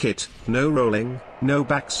drum kit, no rolling, no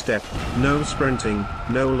backstep, no sprinting,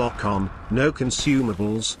 no lock-on, no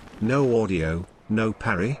consumables, no audio, no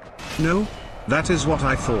parry? No? That is what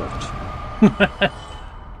I thought.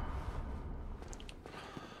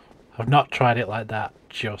 I've not tried it like that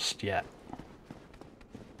just yet.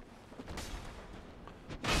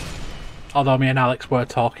 Although me and Alex were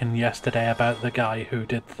talking yesterday about the guy who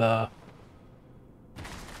did the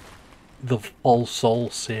full Soul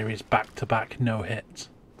series back to back, no hits.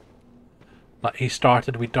 Like, he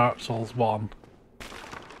started with Dark Souls 1,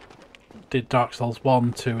 did Dark Souls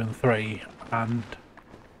 1, 2 and 3, and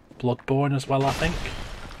Bloodborne as well, I think.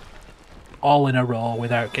 All in a row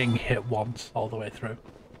without getting hit once all the way through.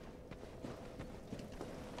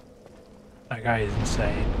 That guy is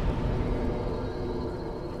insane.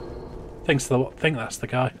 Think that's the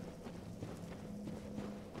guy.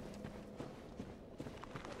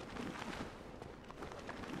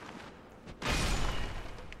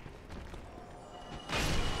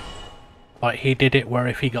 Like, he did it where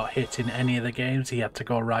if he got hit in any of the games, he had to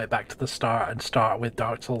go right back to the start and start with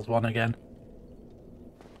Dark Souls 1 again.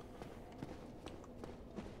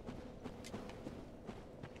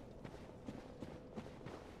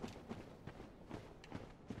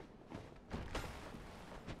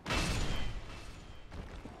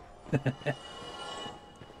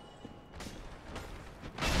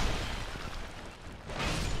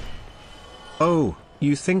 Oh,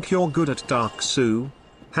 you think you're good at Dark Souls?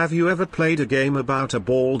 Have you ever played a game about a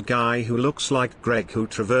bald guy who looks like Greg who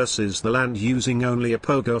traverses the land using only a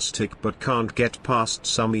pogo stick but can't get past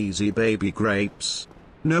some easy baby grapes?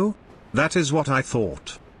 No? That is what I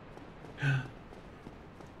thought.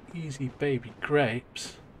 Easy baby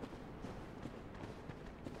grapes?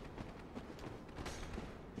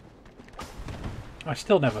 I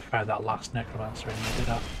still never found that last necromancer in here, did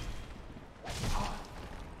I?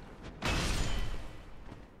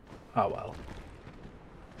 Oh well.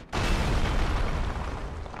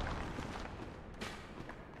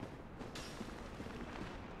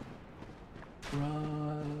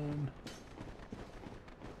 Run.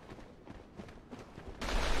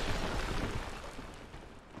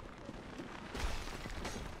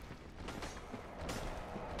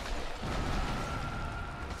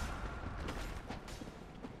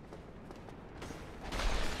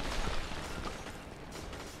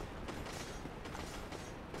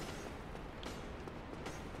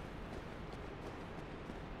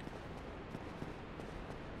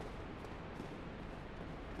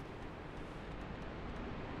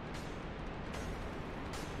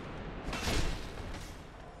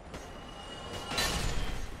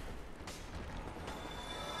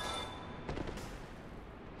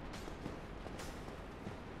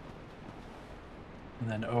 And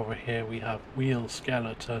then over here we have wheel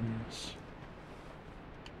skeletons,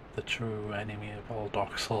 the true enemy of all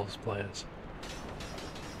Dark Souls players.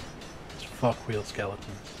 It's fuck wheel skeletons.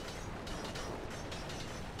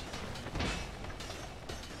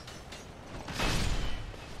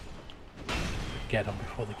 Get them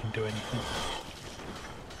before they can do anything.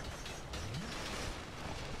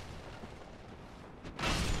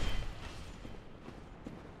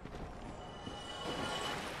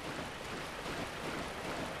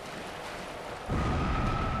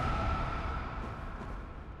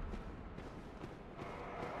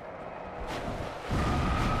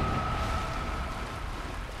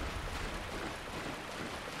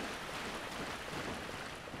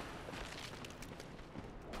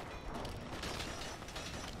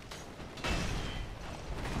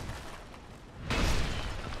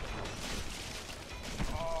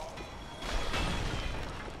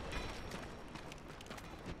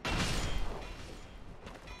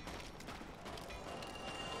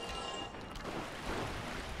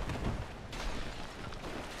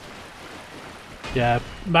 Yeah,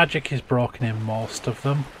 magic is broken in most of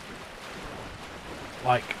them.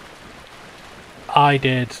 Like, I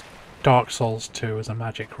did Dark Souls 2 as a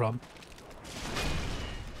magic run.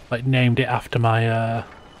 Like, named it after my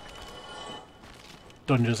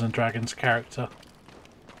Dungeons and Dragons character.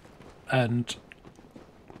 And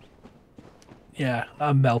yeah,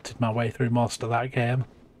 I melted my way through most of that game.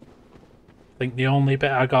 I think the only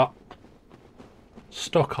bit I got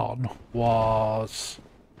stuck on was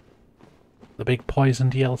the big Poison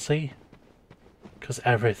DLC, because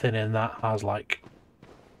everything in that has like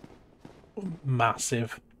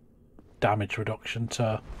massive damage reduction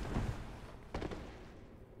to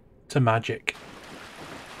magic.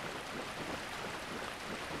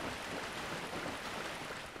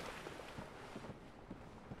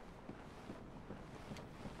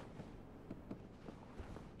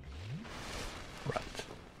 Right.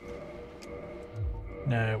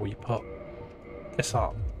 Now we put this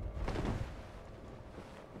on.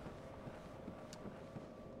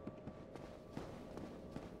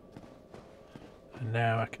 And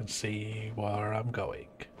now I can see where I'm going.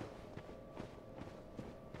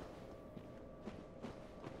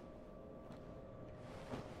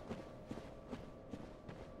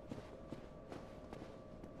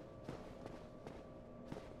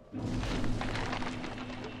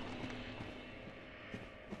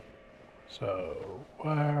 So,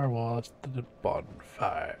 where was the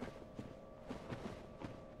bonfire?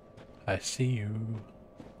 I see you.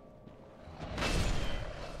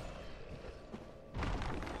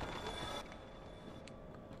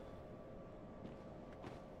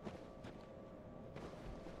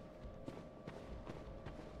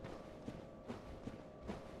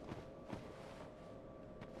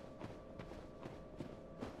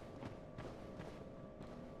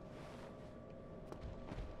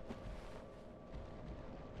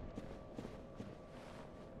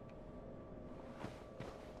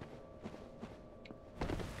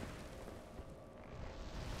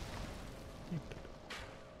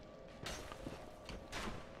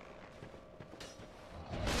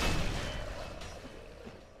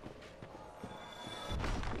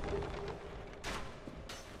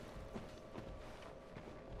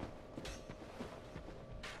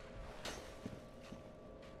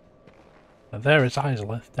 And there is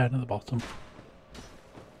Izalith down at the bottom,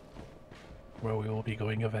 where we will be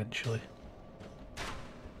going eventually.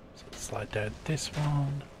 So let's slide down this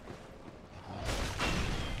one.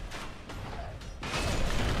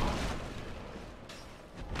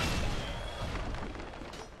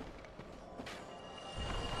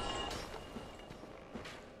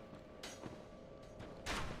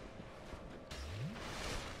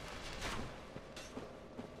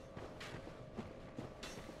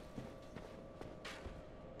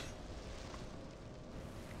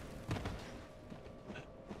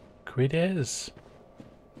 It is.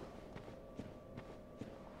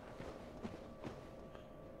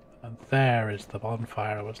 And there is the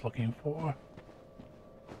bonfire I was looking for.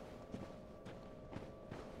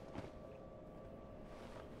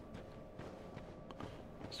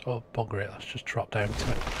 So bugger it, let's just drop down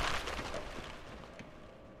to it.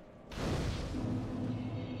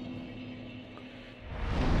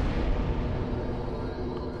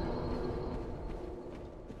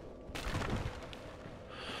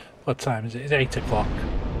 What time is it? It's 8 o'clock.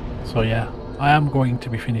 So yeah, I am going to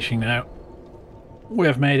be finishing now. We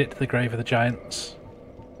have made it to the Grave of the Giants.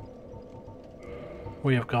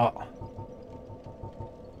 We have got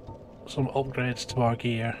some upgrades to our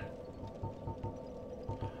gear.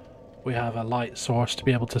 We have a light source to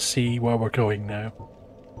be able to see where we're going now,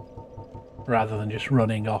 rather than just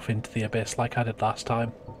running off into the abyss like I did last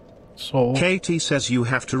time. So Katie says you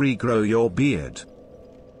have to regrow your beard.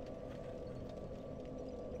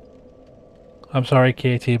 I'm sorry,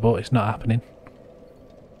 Katie, but it's not happening.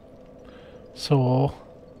 So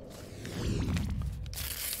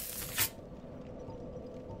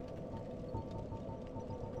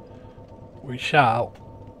we shall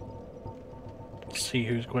see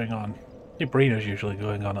who's going on. Brino's usually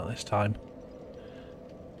going on at this time.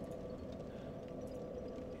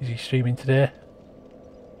 Is he streaming today?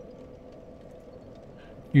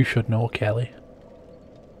 You should know, Kelly.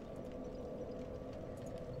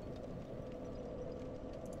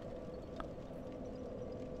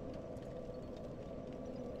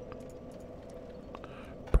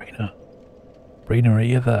 Brina, are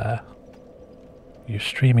you there? You're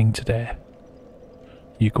streaming today.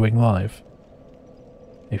 You going live?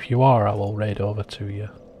 If you are, I will raid over to you.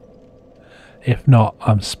 If not,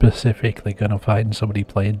 I'm specifically gonna find somebody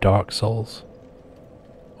playing Dark Souls.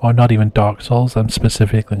 Or not even Dark Souls, I'm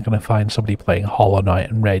specifically gonna find somebody playing Hollow Knight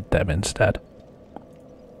and raid them instead.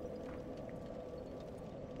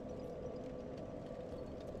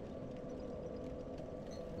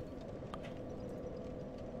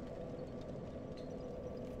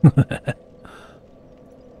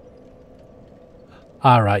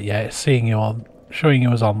 Alright, yeah, it's showing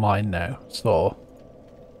you as online now, so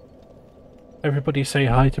everybody say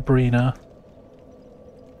hi to Brina.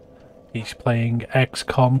 He's playing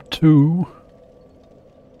XCOM 2.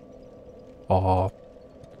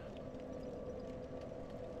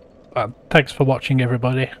 Thanks for watching,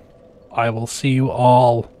 everybody. I will see you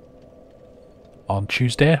all on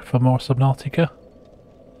Tuesday for more Subnautica.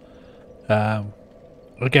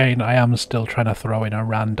 Again, I am still trying to throw in a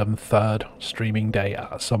random third streaming day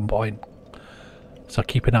at some point. So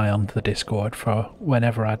keep an eye on the Discord for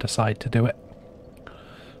whenever I decide to do it.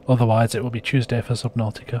 Otherwise, it will be Tuesday for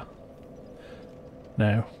Subnautica.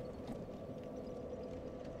 Now,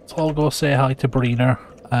 let's all go say hi to Brina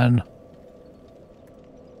and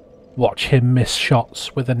watch him miss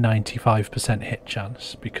shots with a 95% hit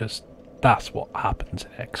chance, because that's what happens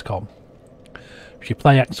in XCOM. If you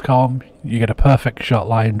play XCOM, you get a perfect shot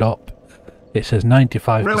lined up. It says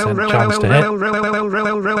 95% chance to hit.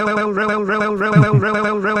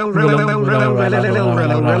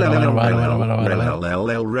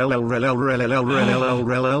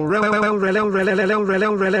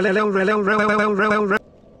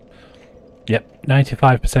 Yep,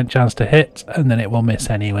 95% chance to hit, and then it will miss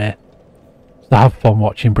anyway. So have fun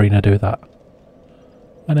watching Brina do that.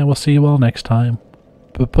 And I will see you all next time.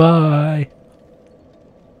 Bye-bye.